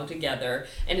now together.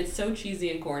 And it's so cheesy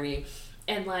and corny.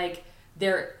 And,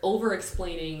 they're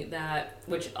over-explaining that,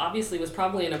 which obviously was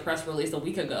probably in a press release a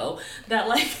week ago, that,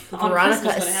 on Veronica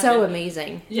Christmas is when it so happened.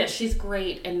 amazing. Yeah, she's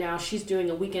great, and now she's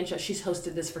doing a weekend show. She's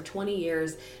hosted this for 20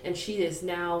 years, and she is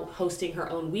now hosting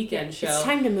her own weekend show. It's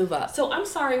time to move up. So I'm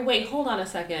sorry, wait, hold on a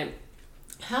second.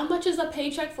 How much is a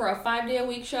paycheck for a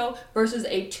 5-day-a-week show versus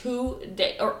a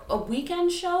 2-day or a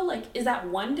weekend show? Is that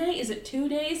 1 day? Is it 2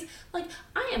 days?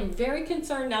 I am very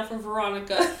concerned now for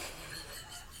Veronica.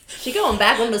 She going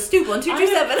back on the stoop on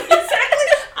 227. Exactly.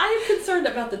 I am concerned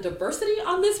about the diversity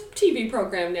on this TV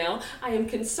program now. I am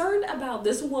concerned about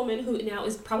this woman who now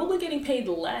is probably getting paid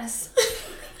less.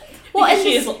 Well, because and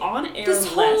she this- is on air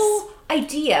This less. whole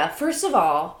idea, first of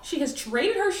all, She has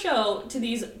traded her show to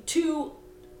these two,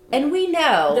 and we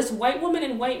know, this white woman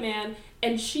and white man,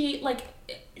 and she,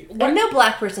 and no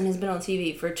black person has been on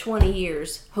TV for 20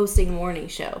 years hosting a morning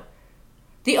show.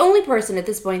 The only person at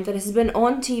this point that has been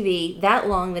on TV that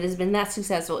long that has been that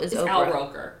successful is Oprah. Al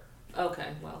Roker. Okay,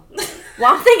 well.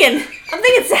 Well, I'm thinking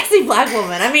sassy black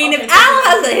woman. I mean, Okay, if Al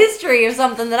has a history of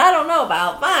something that I don't know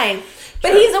about, fine. But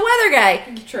True. he's a weather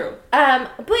guy. True.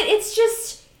 But it's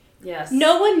just Yes.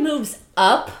 no one moves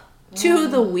up to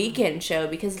the weekend show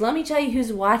because let me tell you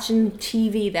who's watching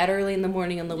TV that early in the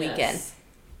morning on the weekend. Yes.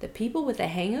 The people with a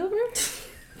hangover,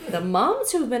 the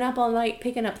moms who've been up all night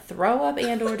picking up throw up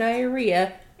and or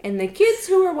diarrhea, and the kids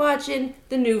who are watching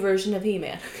the new version of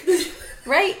He-Man.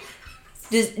 Right?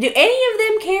 Do any of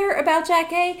them care about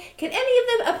Jack A? Can any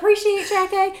of them appreciate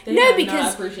Jack A? They No, are not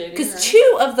because appreciating her.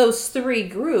 two of those three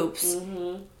groups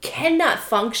cannot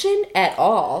function at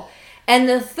all. And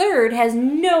the third has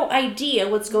no idea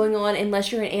what's going on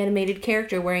unless you're an animated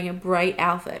character wearing a bright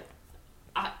outfit.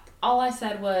 All I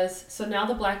said was, so now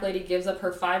the black lady gives up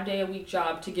her 5-day-a-week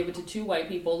job to give it to two white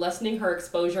people, lessening her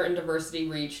exposure and diversity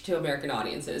reach to American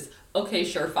audiences. Okay,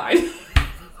 sure, fine.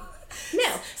 No.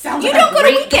 Sounds You like don't a go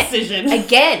to great weekend. decision.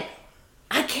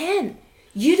 Again.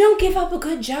 You don't give up a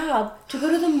good job to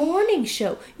go to the morning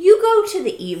show. You go to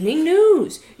the evening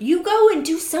news. You go and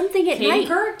do something at Katie night.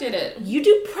 Couric did it. You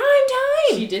do prime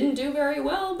time. She didn't do very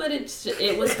well, but it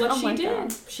was what she did.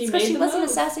 God. She It's 'cause made she the wasn't move.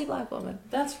 a sassy black woman.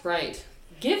 That's right.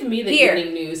 Give me the Here.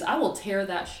 evening news. I will tear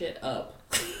that shit up.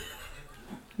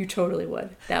 You totally would.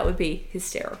 That would be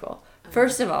hysterical.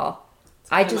 First of all,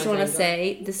 I kinda just my want to dream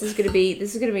say this is gonna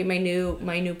be my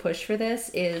new push for this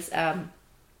is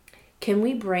can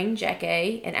we bring Jack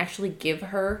A and actually give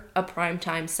her a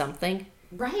primetime something?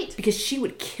 Right. Because she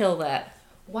would kill that.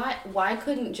 Why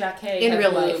couldn't Jack Hay In have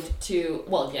real moved life. to,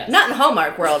 well, yes. Not in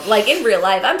Hallmark world, like in real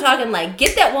life. I'm talking like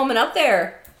get that woman up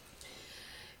there.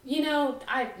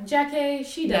 Jack Hay,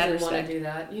 she Mad doesn't want to respect. do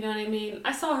that. You know what I mean?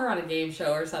 I saw her on a game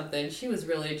show or something. She was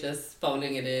really just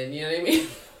phoning it in. You know what I mean?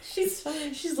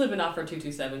 She's living off her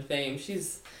 227 fame.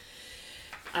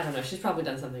 I don't know. She's probably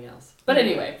done something else. But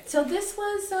anyway, so this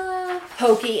was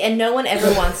Hokey, and no one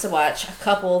ever wants to watch a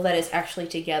couple that is actually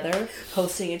together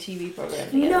hosting a TV program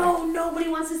together. No, nobody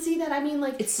wants to see that. I mean,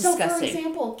 It's so disgusting. for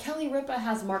example, Kelly Ripa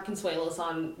has Mark Consuelos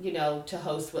on, to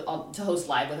host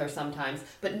live with her sometimes,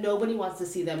 but nobody wants to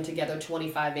see them together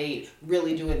 25/8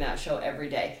 really doing that show every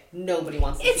day. Nobody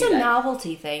wants to It's see a that.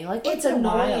 novelty thing. Like It's once in a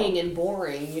while. annoying and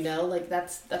boring,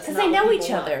 that's Because not they what know people each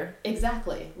want. other.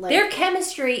 Exactly. Their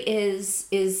chemistry is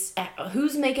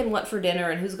who's making what for dinner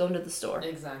and who's going to the store,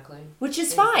 exactly. which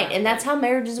is fine, Exactly. and that's how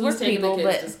marriages Who's work, taking people. the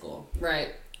kids But to school, right?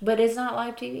 it's not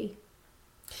live TV.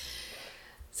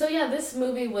 So yeah, this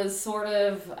movie was sort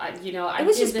of, It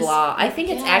was just blah. I think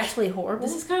it's actually horrible.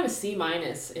 This is kind of a C-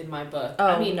 in my book. Oh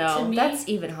I mean, no, to me, that's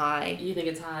even high. You think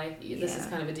it's high? This is Yeah.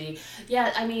 kind of a D.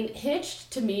 Yeah, I mean,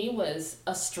 Hitched to me was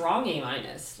a strong A-.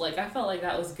 I felt like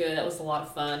that was good. That was a lot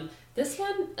of fun. This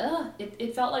one,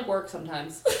 it felt like work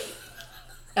sometimes.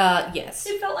 Yes.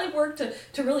 It felt like work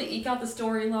to really eke out the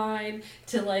storyline,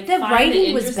 to The find writing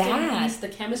the was interesting bad. piece. The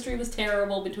chemistry was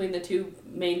terrible between the two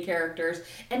main characters.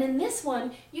 And in this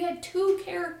one, you had two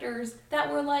characters that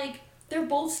were they're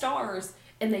both stars,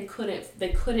 and they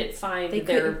couldn't find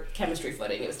their chemistry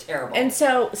footing. It was terrible. And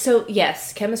so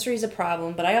yes, chemistry is a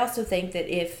problem, but I also think that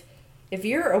if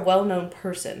you're a well-known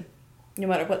person, no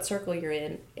matter what circle you're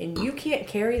in, and you can't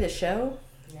carry the show,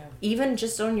 yeah. even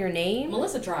just on your name,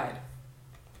 Melissa tried.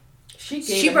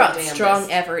 She brought her damn strong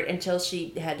best. effort until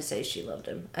she had to say she loved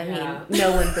him. I Yeah. mean,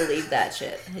 no one believed that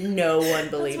shit. No one That's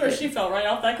believed where it. she fell right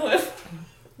off that cliff.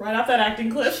 Right off that acting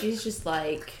cliff. She's just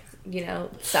like,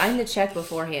 sign the check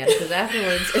beforehand because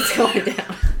afterwards it's going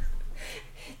down.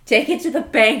 Take it to the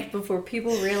bank before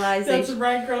people realize That's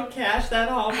right, girl. Cash that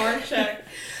Hallmark check.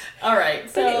 All right,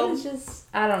 so but it was just,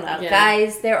 I don't know. Yeah.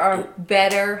 Guys, there are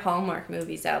better Hallmark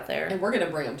movies out there. And we're going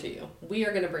to bring them to you. We are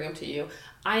going to bring them to you.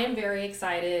 I am very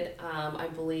excited. I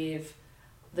believe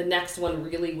the next one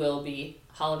really will be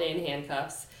Holiday in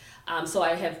Handcuffs. So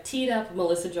I have teed up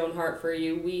Melissa Joan Hart for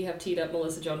you. We have teed up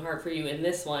Melissa Joan Hart for you in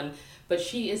this one. But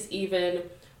she is even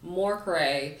more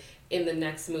cray in the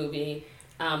next movie,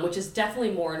 which is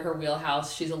definitely more in her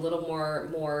wheelhouse. She's a little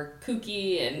more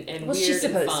kooky and weird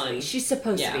and fun. She's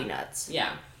supposed to be nuts.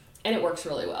 Yeah. And it works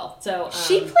really well. So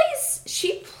she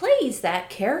plays that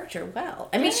character well.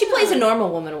 I mean, she plays a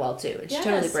normal woman well too, and she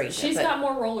totally brings it. She's got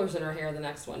more rollers in her hair the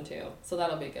next one too, so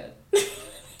that'll be good.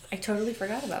 I totally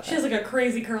forgot about that. She has like a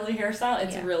crazy curly hairstyle.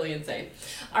 It's really insane.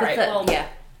 All right, well,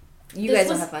 you guys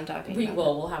will have fun talking. We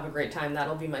will. We'll have a great time.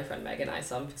 That'll be my friend Meg and I.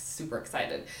 So I'm super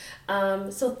excited.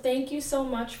 So thank you so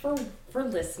much for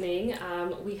listening.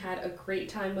 We had a great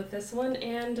time with this one,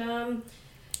 and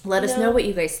let us know what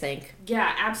you guys think.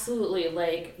 Yeah, absolutely.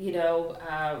 Like,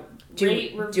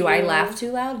 rate, review. Do I laugh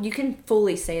too loud? You can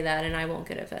fully say that, and I won't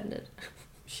get offended.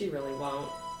 She really won't.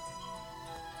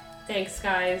 Thanks,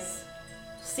 guys.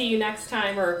 See you next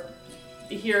time, or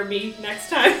hear me next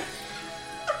time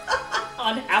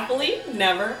on Happily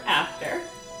Never After.